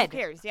 be Like, dead. Who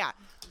cares? Yeah.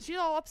 She's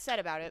all upset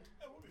about it.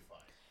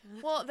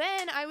 Well,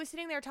 then I was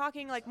sitting there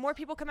talking, like, more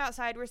people come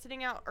outside. We're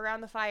sitting out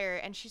around the fire,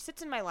 and she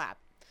sits in my lap.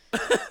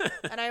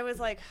 And I was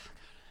like,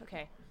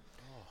 okay.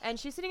 And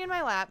she's sitting in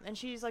my lap, and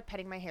she's, like,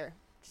 petting my hair.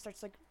 She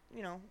starts, like,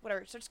 you know,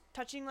 whatever. Starts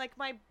touching, like,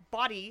 my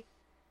body,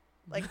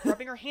 like,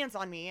 rubbing her hands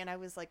on me, and I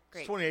was like, It's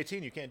great.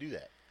 2018. You can't do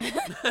that.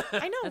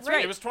 I know, That's right?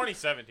 right. It was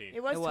 2017.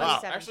 It was It was.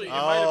 2017. Actually, it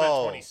might have been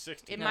Oh.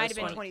 2016. it No, might it's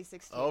have been 20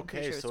 2016.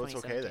 Okay, sure it's so it's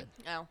okay then.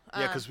 2017. Oh.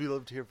 Yeah, because we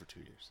lived here for 2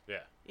 years. Yeah.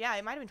 Yeah,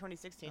 it might have been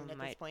 2016 at this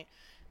might. point.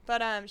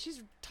 But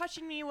she's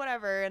touching me,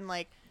 whatever, and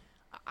like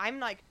I'm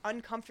like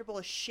uncomfortable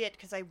as shit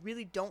because I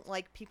really don't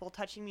like people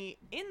touching me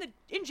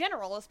in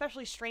general,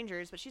 especially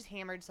strangers. But she's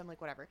hammered, so I'm like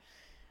whatever.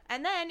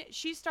 And then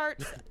she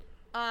starts.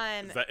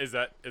 Is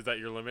that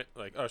your limit?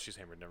 Like, oh, she's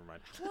hammered. Never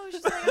mind. Well,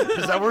 she's like, I don't Does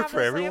wanna that work have for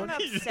this, everyone? Like,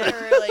 I'm gonna upset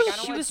her. Like, I don't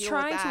She wanna was deal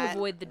trying with to that.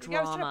 avoid the Like, I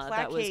was trying drama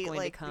that was placate, going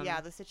to like, come.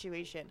 Yeah, the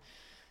situation.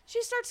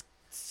 She starts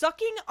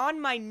sucking on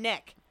my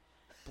neck.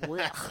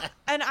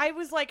 And I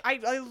was like, I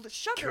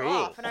shoved her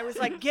off, and I was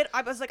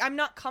like, I'm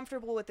not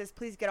comfortable with this.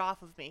 Please get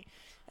off of me.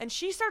 And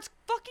she starts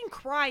fucking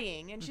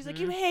crying, and she's like,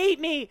 you hate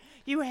me.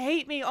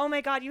 Oh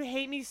my God, you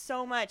hate me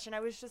so much. And I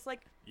was just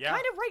like, Yeah.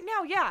 kind of right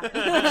now, yeah.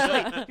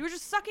 Actually, you were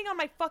just sucking on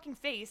my fucking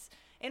face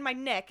and my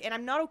neck, and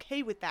I'm not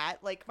okay with that.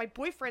 Like, my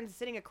boyfriend's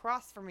sitting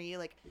across from me,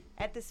 like,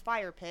 at this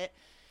fire pit.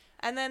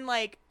 And then,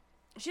 like,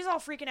 she's all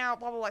freaking out,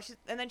 blah, blah, blah.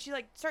 And then she,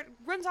 like,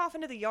 runs off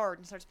into the yard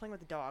and starts playing with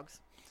the dogs.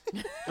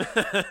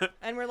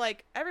 And we're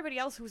like, everybody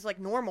else who's like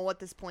normal at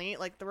this point,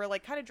 like we're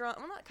like kind of drunk.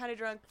 I'm not kind of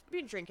drunk,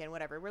 been drinking,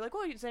 whatever. We're like,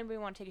 well, does anybody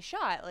want to take a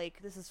shot? Like,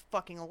 this is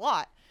fucking a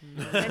lot.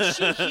 And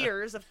she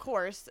hears, of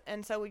course,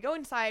 and so we go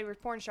inside. We're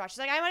pouring shots. She's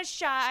like, I want a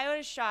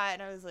shot.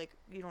 And I was like,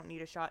 you don't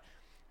need a shot.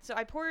 So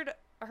I poured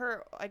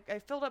her. I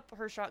filled up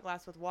her shot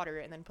glass with water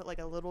and then put like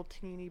a little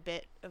teeny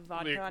bit of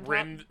vodka on top.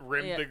 Rimmed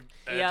Yeah. the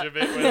edge Yeah. of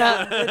it with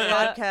With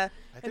vodka.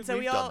 I think And so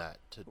we've we all. done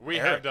that. We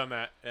Eric, have done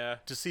that, yeah.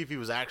 to see if he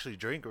was actually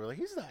drinking. We're like,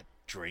 he's not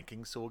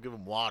drinking, so we'll give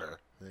him water.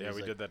 And Yeah, he's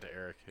we like- did that to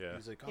Eric, yeah.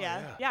 He's like, oh,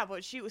 Yeah.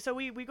 But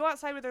we go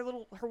outside with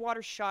her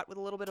water shot with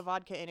a little bit of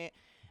vodka in it,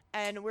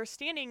 and we're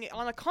standing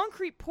on a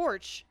concrete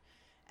porch,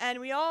 and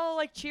we all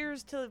like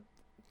cheers to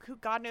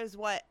God knows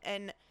what,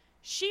 and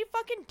she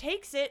fucking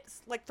takes it,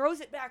 like throws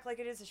it back like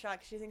it is a shot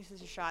 'cause she thinks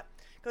it's a shot,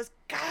 goes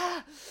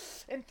Gah!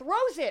 And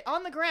throws it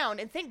on the ground,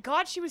 and thank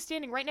God she was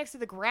standing right next to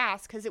the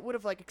grass because it would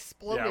have like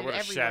exploded Yeah, it would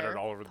have everywhere. shattered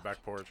all over the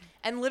back porch.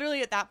 And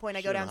literally at that point,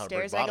 I She go didn't know how to break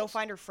downstairs and I go bottles.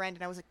 find her friend,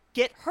 and I was like,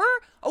 "Get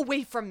her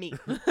away from me!"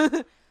 I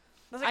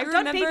was like, I "I'm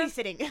done remember-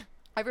 babysitting."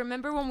 I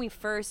remember when we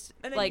first,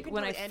 And then you like, can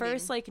when tell I the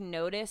first, ending. like,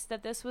 noticed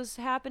that this was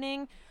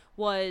happening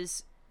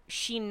was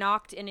she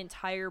knocked an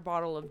entire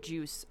bottle of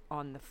juice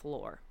on the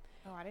floor.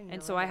 Oh, I didn't.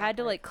 And so I had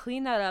to, like,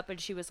 clean that up, and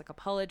she was, like,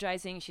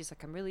 apologizing. She's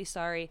like, I'm really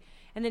sorry.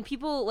 And then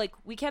people, like,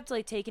 we kept,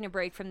 like, taking a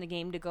break from the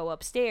game to go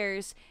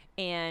upstairs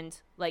and,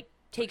 like,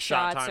 take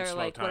shot shots time, or, smoke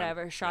like, time.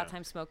 whatever, shot Yeah.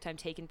 time, smoke time,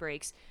 taking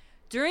breaks.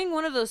 During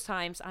one of those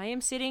times, I am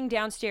sitting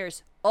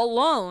downstairs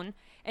alone,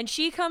 and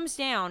she comes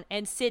down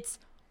and sits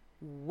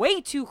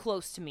way too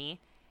close to me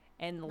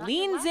and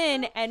leans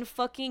in and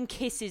fucking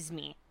kisses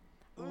me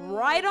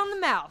right on the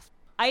mouth.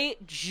 I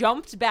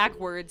jumped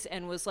backwards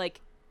and was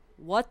like,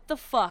 what the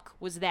fuck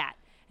was that?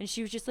 And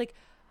she was just like,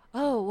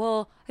 oh,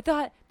 well, I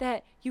thought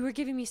that you were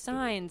giving me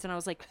signs. And I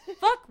was like,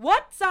 fuck,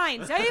 what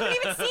signs? I haven't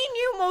even seen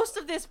you most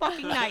of this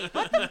fucking night.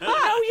 What the fuck?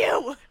 Oh,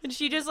 you! And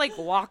she just, like,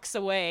 walks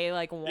away,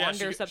 like, Yeah,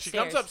 wanders upstairs. she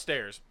comes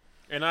upstairs,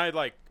 and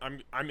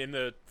I'm in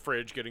the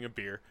fridge getting a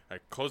beer. I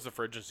close the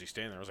fridge, and she's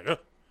standing there. I was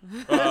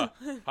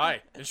like,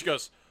 hi. And she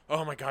goes,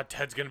 oh my God,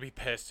 Ted's going to be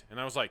pissed. And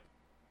I was like,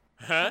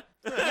 huh?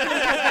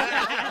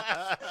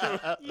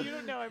 You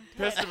don't know I'm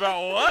Pissed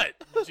about what?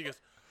 And she goes,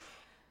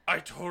 I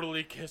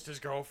totally kissed his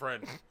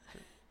girlfriend.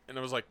 And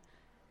I was like,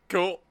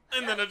 cool.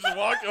 And then I just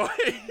walked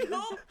away.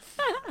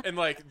 And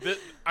like,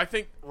 I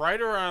think right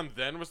around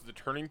then was the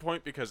turning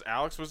point because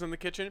Alex was in the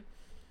kitchen.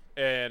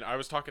 And I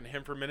was talking to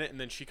him for a minute. And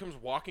then she comes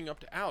walking up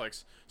to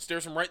Alex,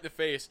 stares him right in the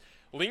face,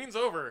 leans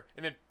over,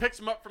 and then picks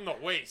him up from the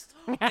waist.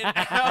 And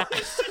Alex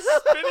is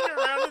just spinning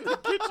around in the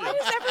kitchen. Why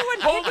does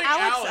everyone holding pick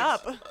Alex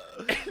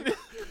up?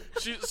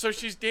 So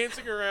she's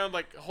dancing around,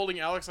 like, holding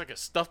Alex like a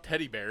stuffed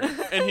teddy bear.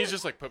 And he's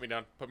just like, put me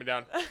down, put me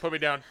down, put me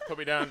down, put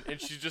me down.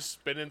 And she's just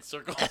spinning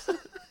circles.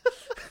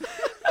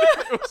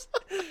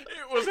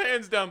 It was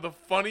hands down the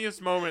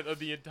funniest moment of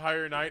the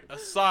entire night,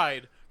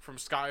 aside from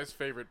Sky's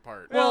favorite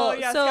part. Well, Well,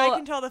 yeah, so Sky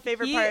can tell the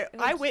favorite he- part.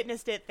 I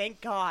witnessed it, thank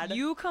God.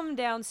 You come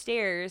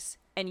downstairs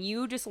and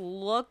you just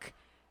look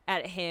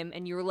at him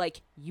and you're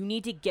like, you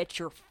need to get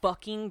your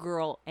fucking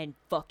girl and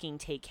fucking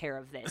take care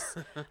of this.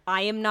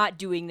 I am not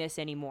doing this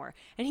anymore.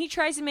 And he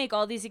tries to make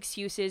all these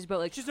excuses, but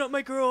like, She's not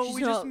my girl. She's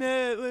We not- just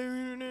met.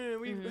 Like,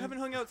 we haven't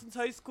hung out since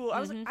high school. I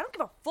was like, I don't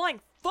give a flying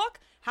fuck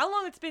how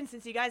long it's been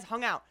since you guys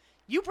hung out.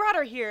 You brought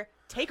her here.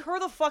 Take her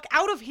the fuck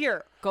out of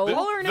here. go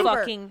Call her an Uber.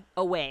 fucking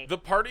away. The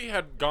party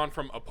had gone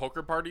from a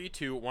poker party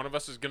to one of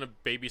us is going to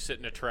babysit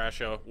in a trash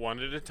show one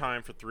at a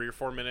time for 3 or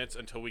 4 minutes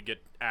until we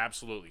get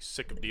absolutely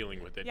sick of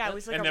dealing with it. Yeah, it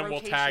was like and a then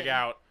we'll tag rotation.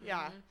 out.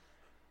 Yeah.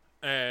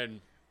 And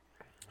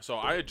so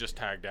I had just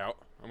tagged out.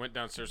 I went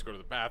downstairs to go to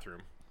the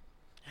bathroom.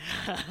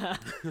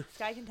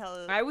 Sky can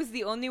tell. I was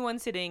the only one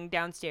sitting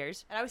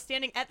downstairs. And I was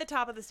standing at the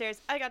top of the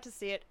stairs. I got to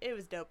see it. It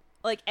was dope.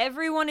 Like,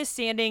 everyone is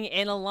standing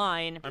in a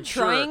line I'm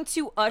trying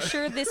to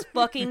usher this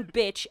fucking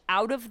bitch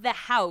out of the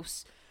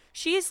house.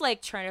 She's,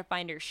 like, trying to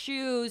find her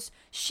shoes.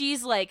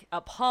 She's, like,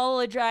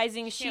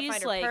 apologizing. She can't She's,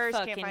 find her like, purse,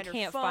 can't fucking find her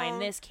can't phone.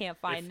 find this, can't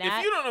find If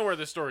that. you don't know where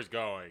this story's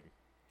going,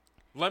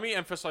 let me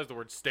emphasize the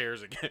word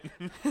stairs again.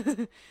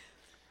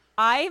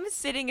 I'm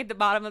sitting at the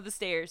bottom of the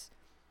stairs,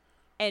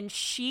 and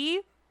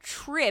she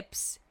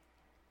trips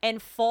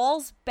and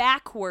falls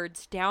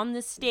backwards down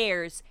the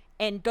stairs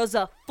and does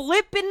a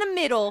flip in the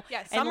middle Yeah,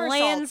 and somersaults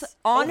lands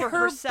on over her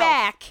herself.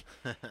 back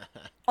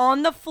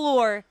on the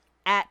floor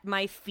at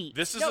my feet.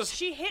 This is No, a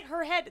she hit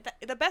her head.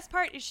 The best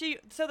part is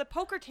so the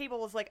poker table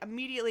was like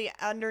immediately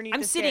underneath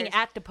I'm the sitting stairs.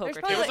 at the There's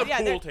poker it was table. a yeah,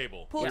 pool there-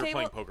 table. Pool we were table.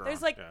 playing poker There's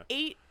on. like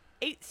Yeah.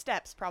 eight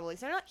steps probably.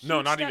 So they're not No,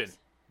 huge not steps. even.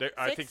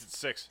 I think it's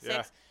 6.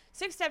 Yeah.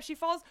 6 steps. She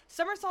falls,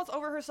 somersaults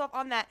over herself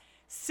on that,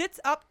 sits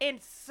up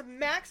and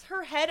smacks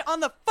her head on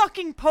the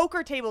fucking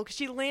poker table because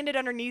she landed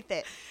underneath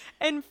it.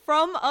 And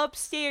from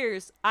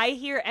upstairs, I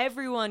hear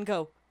everyone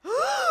go,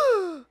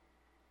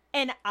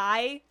 and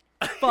I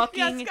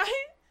fucking Sky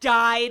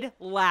died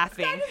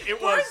laughing. It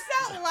burst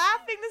out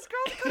laughing. This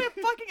girl couldn't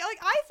fucking like.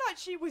 I thought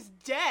she was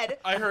dead.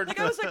 I heard Like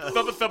I was like,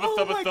 thump, thump, oh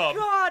thump, my thump.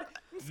 god.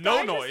 And No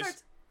Sky just noise.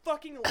 starts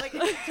fucking like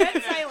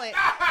dead silent.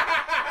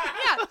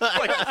 Yeah,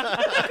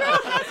 the girl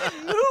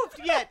hasn't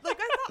moved yet. Like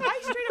I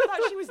straight up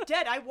thought she was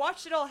dead. I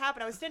watched it all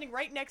happen. I was standing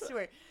right next to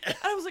her, and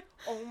I was like,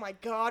 oh my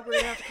god, we're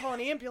gonna have to call an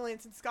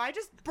ambulance. And Sky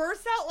just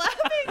burst out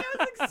laughing. I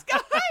was like,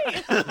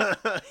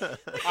 Sky,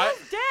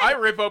 dead. I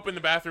rip open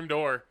the bathroom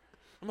door.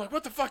 I'm like,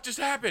 what the fuck just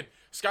happened?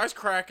 Sky's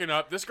cracking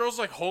up. This girl's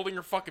like holding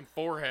her fucking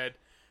forehead,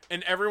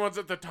 and everyone's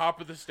at the top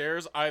of the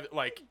stairs. I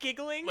like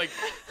Giggling.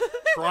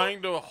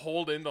 trying to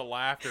hold in the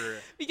laughter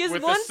Because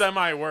with once- the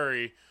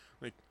semi-worry.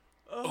 Like,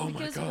 oh my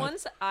Because god.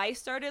 once I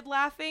started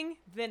laughing,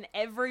 then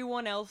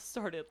everyone else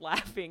started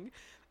laughing.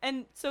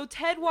 And so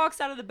Ted walks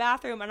out of the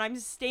bathroom, and I'm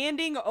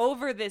standing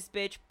over this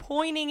bitch,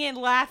 pointing and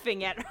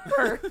laughing at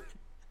her.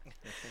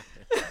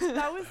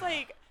 That was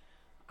like,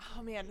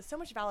 oh man, so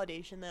much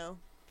validation though.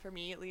 For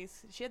me, at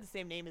least, she had the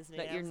same name as me.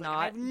 That I you're was not-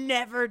 Like, I've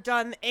never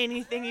done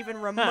anything even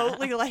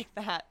remotely like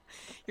that.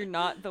 You're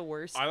not the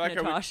worst, I like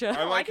Natasha.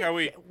 how I get how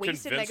we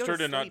wasted and I convinced go to her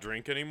to not sleep.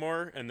 drink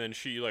anymore, and then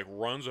she like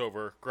runs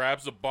over,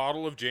 grabs a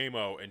bottle of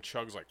JMO, and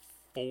chugs like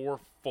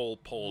 4 full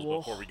pulls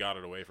before we got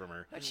it away from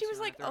her. But she was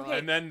like, throw up. okay.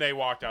 And then they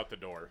walked out the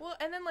door. Well,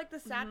 and then like the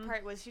sad Mm-hmm.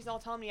 part was she's all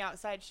telling me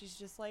outside. She's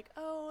just like,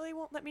 oh, they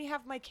won't let me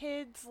have my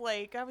kids.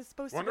 Like I was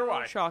supposed Wonder to. Go.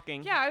 why.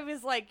 Shocking. Yeah, I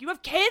was like, you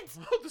have kids?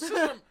 The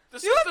system,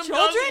 You does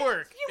have children?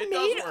 work. You It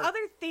made does work.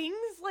 other things?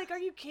 Like, are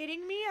you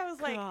kidding me? I was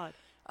like, God.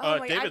 oh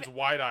my David's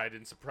wide-eyed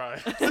in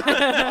surprise.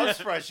 I'm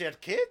surprised she had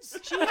kids.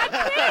 She had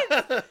kids.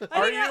 I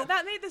Are think you?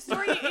 that made the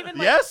story even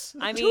like. Yes.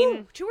 I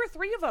mean, two or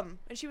three of them,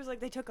 and she was like,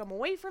 they took them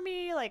away from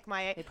me. Like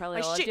my, They probably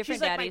my all have shit. different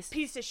She's like, daddies. my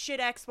piece of shit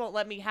ex won't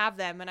let me have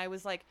them, and I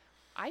was like,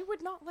 I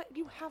would not let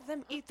you have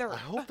them either. I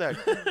hope that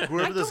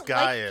whoever this don't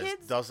guy like is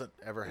kids. doesn't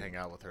ever hang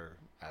out with her.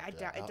 After doubt-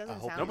 that. it doesn't I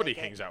hope sound Nobody like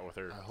it. hangs out with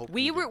her. I hope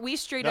we he were did. we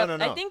straight No, up. no,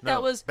 no, I think no.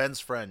 that was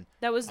Ben's friend.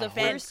 the I hope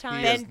first he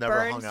time. has Ben never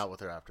Burns. hung out with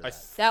her after I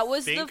that. That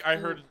was think the- I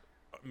heard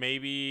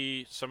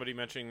maybe somebody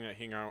mentioning that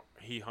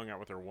he hung out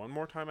with her one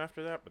more time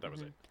after that, but that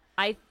was it.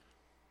 I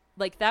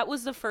like that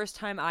was the first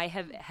time I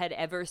had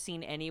ever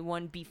seen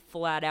anyone be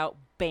flat out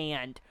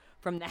banned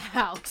from the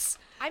house.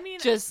 I mean,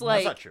 Just That's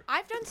like not true.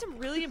 I've done some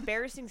really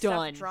embarrassing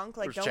Done. stuff drunk.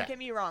 Like, Where's don't Jack? get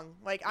me wrong.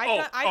 Like,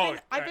 I've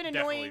I've been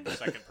definitely annoying. the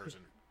second person.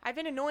 I've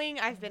been annoying.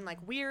 I've been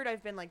like weird.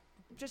 I've been like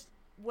just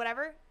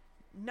whatever.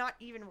 Not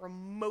even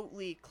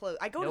remotely close.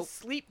 I go Nope. to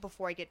sleep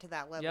before I get to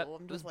that level. Yep, I'm it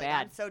just was like,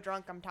 bad. I'm so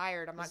drunk. I'm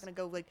tired. I'm not gonna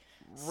go like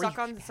suck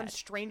on some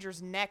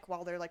stranger's neck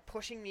while they're like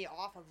pushing me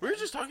off of. We were them.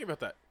 just talking about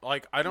that.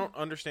 Like, I don't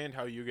understand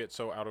how you get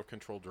so out of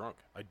control drunk.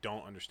 I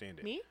don't understand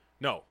it. Me?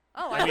 No.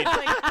 Oh, I mean,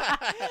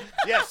 like,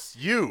 Yes,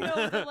 you.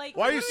 No, but, like,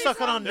 Why are you what are we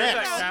sucking on talking There's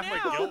about that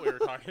necks? now? Catholic guilt we were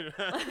talking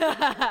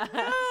about.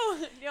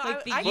 no, no,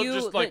 Like the I, you,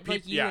 just, like, like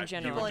peop- you yeah, in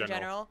general. people in general.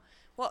 general.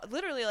 Well,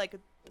 literally, like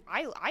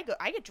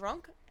I get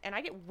drunk and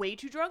I get way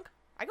too drunk.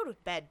 I go to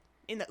bed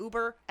in the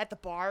Uber, at the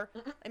bar,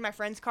 in my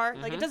friend's car.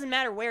 Like it doesn't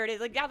matter where it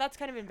is. Like yeah, that's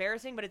kind of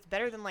embarrassing, but it's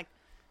better than like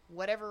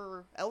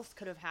whatever else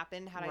could have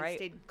happened had I Right.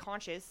 stayed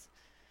conscious.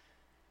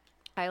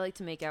 I like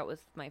to make out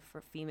with my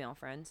female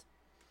friends.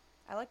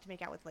 I like to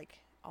make out with like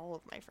all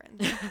of my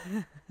friends.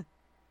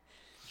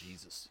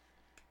 Jesus.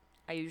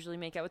 I usually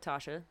make out with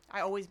Tasha.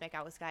 I always make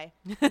out with Sky.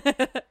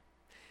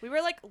 We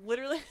were like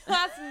literally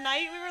last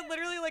night. We were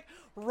literally like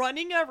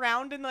running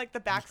around in like the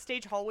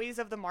backstage hallways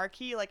of the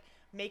Marquee, like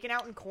making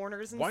out in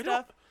corners and Why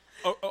stuff.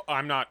 don't? Oh,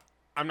 I'm not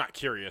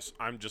curious.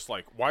 I'm just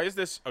like, why is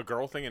this a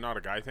girl thing and not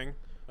a guy thing?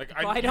 Like,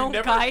 Why you don't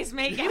never, guys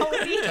make out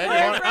with each Ted, other,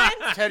 you want,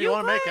 friends? Ted, you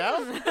want to make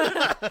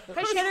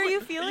out? Ted, are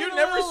you feeling You a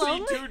never little see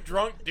lonely? two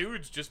drunk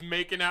dudes just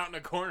making out in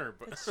a corner.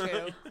 But True.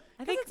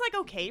 I think it's like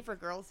okay for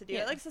girls to do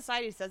Yeah. it. Like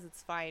society says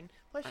it's fine.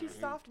 Plus she's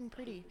soft and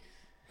pretty.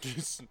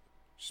 just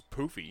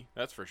poofy.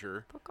 That's for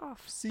sure. Fuck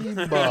off. I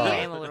Simba.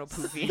 am a little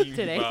poofy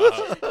today.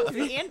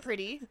 Simba. And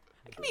pretty.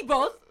 I can be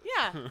both.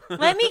 Yeah.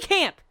 Let me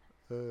camp.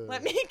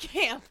 Let me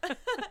camp.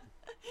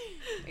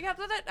 Yeah,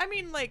 but that I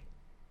mean like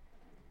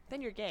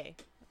then you're gay.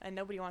 And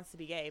nobody wants to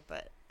be gay,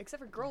 but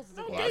except for girls it's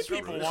okay. Well, that's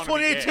people It's want to be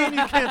gay. 2018.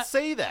 You can't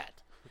say that.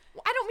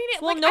 I don't mean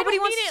it Well, like nobody I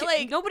don't wants mean to- it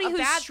like nobody a who's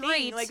bad straight-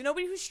 thing. Like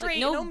nobody who's straight,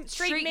 no no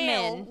straight straight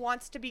male men.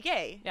 wants to be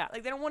gay. Yeah.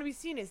 Like they don't want to be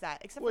seen as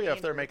that. Except Well, for yeah,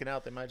 if they're Andrew. making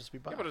out, they might just be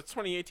bi. Yeah, but it's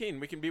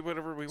 2018. We can be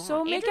whatever we want.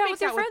 So make Andrew out makes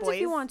with your out with friends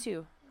if you boys. want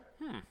to.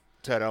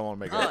 Ted, I don't want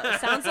to make Oh, out.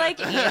 it sounds like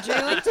Andrew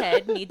and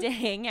Ted need to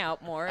hang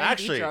out more and be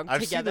Actually, drunk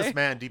I've together. seen this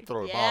man deep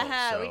throat a bottle.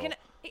 Yeah, So. we can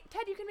hey,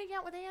 Ted, you can make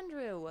out with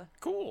Andrew.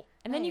 cool.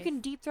 And then you Nice. can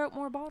deep throat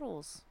more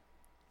bottles.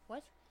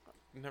 What?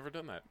 Never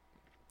done that.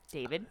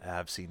 David.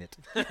 I've seen it.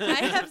 I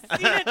have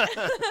seen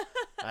it.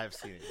 I've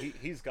seen it.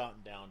 He's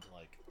gotten down to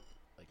like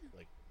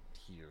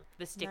here.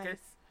 The sticker. Nice.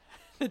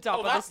 The top Oh,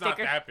 of the that's not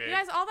sticker. that big. You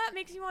guys, all that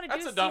makes you want to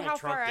do That's is a see how Donald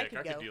far Trump I dick. could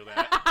I go. could do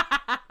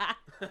that.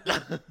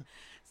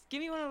 Give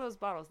me one of those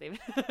bottles, David.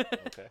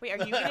 Okay. Wait,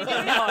 are you gonna do No,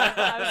 it?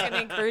 I was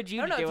gonna encourage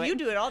you No, to do if it. you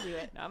do it, I'll do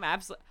it. No, I'm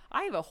absolutely.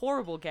 I have a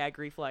horrible gag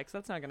reflex.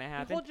 That's not gonna You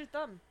happen. hold your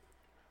thumb.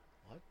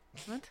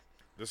 What?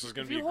 This is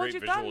going If to be you a hold great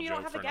your thumb, visual you don't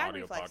joke have for a an gag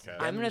audio reflex. podcast. I'm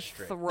gonna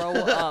Demonstrate. throw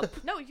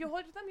up. No, if you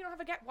hold your thumb, you don't have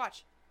a gap.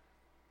 Watch.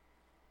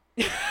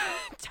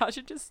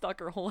 Tasha just stuck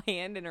her whole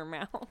hand in her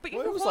mouth. But you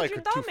Well, it can was hold like your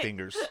her two thumb.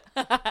 fingers.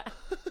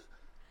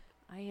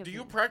 I have. Do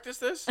you practice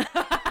this?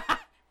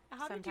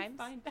 How did you Sometimes.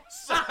 find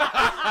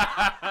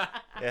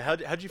that? Yeah,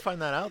 how'd you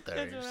find that out there?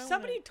 That's what I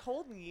Somebody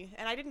told me,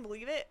 and I didn't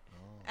believe it.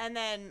 And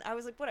then I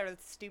was like, whatever,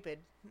 that's stupid.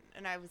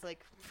 And I was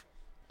like,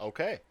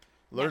 Okay.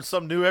 Learn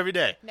something new every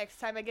day. next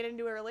time I get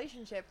into a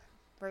relationship,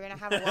 we're going to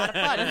have a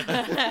lot of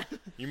fun.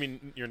 You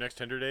mean your next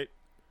Tinder date?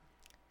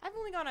 I've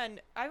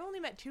only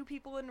met 2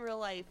 people in real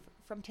life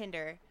from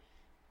Tinder.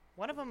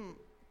 One of them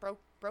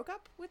broke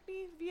up with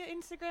me via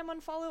Instagram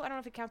unfollow. I don't know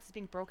if it counts as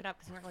being broken up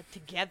because we weren't like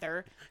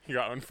together. You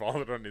got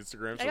unfollowed on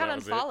Instagram, so I got that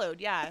was unfollowed,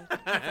 yeah. 'Cause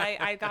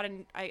I got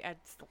in.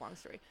 It's the long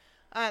story.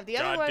 The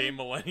other one, Goddamn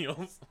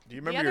millennials. Do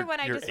you other remember one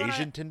I your just wanna-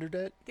 Asian Tinder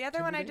date? the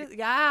other one I Tinder just,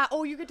 yeah.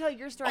 Oh, you could tell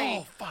your story.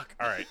 Oh, fuck.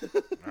 All right.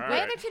 All My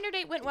right. other Tinder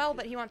date went well,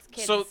 but he wants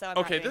kids. So, So I'm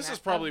not okay, doing this that. is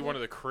probably one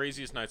of the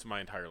craziest nights of my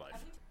entire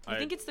life. You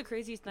think it's the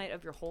craziest night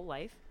of your whole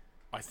life?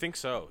 I think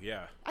so,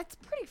 yeah. It's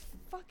pretty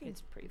fucking.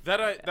 It's pretty. That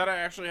fucking I bad.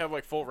 actually have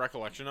like full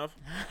recollection of.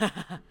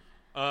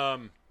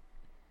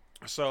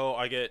 So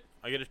I get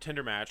a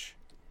Tinder match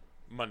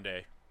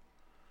Monday.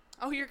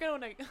 Oh, you're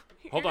going to.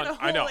 Hold on,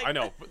 I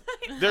know. But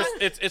there's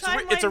it's a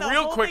Timeline the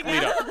real whole quick thing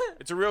lead up. out.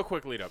 It's a real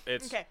quick lead up.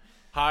 It's Okay.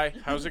 hi,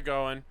 how's it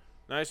going?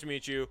 Nice to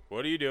meet you.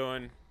 What are you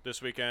doing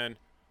this weekend?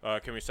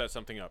 Can we set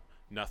something up?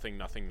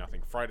 Nothing.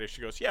 Friday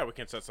she goes, yeah, we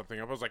can set something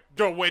up. I was like,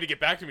 no way to get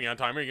back to me on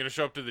time. Are you gonna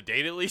show up to the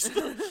date at least?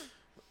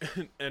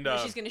 And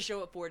She's gonna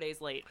show up 4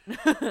 days late.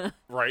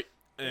 right.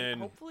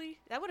 And Hopefully,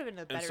 that would have been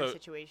a better so-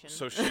 situation.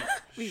 so she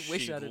We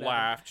wish she that had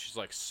laughed. She's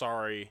like,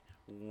 sorry.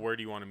 Where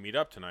do you want to meet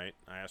up tonight?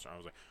 I asked her. I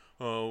was like,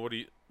 oh, what do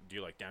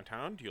you like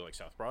downtown? Do you like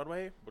South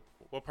Broadway?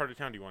 What part of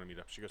town do you want to meet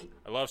up? She goes,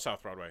 I love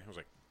South Broadway. I was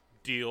like,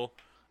 deal.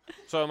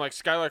 So I'm like,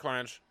 Skylark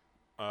Lounge.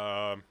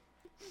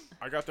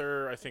 I got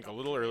there, I think, a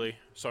little early.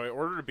 So I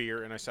ordered a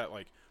beer, and I sat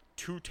like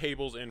 2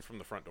 tables in from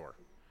the front door.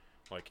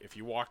 Like, if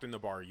you walked in the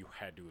bar, you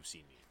had to have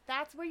seen me.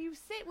 That's where you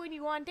sit when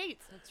you go on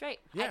dates. That's right.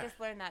 I Yeah. just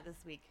learned that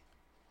this week.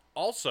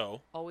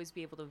 Also, Always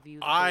be able to view.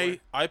 The I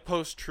door.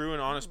 post true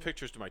and honest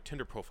pictures to my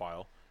Tinder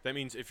profile. That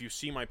means if you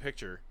see my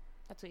picture,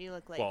 That's what you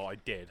look like. well, I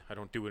did. I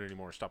don't do it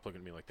anymore. Stop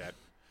looking at me like that.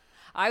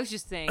 I was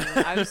just saying.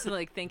 I was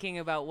like thinking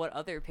about what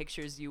other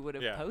pictures you would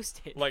have Yeah.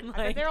 posted. Like- I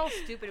bet they're all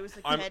stupid. It was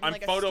like I'm head in,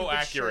 like, a photo stupid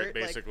accurate, shirt,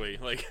 like- basically.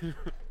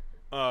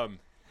 Like,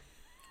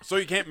 so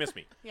you can't miss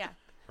me, yeah.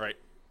 right?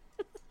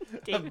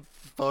 David,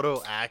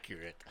 Photo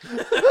accurate.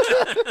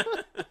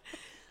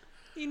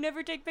 you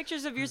never take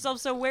pictures of yourself,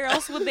 so where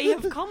else would they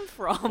have come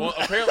from? Well,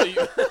 apparently,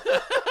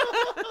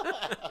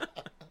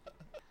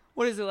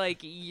 What is it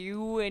like?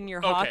 You and your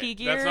okay, hockey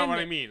gear? that's not what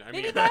I and- mean. I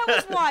Maybe mean, that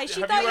was why she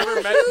have thought you you ever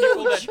were met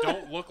people that huge.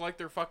 don't look like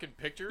their fucking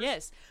pictures?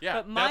 Yes. Yeah,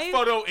 but my, that's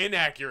photo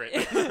inaccurate.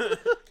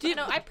 Do you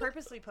know? I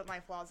purposely put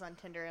my flaws on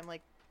Tinder. I'm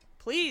like,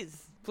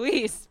 please.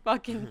 Please,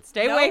 fucking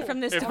stay No. away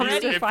from this if you,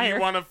 dumpster if fire.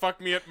 you want to fuck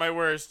me at my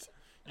worst,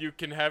 you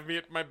can have me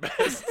at my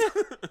best.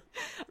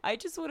 I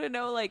just want to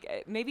know,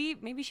 like,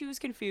 maybe she was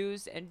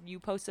confused and you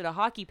posted a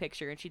hockey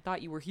picture and she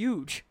thought you were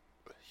huge.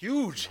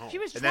 Huge. She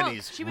was And drunk. then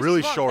he's she was really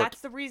drunk. short.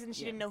 That's the reason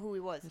she didn't know who he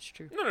was. That's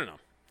true. No.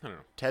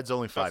 Ted's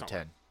only That's not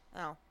 5'10".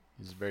 Oh.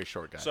 He's a very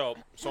short guy. So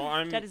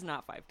I'm Ted is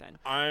not 5'10".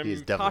 He's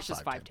I'm definitely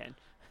Tasha's 5'10". 5'10".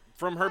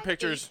 from her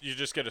pictures. You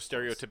just get a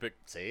stereotypic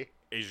See?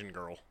 Asian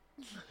girl.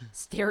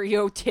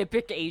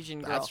 Stereotypic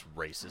Asian girl. That's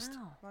racist.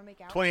 Wow. Want to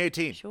make out?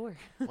 2018. Sure.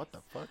 What the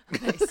fuck?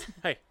 Nice.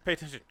 Hey, pay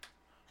attention.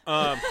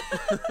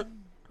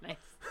 Nice.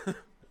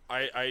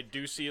 I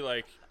do see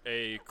like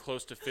a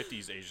close to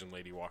 50s Asian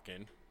lady walk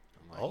in.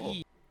 I'm like, Oh.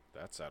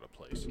 that's out of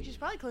place. She's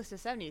probably close to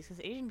 70s because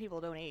Asian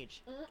people don't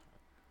age.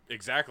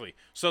 Exactly.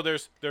 So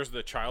there's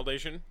the child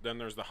Asian, then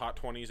there's the hot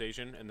 20s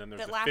Asian, and then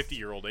there's That the lasts-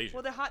 50-year-old Asian.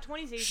 Well, the hot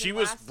 20s Asian She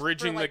was lasts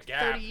bridging for like the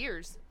gap. 30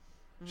 years.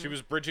 She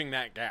was bridging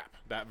that gap.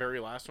 That very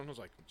last one was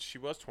like, she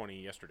was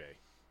 20 yesterday,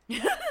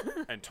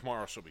 and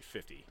tomorrow she'll be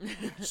 50.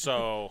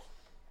 So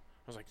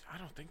I was like, I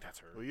don't think that's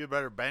her. Well, you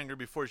better bang her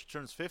before she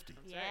turns 50.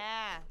 Yeah.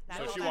 That's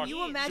So what she that walks- Can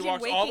means. you imagine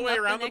walks waking all the way up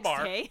around the next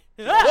bar. day?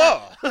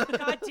 Whoa!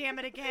 God damn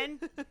it again.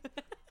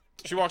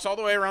 She walks all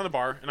the way around the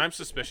bar, and I'm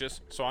suspicious,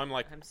 so I'm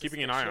like I'm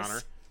keeping an eye on her.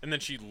 suspicious. And then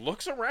she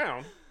looks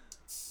around,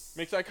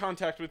 makes eye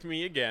contact with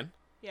me again,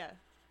 Yeah.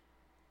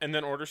 and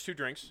then orders 2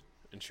 drinks.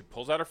 And she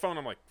pulls out her phone.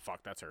 I'm like,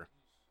 fuck, that's her.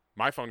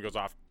 My phone goes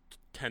off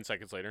 10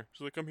 seconds later.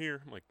 She's like, I'm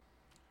here. I'm like,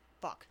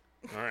 Fuck.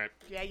 all right.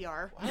 Yeah, you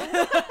are.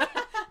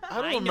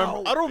 I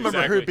don't remember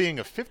her Exactly. being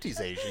a 50s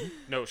Asian.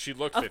 No, she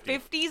looked A 50.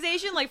 50s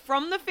Asian, like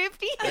from the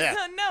 50s?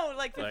 Yeah. No,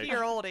 like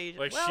 50-year-old Asian.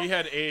 Like well, she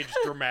had aged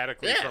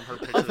dramatically Yeah. from her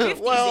pictures.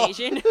 50s Well-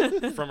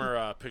 Asian. From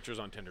her pictures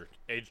on Tinder.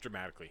 Aged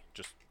dramatically.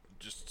 Just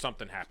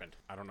something happened.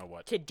 I don't know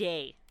what.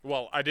 Today.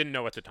 Well, I didn't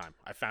know at the time.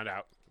 I found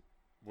out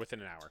within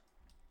an hour.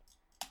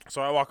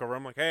 So I walk over.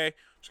 I'm like, hey,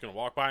 just gonna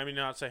walk by me,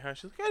 not say hi.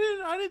 She's like,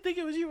 I didn't think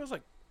it was you. I was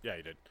like, yeah,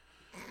 you did.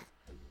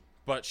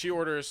 But she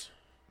orders.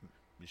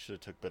 You should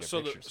have took better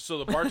So pictures.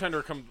 the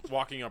bartender comes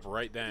walking up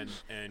right then,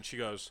 and she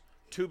goes,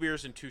 2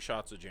 beers and 2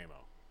 shots of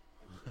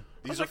JMO.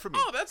 These are for me.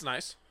 Oh, that's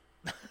nice.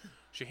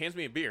 She hands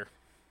me a beer,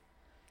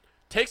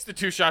 takes the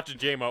 2 shots of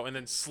JMO, and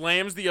then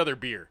slams the other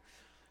beer.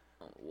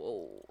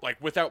 Whoa. Like,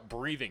 without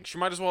breathing. She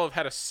might as well have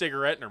had a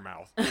cigarette in her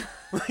mouth.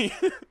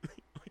 I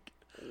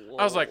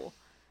was like,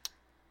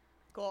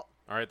 Cool.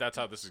 all right, that's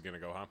how this is going to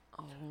go, huh?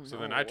 Oh, So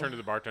then I turned to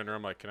the bartender.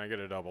 I'm like, can I get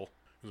a double?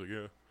 He's like,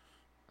 yeah.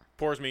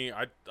 Pours me.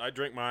 I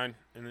drink mine.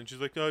 And then she's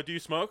like, do you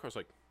smoke? I was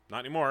like, not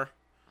anymore.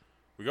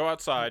 We go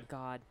outside.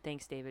 God,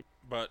 thanks, David.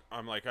 But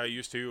I'm like, I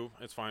used to.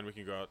 It's fine. We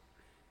can go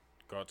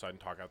outside and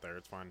talk out there.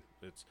 It's fine.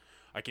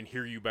 I can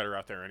hear you better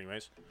out there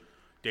anyways.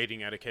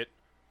 Dating etiquette.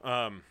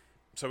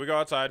 So we go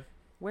outside.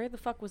 Where the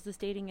fuck was this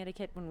dating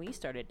etiquette when we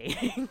started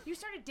dating? You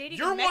started dating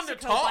You're in one to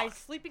Mexico by talk.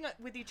 sleeping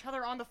with each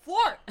other on the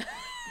floor.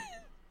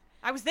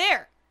 I was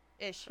there.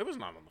 Ish. It was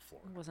not on the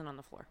floor. It wasn't on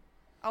the floor.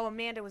 Oh,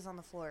 Amanda was on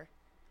the floor.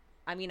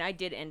 I mean, I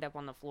did end up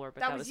on the floor,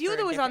 but That that was was you for a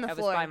that was on different-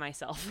 the I was by floor.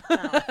 myself.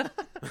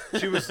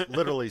 She was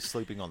literally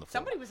sleeping on the floor.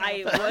 Somebody was on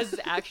I the floor. was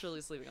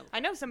actually sleeping on the I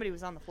know somebody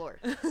was on the floor.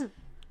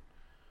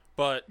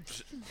 But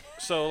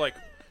so like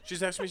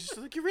she's asking me, she's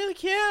like, "You're really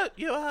cute.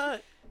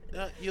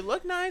 You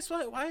look nice.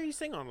 Why are you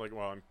single?" I'm like,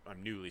 "Well,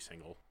 I'm newly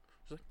single."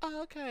 She's like,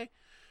 "Oh, okay."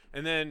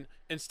 And then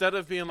instead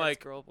of being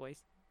like, girl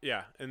voice.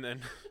 yeah, and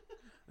then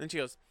then she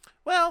goes,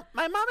 "Well,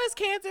 my mom has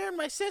cancer and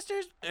my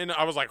sister's," and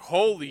I was like,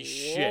 "Holy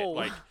shit!" Whoa.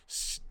 Like,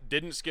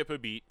 didn't skip a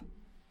beat.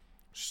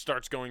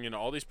 Starts going into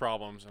all these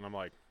problems, and I'm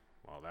like,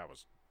 "Well,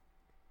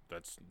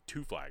 that's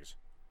 2 flags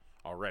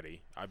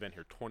already. I've been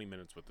here 20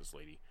 minutes with this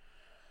lady,"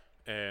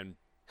 and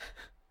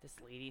This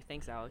lady.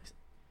 Thanks, Alex.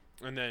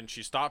 then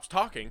she stops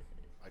talking.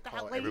 I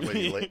call That lady.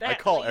 everybody. I That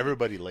call lady.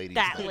 everybody ladies.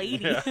 That now. lady.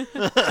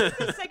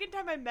 The second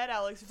time I met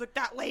Alex, he was like,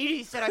 that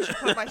lady said I should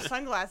put my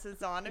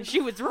sunglasses on. And She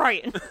was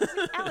right. I was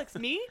like, Alex,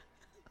 me?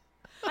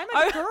 I'm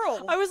a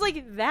girl. I was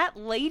like, that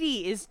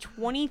lady is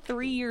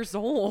 23 years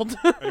old.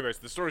 Anyways,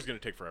 the story's gonna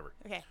take forever.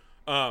 Okay.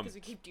 Because we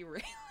keep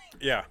derailing.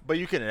 Yeah, But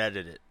you can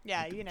edit it.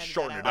 Yeah, you can edit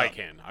Shorten that it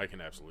out. up. I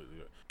can absolutely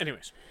do it.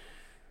 Anyways,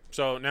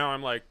 so now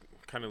I'm like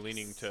kind of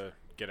leaning to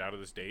get out of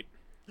this date.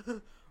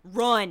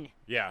 Run.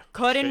 Yeah,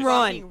 Cut and basically.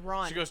 run. Fucking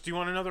run. She goes, "Do you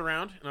want another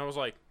round?" And I was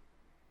like,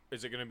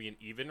 "Is it gonna be an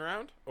even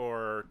round,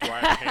 or do I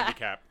have a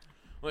handicap?"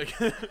 Like,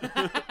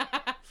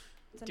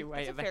 It's Do I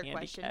it's have a a fair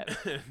handicap?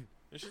 question.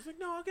 and she's like,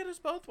 "No, I'll get us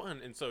both one."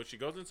 And so she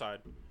goes inside,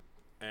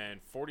 and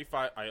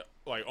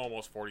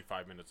almost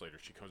 45 minutes later,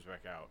 she comes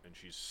back out and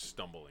she's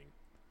stumbling.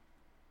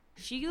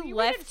 She You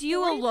left waited you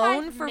 45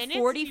 alone for minutes?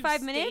 You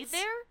 45 stayed minutes?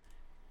 there?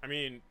 I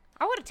mean,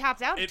 I would have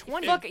tapped out at It-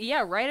 20. Fuck,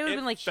 yeah, right? I would have it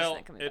been like, she's felt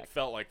not coming it back.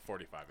 felt like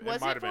 45. Was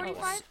it might it have been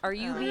 45? close. Are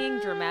you being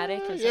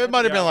dramatic? Is Yeah, that- it might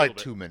have Yeah, been a like little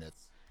bit. 2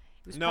 minutes.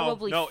 It was No,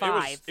 probably no,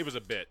 5. it was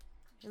a bit.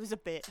 It was a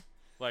bit.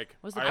 Like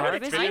Was the I bar already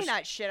busy? Time finished.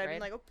 that shit. I'd Right.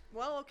 been like, oh,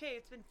 well, okay,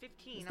 it's been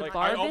 15. the Like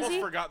bar I almost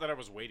busy? forgot that I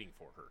was waiting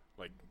for her.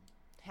 Like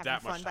Having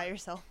that fun much by time.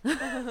 yourself. I mean,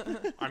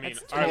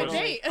 That's I was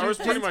totally- I was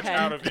pretty much That's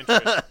out of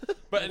interest.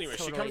 But anyway,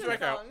 totally she comes fair.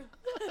 back out.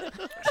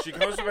 She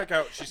comes back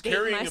out. She's Date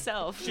carrying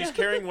myself. she's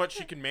carrying what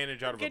she can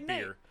manage out of a Good night.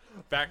 beer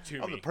back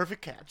to I'm the me.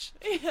 perfect catch.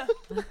 Yeah.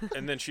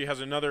 And then she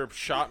has another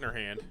shot in her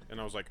hand, and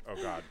I was like, "Oh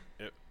God,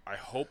 I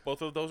hope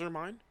both of those are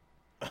mine."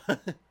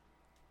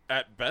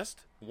 At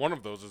best, one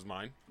of those is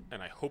mine,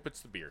 and I hope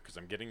it's the beer because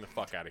I'm getting the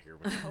fuck out of here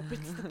with Hope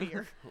it's the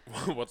beer.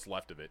 what's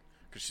left of it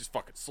because she's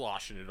fucking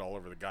sloshing it all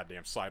over the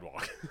goddamn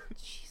sidewalk.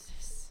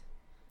 Jesus.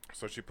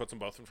 So she puts them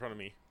both in front of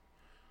me.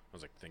 I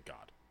was like, "Thank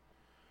God."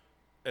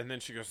 And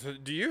then she goes,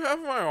 "Do you have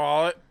my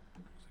wallet?"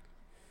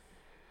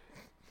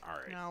 All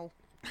right. No.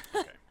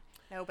 Okay.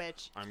 No,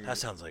 bitch. I'm. That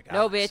sounds like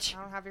No, Alex. bitch.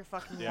 I don't have your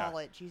fucking Yeah.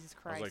 wallet. Jesus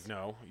I Christ. was like,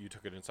 "No, you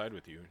took it inside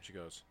with you." And she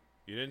goes,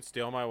 "You didn't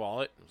steal my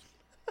wallet." I was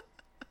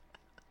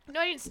No,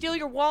 I didn't steal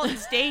your wallet and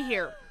stay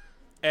here. like,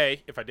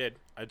 A, if I did,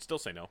 I'd still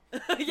say no.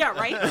 Yeah,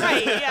 right?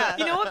 Right, yeah.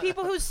 You know what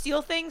people who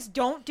steal things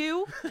don't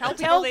do? Tell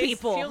Tell they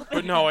people. steal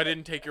But no, I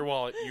didn't take your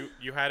wallet.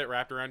 You had it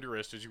wrapped around your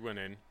wrist as you went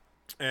in,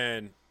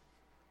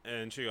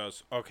 and she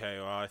goes, "Okay,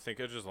 well, I think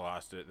I just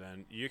lost it.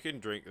 Then you can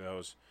drink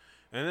those,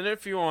 and then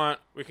if you want,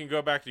 we can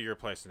go back to your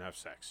place and have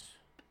sex."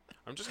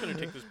 I'm just gonna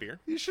take this beer.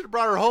 You should have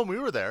brought her home. We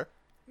were there.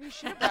 You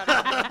should have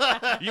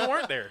brought it. You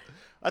weren't there.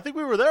 I think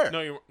we were there.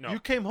 No, no. You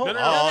came home. No, no,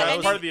 Oh, no, that that's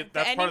was- part of the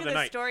that's ending part of the the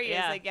night. story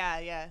Yeah. is like,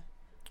 yeah.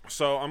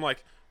 So I'm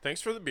like,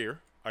 "Thanks for the beer."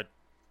 I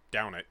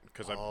down it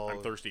because I'm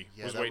Oh, thirsty.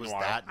 yeah, was that waiting was a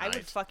while. that I would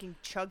night. fucking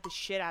chug the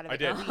shit out of it. I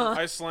did.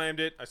 I slammed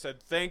it. I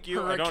said, "Thank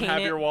you. I don't Hurricane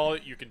have it. your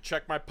wallet. You can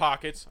check my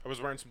pockets." I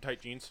was wearing some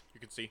tight jeans. You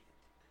can see.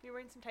 You're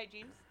wearing some tight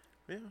jeans?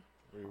 Yeah,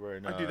 We were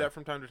wearing, I do that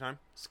from time to time.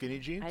 Skinny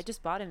jeans. I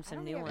just bought him some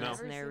don't new think ones,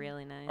 I've and they're ever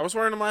really nice. I was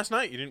wearing them last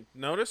night. You didn't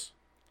notice?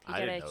 He I got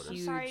didn't a notice. I'm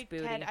huge sorry,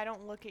 booty. Ted. I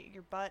don't look at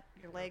your butt,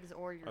 your legs,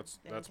 or your. That's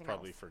anything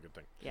probably else. for a good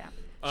thing. Yeah.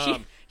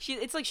 Um,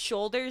 It's like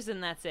shoulders,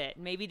 and that's it.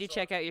 Maybe to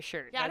check out your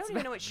shirt. Yeah, I That's don't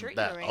even know what shirt you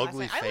That were wearing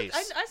ugly last night.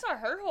 face. I saw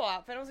her whole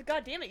outfit. I was like,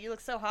 God damn it, you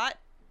look so hot.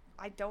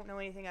 I don't know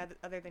anything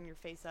other than your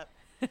face up.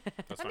 That's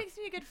That fine. makes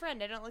me a good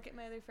friend. I don't look at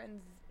my other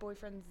friends'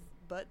 boyfriends'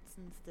 butts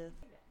and stuff.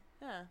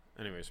 Yeah.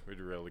 Anyways, we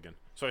derailed again.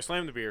 So I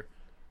slammed the beer.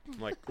 I'm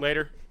like,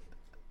 later.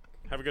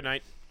 Have a good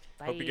night.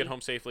 Hope you get Bye.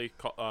 home safely.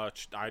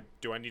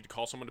 Do I need to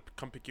call someone to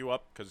come pick you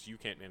up? Because you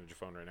can't manage your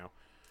phone right now.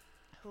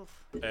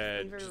 Oof.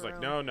 And Leave her she's like,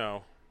 alone.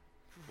 no.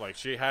 Like,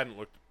 she hadn't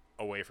looked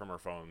away from her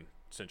phone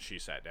since she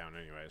sat down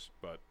anyways.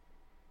 But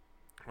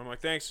I'm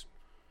like, thanks.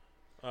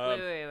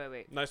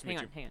 Wait. Nice to hang meet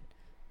on, you. hang on.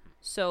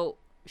 So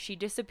she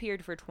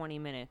disappeared for 20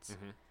 minutes.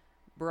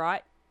 Mhm.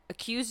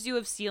 Accused you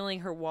of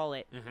stealing her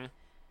wallet. Mm-hmm.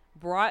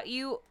 Brought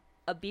you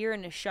a beer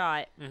and a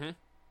shot, Mm-hmm.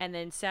 and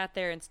then sat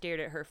there and stared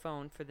at her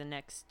phone for the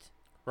next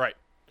Right.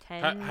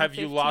 10 Have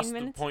you 15 lost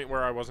minutes? the point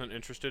where I wasn't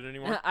interested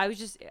anymore? I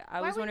was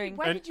wondering.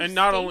 Why And- did you and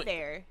not stay only-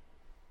 there?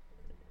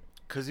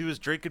 Because he was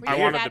drinking Were I you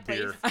beer. at wanted that the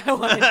beer. place? I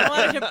wanted I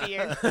wanted a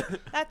beer.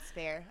 That's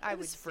fair. I It would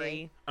was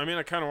free. I mean,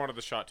 I kind of wanted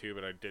the shot too,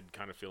 but I did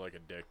kind of feel like a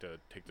dick to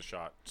take the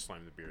shot,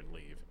 slam the beer, and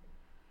leave.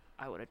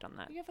 I would have done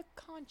that. You have a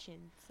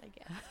conscience, I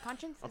guess.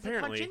 Conscience?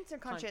 Apparently. Is it conscience or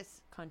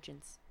conscious?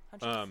 Conscience.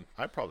 Conscience.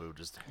 I probably would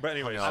just. But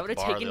anyways, hung out I would at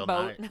have the bar taken the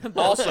boat. other night.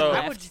 boat Also- and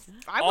I would. left.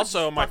 I would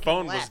also, my fucking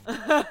phone left.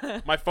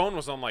 was my phone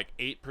was on like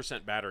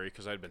 8% battery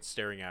because I'd been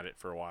staring at it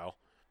for a while.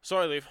 So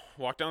I leave,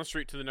 walk down the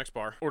street to the next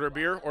bar, order a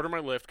beer, order my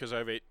Lyft because I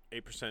have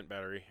 8%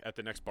 battery at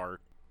the next bar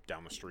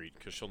down the street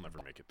because she'll never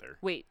make it there.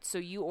 Wait, so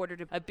you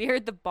ordered a beer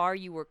at the bar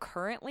you were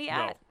currently No,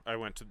 at? I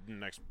went to the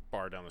next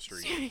bar down the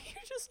street. you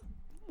just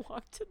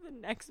walked to the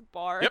next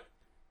bar? Yep.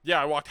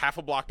 Yeah, I walked half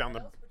a block down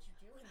the.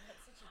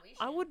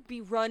 I would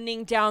be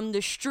running down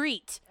the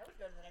street.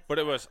 But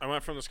I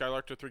went from the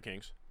Skylark to Three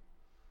Kings,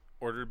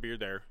 ordered a beer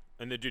there,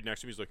 and the dude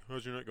next to me is like,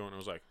 "How's your night going?" I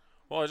was like,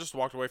 "Well, I just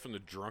walked away from the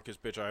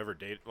drunkest bitch I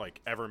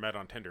ever met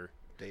on Tinder."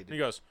 And he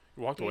goes,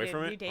 "You walked away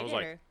from You it?" dated I was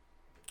like, her.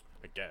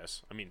 "I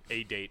guess. I mean,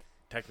 a date,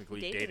 technically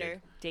Dated dated.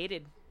 her.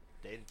 Dated.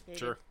 Dated.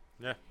 Sure.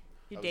 Yeah.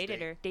 You I was dated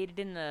date. her. Dated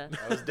in the.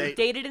 I was date.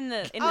 Dated in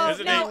the. In Oh Is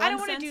it no, date? I don't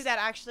want to sense? do that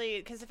actually,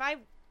 because if I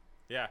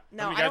Yeah.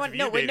 no, How many I guys don't want have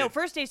no you wait no dated?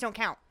 first dates don't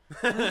count.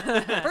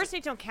 First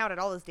dates don't count at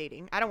all as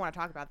dating. I don't want to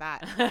talk about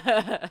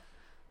that.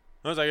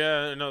 I was like,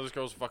 "Yeah, no, this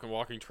girl's a fucking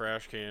walking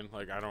trash can.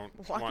 Like, I don't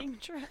Walking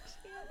trash.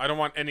 I don't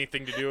want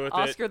anything to do with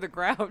Oscar the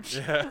Grouch.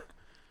 it." Yeah.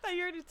 I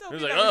already told It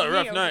was me like, that "Oh, was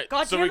rough me." I was night." like,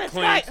 God So damn we it,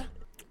 clinked. Scott.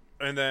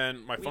 And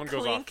then my We phone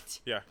goes clinked. off.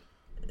 Yeah.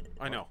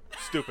 I know.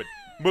 Stupid.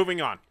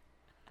 Moving on.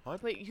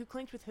 Wait, you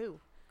clinked with who?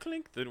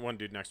 Clink. The one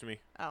dude next to me.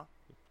 Oh,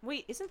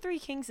 Wait, isn't Three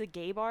Kings the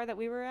gay bar that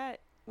we were at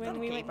when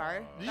we gay went?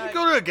 bar. Did you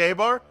go to a gay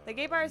bar? The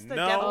gay bar is the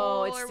No. devil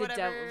Oh, it's or the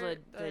devil- whatever.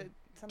 the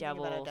something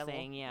about a devil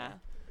thing, yeah.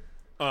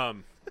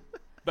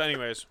 But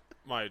anyways,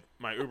 my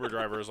Uber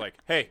driver was like,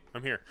 "Hey,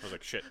 I'm here." I was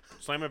like, "Shit."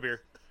 Slam my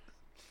beer.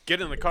 Get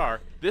in the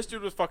car. This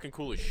dude was fucking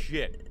cool as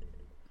shit.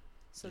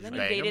 So then Bang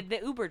you 'em? dated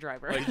the Uber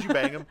driver. Did you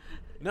bang him?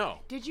 No.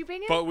 Did you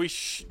bang him? But we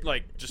just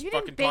you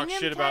fucking didn't bang talk him,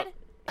 shit Ted? about.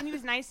 And he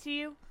was nice to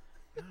you.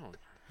 No.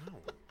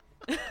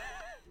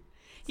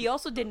 He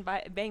also didn't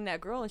bang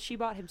that girl, and she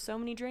bought him so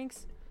many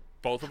drinks.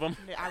 Both of them.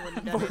 I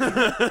wouldn't have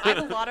done it.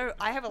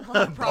 I have a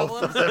lot of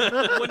problems.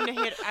 I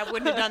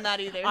wouldn't have done that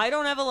either. I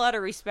don't have a lot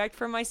of respect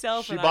for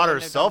myself. She and I bought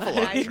wouldn't have herself done a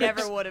lot that. of I drinks.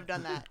 never would have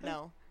done that.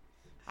 No.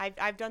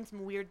 I've done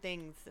some weird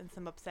things and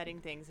some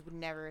upsetting things. I would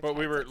never. have But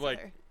we tried were sex with like,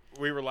 her.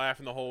 we were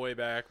laughing the whole way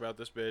back about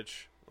this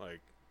bitch.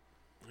 Like,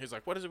 he's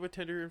like, "What is it with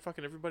Tinder and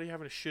fucking everybody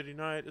having a shitty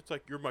night?" It's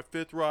like, "You're my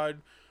fifth ride.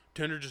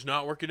 Tinder just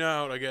not working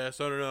out, I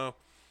guess. I don't know."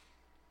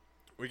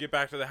 We get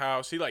back to the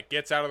house. He like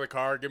gets out of the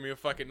car, give me a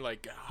fucking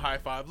like high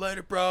five.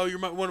 "Later, bro. You're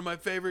one of my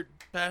favorite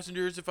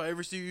passengers. If I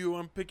ever see you,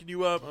 I'm picking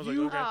you up." I was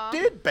You like, "Okay, Aw.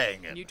 did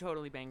bang him. You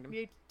totally banged him.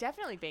 You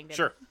definitely banged him.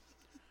 sure."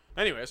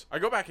 Anyways, I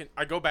go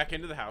back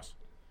into the house.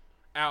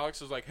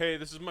 Alex is like, "Hey,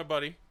 this is my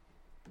buddy."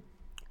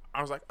 I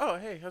was like, "Oh,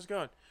 hey, how's it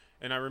going?"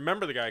 And I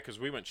remember the guy because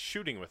we went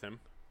shooting with him.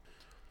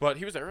 But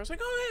he was there. I was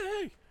like, "Oh,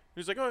 hey, hey." He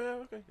was like, "Oh,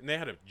 yeah, okay." And they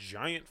had a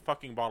giant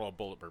fucking bottle of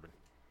Bullet bourbon.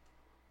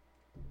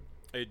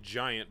 A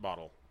giant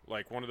bottle.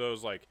 Like one of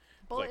those, like,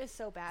 Bullet like, is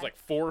so bad. it's like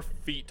 4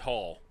 feet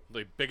tall.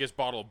 The biggest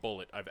bottle of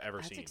Bullet I've ever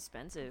That's seen.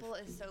 expensive.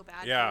 Bullet is so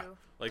bad. Yeah. Too.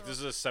 Like, this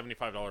is a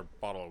 $75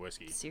 bottle of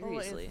whiskey.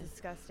 Seriously. Bullet is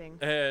disgusting.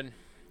 And,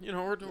 you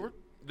know,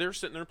 they're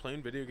sitting there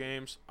playing video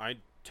games. I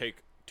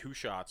take 2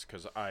 shots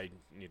because I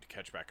need to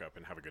catch back up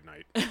and have a good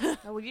night. Oh,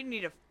 well, you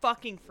need to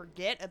fucking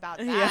forget about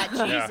that.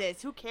 Yeah.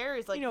 Jesus, who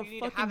cares? Like, you, need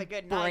to have fucking a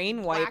good night.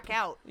 brain wipe. Black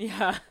out.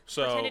 Yeah.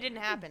 So, Pretend it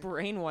didn't happen.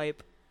 Brain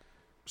wipe.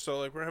 so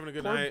like, we're having a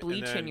good Pour night.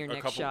 bleach and then in your a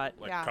next couple, shot.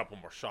 Like, Yeah. a couple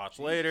more shots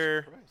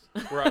later.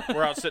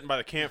 We're out sitting by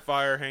the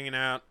campfire hanging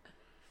out.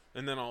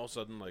 And then all of a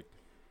sudden, like,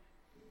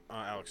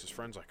 Alex's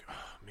friend's like,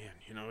 "Oh, man,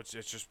 you know, it's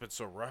just been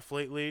so rough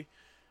lately."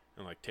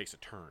 And, like, takes a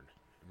turn.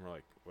 And we're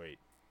like, "Wait,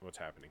 what's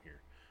happening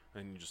here?"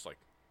 And you just, like,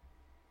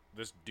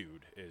 this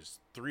dude is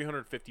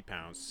 350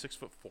 pounds,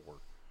 6'4",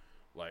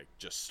 like,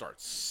 just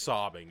starts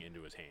sobbing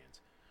into his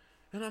hands.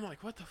 And I'm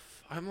like, what the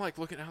I'm like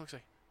looking at Alex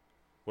like,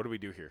 what do we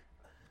do here?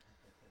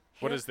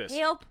 What is this?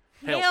 Help.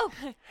 Help.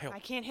 Help. Help. I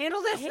can't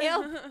handle this.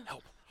 Help.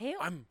 Help.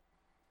 Help.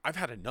 I've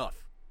had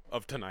enough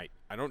of tonight.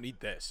 I don't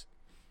need this.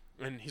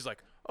 And he's like,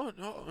 "Oh,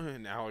 no."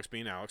 And Alex,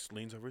 being Alex,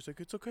 leans over. He's like,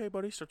 "It's okay,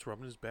 buddy." Starts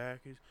rubbing his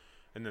back.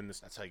 And then this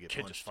That's how you get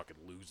kid punched. just fucking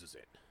loses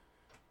it.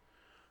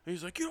 And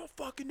he's like, you don't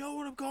fucking know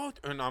what I'm going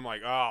through. And I'm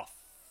like, oh,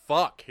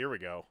 fuck, here we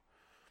go.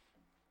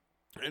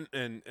 And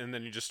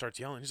then he just starts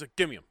yelling. He's like,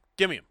 give me him,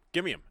 give me him,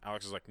 give me him.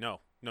 Alex is like, no,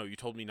 you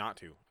told me not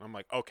to. And I'm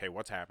like, okay,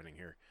 what's happening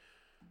here?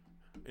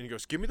 And he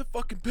goes, give me the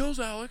fucking pills,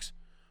 Alex.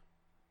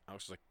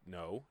 Alex is like,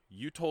 no,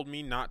 you told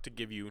me not to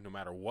give you, no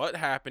matter what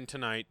happened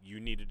tonight, you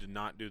needed to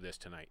not do this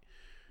tonight.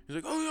 He's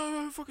like, oh,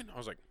 yeah, fucking. I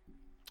was like,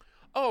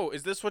 oh,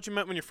 is this what you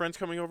meant when your friend's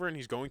coming over and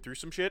he's going through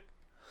some shit?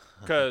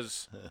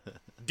 Because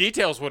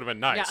details would have been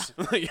nice.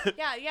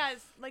 Yeah.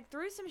 It's like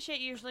through some shit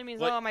usually means,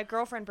 Like- oh, my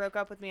girlfriend broke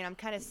up with me and I'm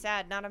kind of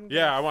sad. Not I'm.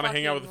 Yeah, gonna I want to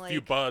hang out with fucking, a few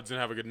like- buds and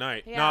have a good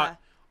night. Yeah.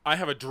 Not, I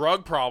have a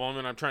drug problem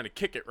and I'm trying to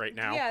kick it right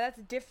now. Yeah, that's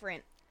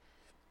different.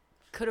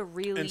 Could have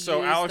really And so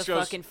used Alex the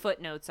goes- fucking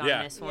footnotes on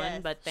Yeah. this one,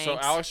 Yes. but thanks. So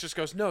Alex just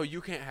goes, no,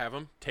 you can't have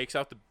him. Takes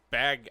out the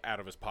bag out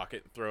of his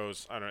pocket and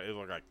throws, I don't know, it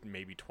looked like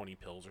maybe 20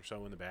 pills or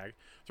so in the bag.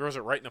 Throws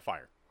it right in the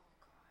fire.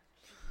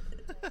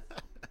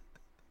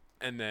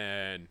 And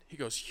then he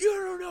goes, you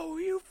don't know what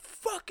you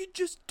fucking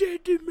just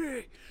did to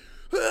me.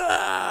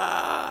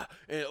 Ah!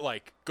 And it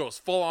like goes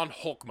full on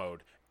Hulk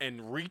mode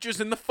and reaches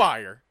in the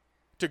fire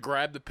to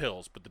grab the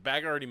pills. But the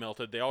bag already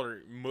melted. They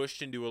already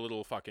mushed into a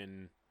little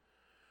fucking,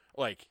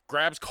 like,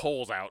 grabs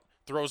coals out,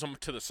 throws them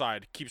to the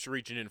side, keeps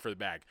reaching in for the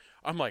bag.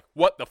 I'm like,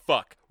 what the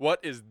fuck? What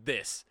is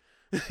this?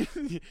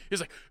 He's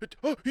like,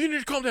 oh, you need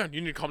to calm down.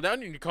 You need to calm down.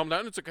 You need to calm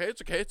down. It's okay.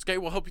 It's okay. It's okay.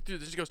 We'll help you through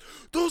this. He goes,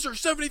 those are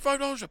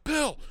 $75 a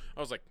pill. I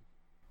was like,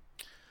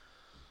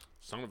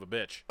 son of a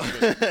bitch. He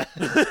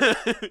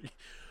goes,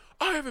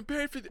 I haven't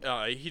paid for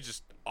the. He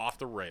just off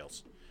the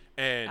rails.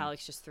 And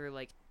Alex just threw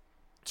like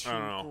I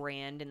don't know.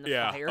 $2,000 in the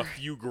yeah, fire. a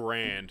few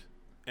grand.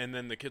 And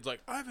then the kid's like,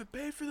 I haven't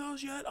paid for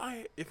those yet.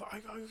 I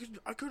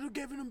could have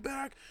given them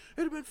back.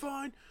 It'd have been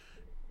fine.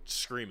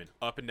 Screaming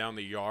up and down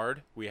the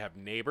yard. We have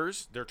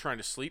neighbors. They're trying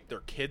to sleep. Their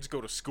kids go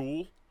to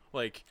school.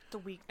 Like, The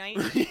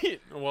weeknight.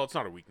 well, it's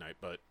not a weeknight,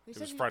 but it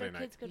was Friday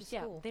night. Kids go to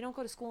Yeah, school. they don't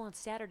go to school on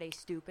Saturday,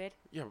 stupid.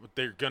 Yeah, but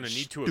they're gonna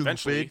need to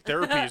eventually. Stupid.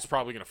 Therapy is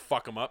probably gonna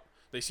fuck them up.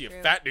 They see a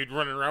True. fat dude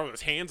running around with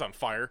his hands on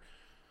fire.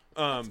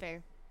 That's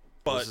fair.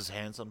 But Was his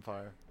hands on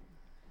fire?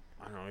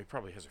 I don't know. He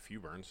probably has a few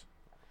burns.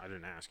 I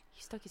didn't ask.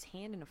 He stuck his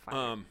hand in a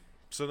fire.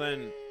 So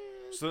then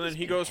he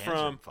your goes hands from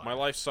on fire. my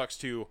life sucks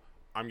to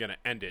I'm gonna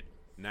end it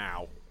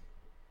now,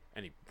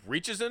 and he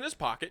reaches in his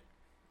pocket,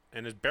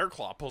 and his bear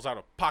claw pulls out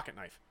a pocket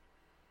knife.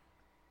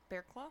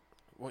 Bear claw?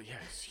 Well, yeah,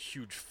 his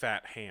huge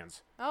fat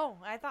hands. Oh,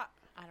 I thought.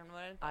 I don't know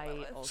what I I thought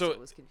that was. also So-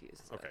 was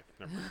confused. Okay,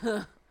 never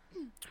mind.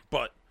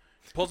 But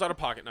pulls out a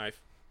pocket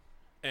knife,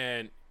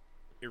 and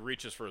it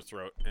reaches for his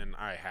throat, and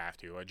I have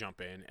to. I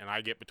jump in, and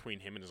I get between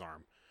him and his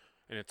arm,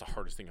 and it's the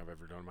hardest thing I've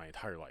ever done in my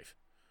entire life.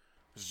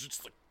 It's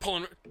just like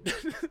pulling.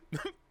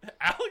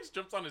 Alex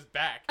jumps on his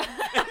back.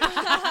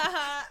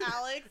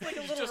 Alex, like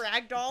a little just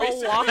rag doll.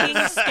 basically- Walking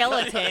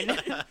skeleton.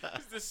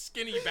 He's this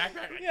skinny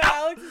backpack. Like, Yeah,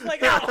 Alex is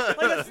like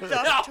a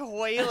stuffed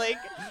toy. Like,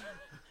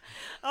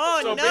 oh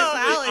So no, basically,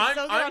 Alex,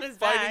 don't get I'm on his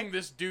fighting back.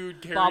 this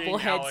dude carrying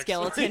Bobblehead Alex.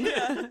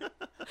 skeleton.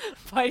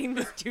 Fighting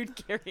this dude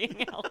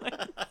carrying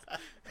Alex.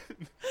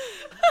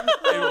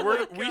 And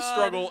we God.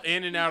 struggle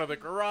in and out of the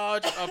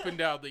garage, up and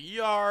down the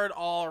yard,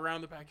 all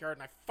around the backyard,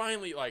 and I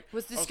finally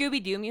Was the I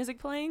Scooby Doo music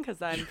playing?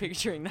 Because I'm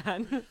picturing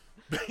that.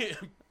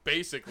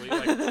 basically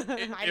like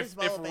Might if as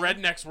well have been.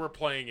 rednecks were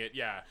playing it,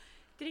 yeah.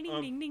 Ding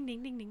ding ding ding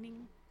ding ding ding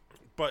ding.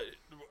 But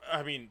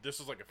I mean, this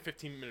is like a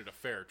 15-minute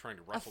affair trying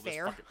to wrestle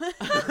Affair? this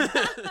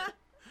fucking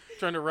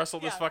trying to wrestle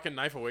this Yeah. fucking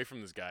knife away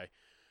from this guy.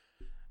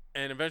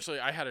 And eventually,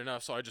 I had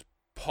enough, so I just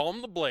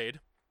palmed the blade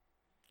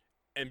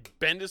and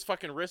bend his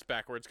fucking wrist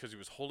backwards because he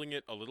was holding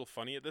it a little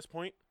funny at this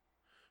point.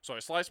 So I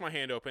slice my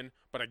hand open,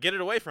 but I get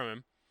it away from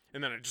him,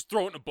 and then I just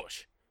throw it in a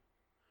bush.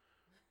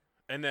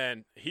 And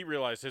then he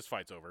realized his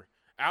fight's over.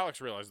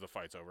 Alex realized the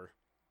fight's over.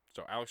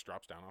 So Alex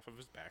drops down off of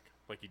his back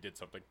like he did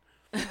something.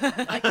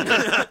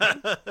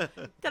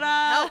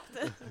 Ta-da!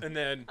 And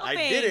then I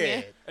did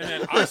it. And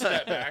then I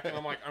step back, and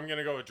I'm like, I'm going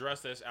to go address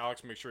this.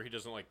 Alex, make sure he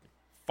doesn't, like,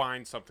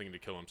 find something to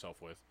kill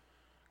himself with.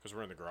 Because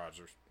we're in the garage.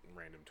 There's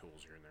random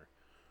tools here and there.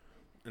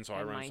 And so I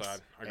And run mice.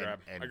 inside. I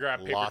And grab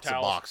paper lots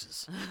towels. of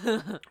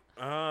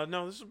boxes.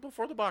 No, this is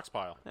before the box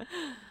pile.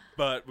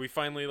 But we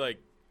finally, like,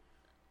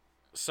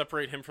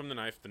 separate him from the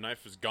knife. The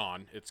knife is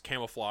gone. It's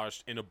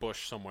camouflaged in a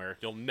bush somewhere.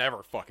 You'll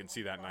never fucking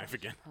see that knife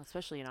again. Well,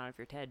 especially not if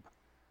you're Ted.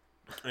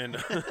 And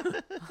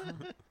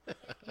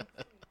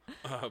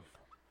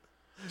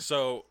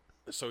so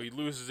he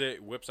loses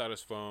it, whips out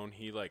his phone.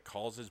 He like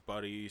calls his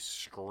buddy,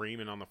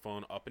 screaming on the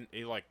phone. Up and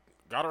he like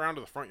got around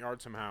to the front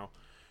yard somehow.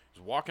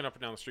 He's walking up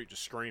and down the street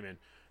just screaming.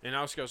 And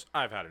Alex goes,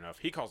 "I've had enough."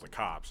 He calls the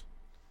cops.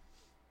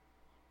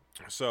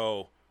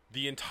 So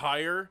the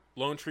entire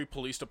Lone Tree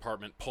Police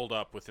Department pulled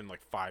up within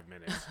like 5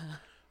 minutes.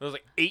 There was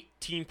like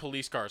 18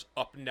 police cars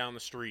up and down the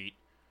street,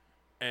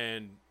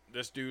 and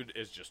this dude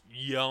is just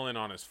yelling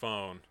on his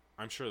phone.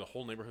 I'm sure the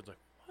whole neighborhood's like,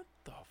 what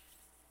the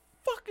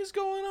fuck is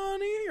going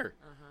on here?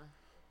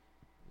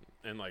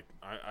 And, like,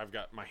 I've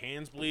got my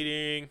hands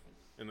bleeding,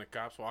 and the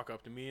cops walk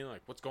up to me,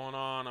 like, what's going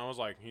on? I was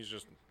like, he's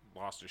just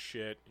lost his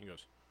shit. He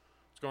goes,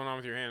 what's going on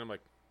with your hand?" I'm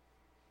like,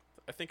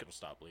 "I think it'll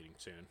stop bleeding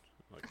soon."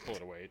 Like, pull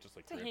it away, just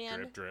like It's a drip, hand.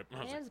 drip, drip. And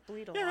I was like, Hands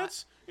bleed a yeah, lot.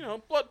 that's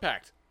blood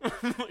packed.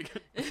 Like,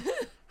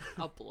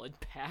 A blood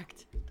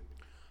pact.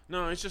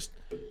 no,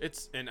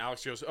 it's. And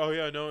Alex goes, "Oh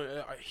yeah,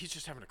 no, he's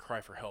just having to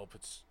cry for help.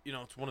 It's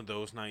it's one of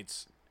those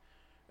nights."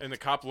 And the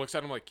cop looks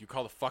at him like, "You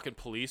call the fucking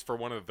police for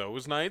one of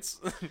those nights?"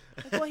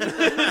 Like, well, he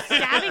was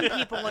stabbing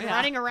people and Yeah.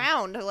 running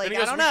around. Like, and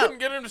he I goes, don't "We know. couldn't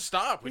get him to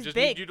stop. We He's just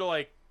big. need you to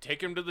like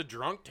take him to the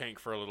drunk tank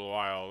for a little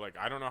while. Like,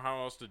 I don't know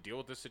how else to deal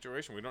with this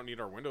situation. We don't need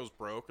our windows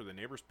broke or the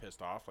neighbors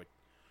pissed off. Like."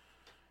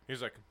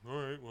 He's like, "All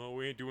right, well,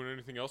 we ain't doing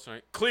anything else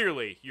tonight."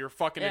 Clearly, your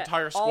fucking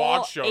entire squad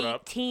all showed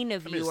up. 18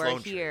 of I mean, you it's are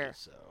Lone Tree, here.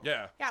 so.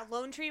 Yeah. Yeah,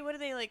 Lone Tree. What do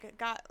they like?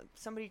 Got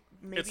somebody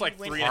maybe It's like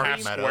went 3.5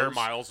 three- square Meadows.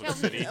 miles of Yeah, the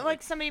city.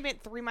 like somebody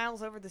went 3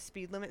 miles over the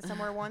speed limit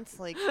somewhere once.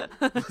 Like,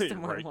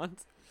 Somewhere Right.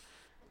 once.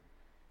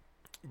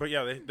 But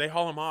yeah, they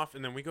haul him off,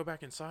 and then we go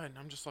back inside, and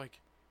I'm just like,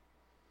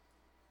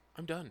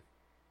 I'm done.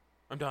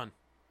 I'm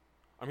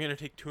going to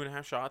take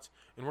 2.5 shots,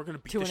 and we're going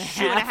to beat the 2.5.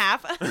 shit.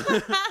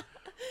 2.5.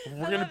 We're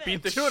going to love beat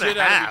it. the 2.5. shit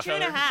out of each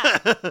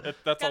 2.5. other.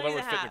 That's all Gotta that be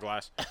would the fit in the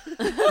glass.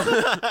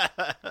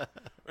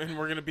 And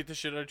we're going to beat the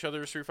shit out of each other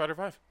with Street Fighter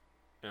 5.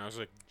 And I was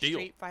like, deal.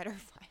 Street Fighter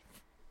 5.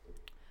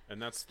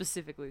 And that's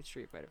Specifically with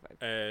Street Fighter 5.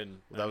 and,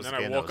 Well, that was and the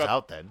then game I that woke was up.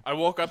 out then. I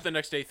woke up the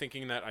next day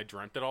thinking that I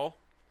dreamt it all.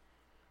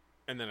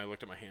 And then I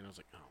looked at my hand and I was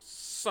like, "Oh,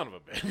 son of a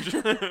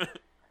bitch."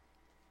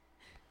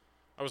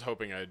 I was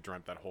hoping I had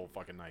dreamt that whole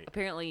fucking night.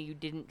 Apparently, you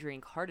didn't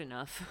drink hard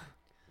enough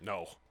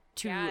No.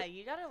 to. Yeah,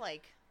 you gotta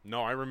like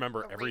No, I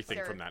remember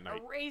everything from that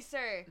night.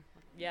 Eraser.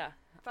 Yeah.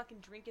 Fucking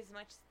drink as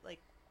much like.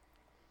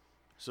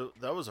 So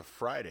that was a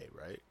Friday,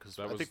 right? Because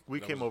That I was- think we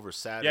that came was- over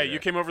Saturday. Yeah, you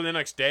came over the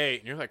next day,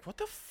 and you're like, "What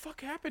the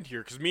fuck happened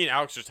here?" Because me and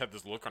Alex just had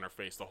this look on our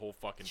face the whole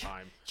fucking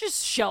time.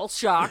 Just shell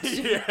shocked.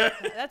 Yeah.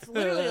 That's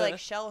literally like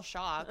shell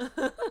shock.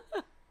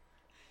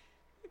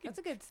 That's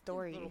a good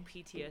story. Little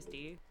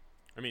PTSD.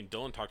 I mean,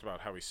 Dylan talked about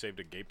how he saved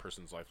a gay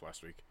person's life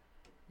last week.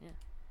 Yeah.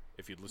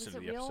 If you'd listened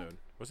Was to it the real? episode.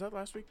 Was that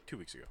last week? 2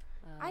 weeks ago.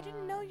 I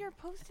didn't know you're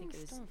posting think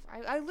it was stuff.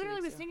 I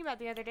literally weeks was ago. thinking about it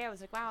the other day. I was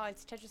like, wow,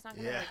 it's Tetris not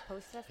gonna Yeah. like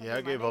post stuff. Yeah, I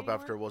every gave Monday up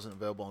after it anymore? wasn't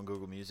available on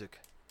Google Music.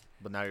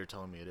 But now you're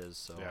telling me it is,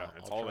 so Yeah,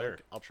 it's I'll all try, there.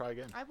 I'll try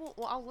again. I will.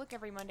 Well, I'll look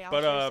every Monday. I'll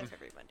But, share stuff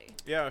every Monday.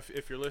 Yeah,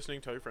 if you're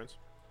listening, tell your friends.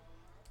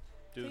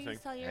 Do the Please thing.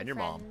 tell your And your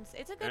mom. friends.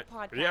 It's a good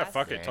podcast. Yeah,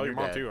 fuck it. And Tell your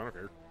your mom dad. too. I don't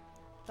care.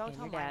 Don't And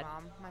tell your my dad.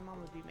 mom. My mom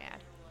would be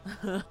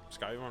mad.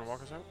 Sky, you want to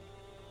walk us out?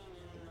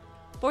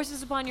 Force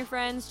this upon your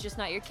friends, just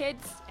not your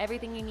kids.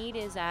 Everything you need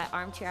is at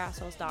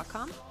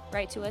armchairassholes.com.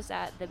 Write to us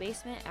at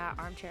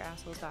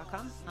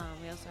thebasement@armchairassholes.com.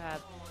 We also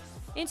have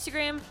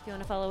Instagram if you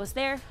want to follow us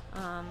there.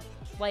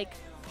 Like,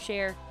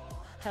 share,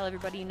 tell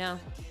everybody you know,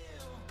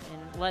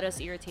 and let us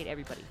irritate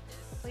everybody.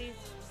 Please.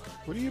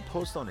 What do you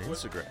post on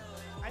Instagram?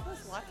 I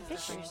post lots of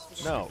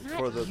pictures. No, Not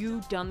for the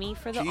you dummy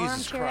for the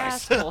Jesus armchair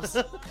Christ. assholes.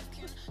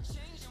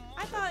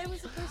 I thought it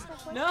was a personal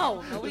question.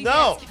 No, nobody's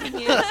No. asking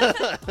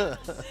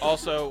you.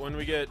 Also, when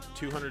we get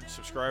 200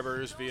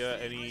 subscribers via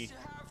any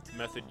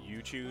method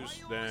you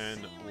choose,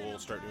 then we'll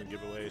start doing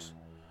giveaways.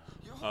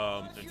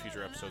 In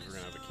future episodes, we're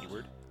going to have a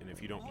keyword. And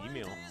if you don't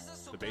email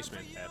the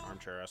basement at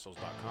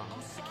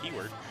armchairassholes.com, the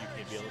keyword, you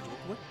can be eligible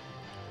to win.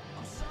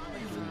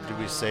 do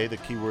we say the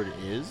keyword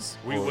is?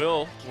 We Or-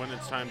 will when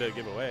it's time to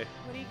give away.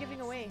 What are you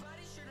giving away?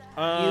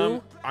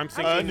 You? I'm A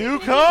thinking. new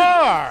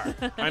car.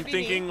 I'm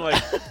thinking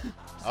like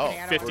Oh,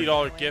 I don't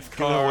 $50 gift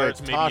Giving away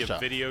cards, maybe a Tasha.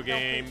 video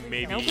game,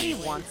 please Nobody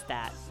maybe wants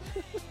that.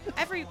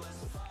 Every.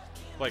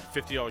 like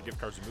 $50 gift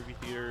cards to movie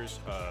theaters,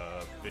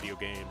 video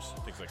games,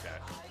 things like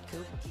that.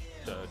 Cool.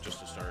 Just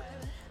to start.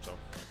 So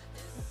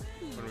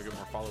when we get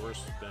more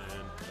followers, then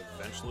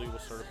eventually we'll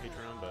start a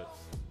Patreon. But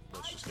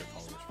let's just get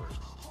followers first.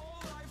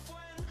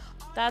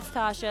 That's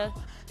Tasha.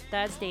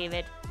 That's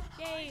David.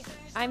 Yay.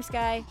 I'm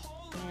Sky.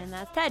 And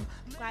that's Ted.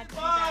 I'm glad to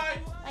be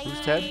back. Bye. Who's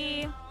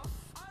Ted?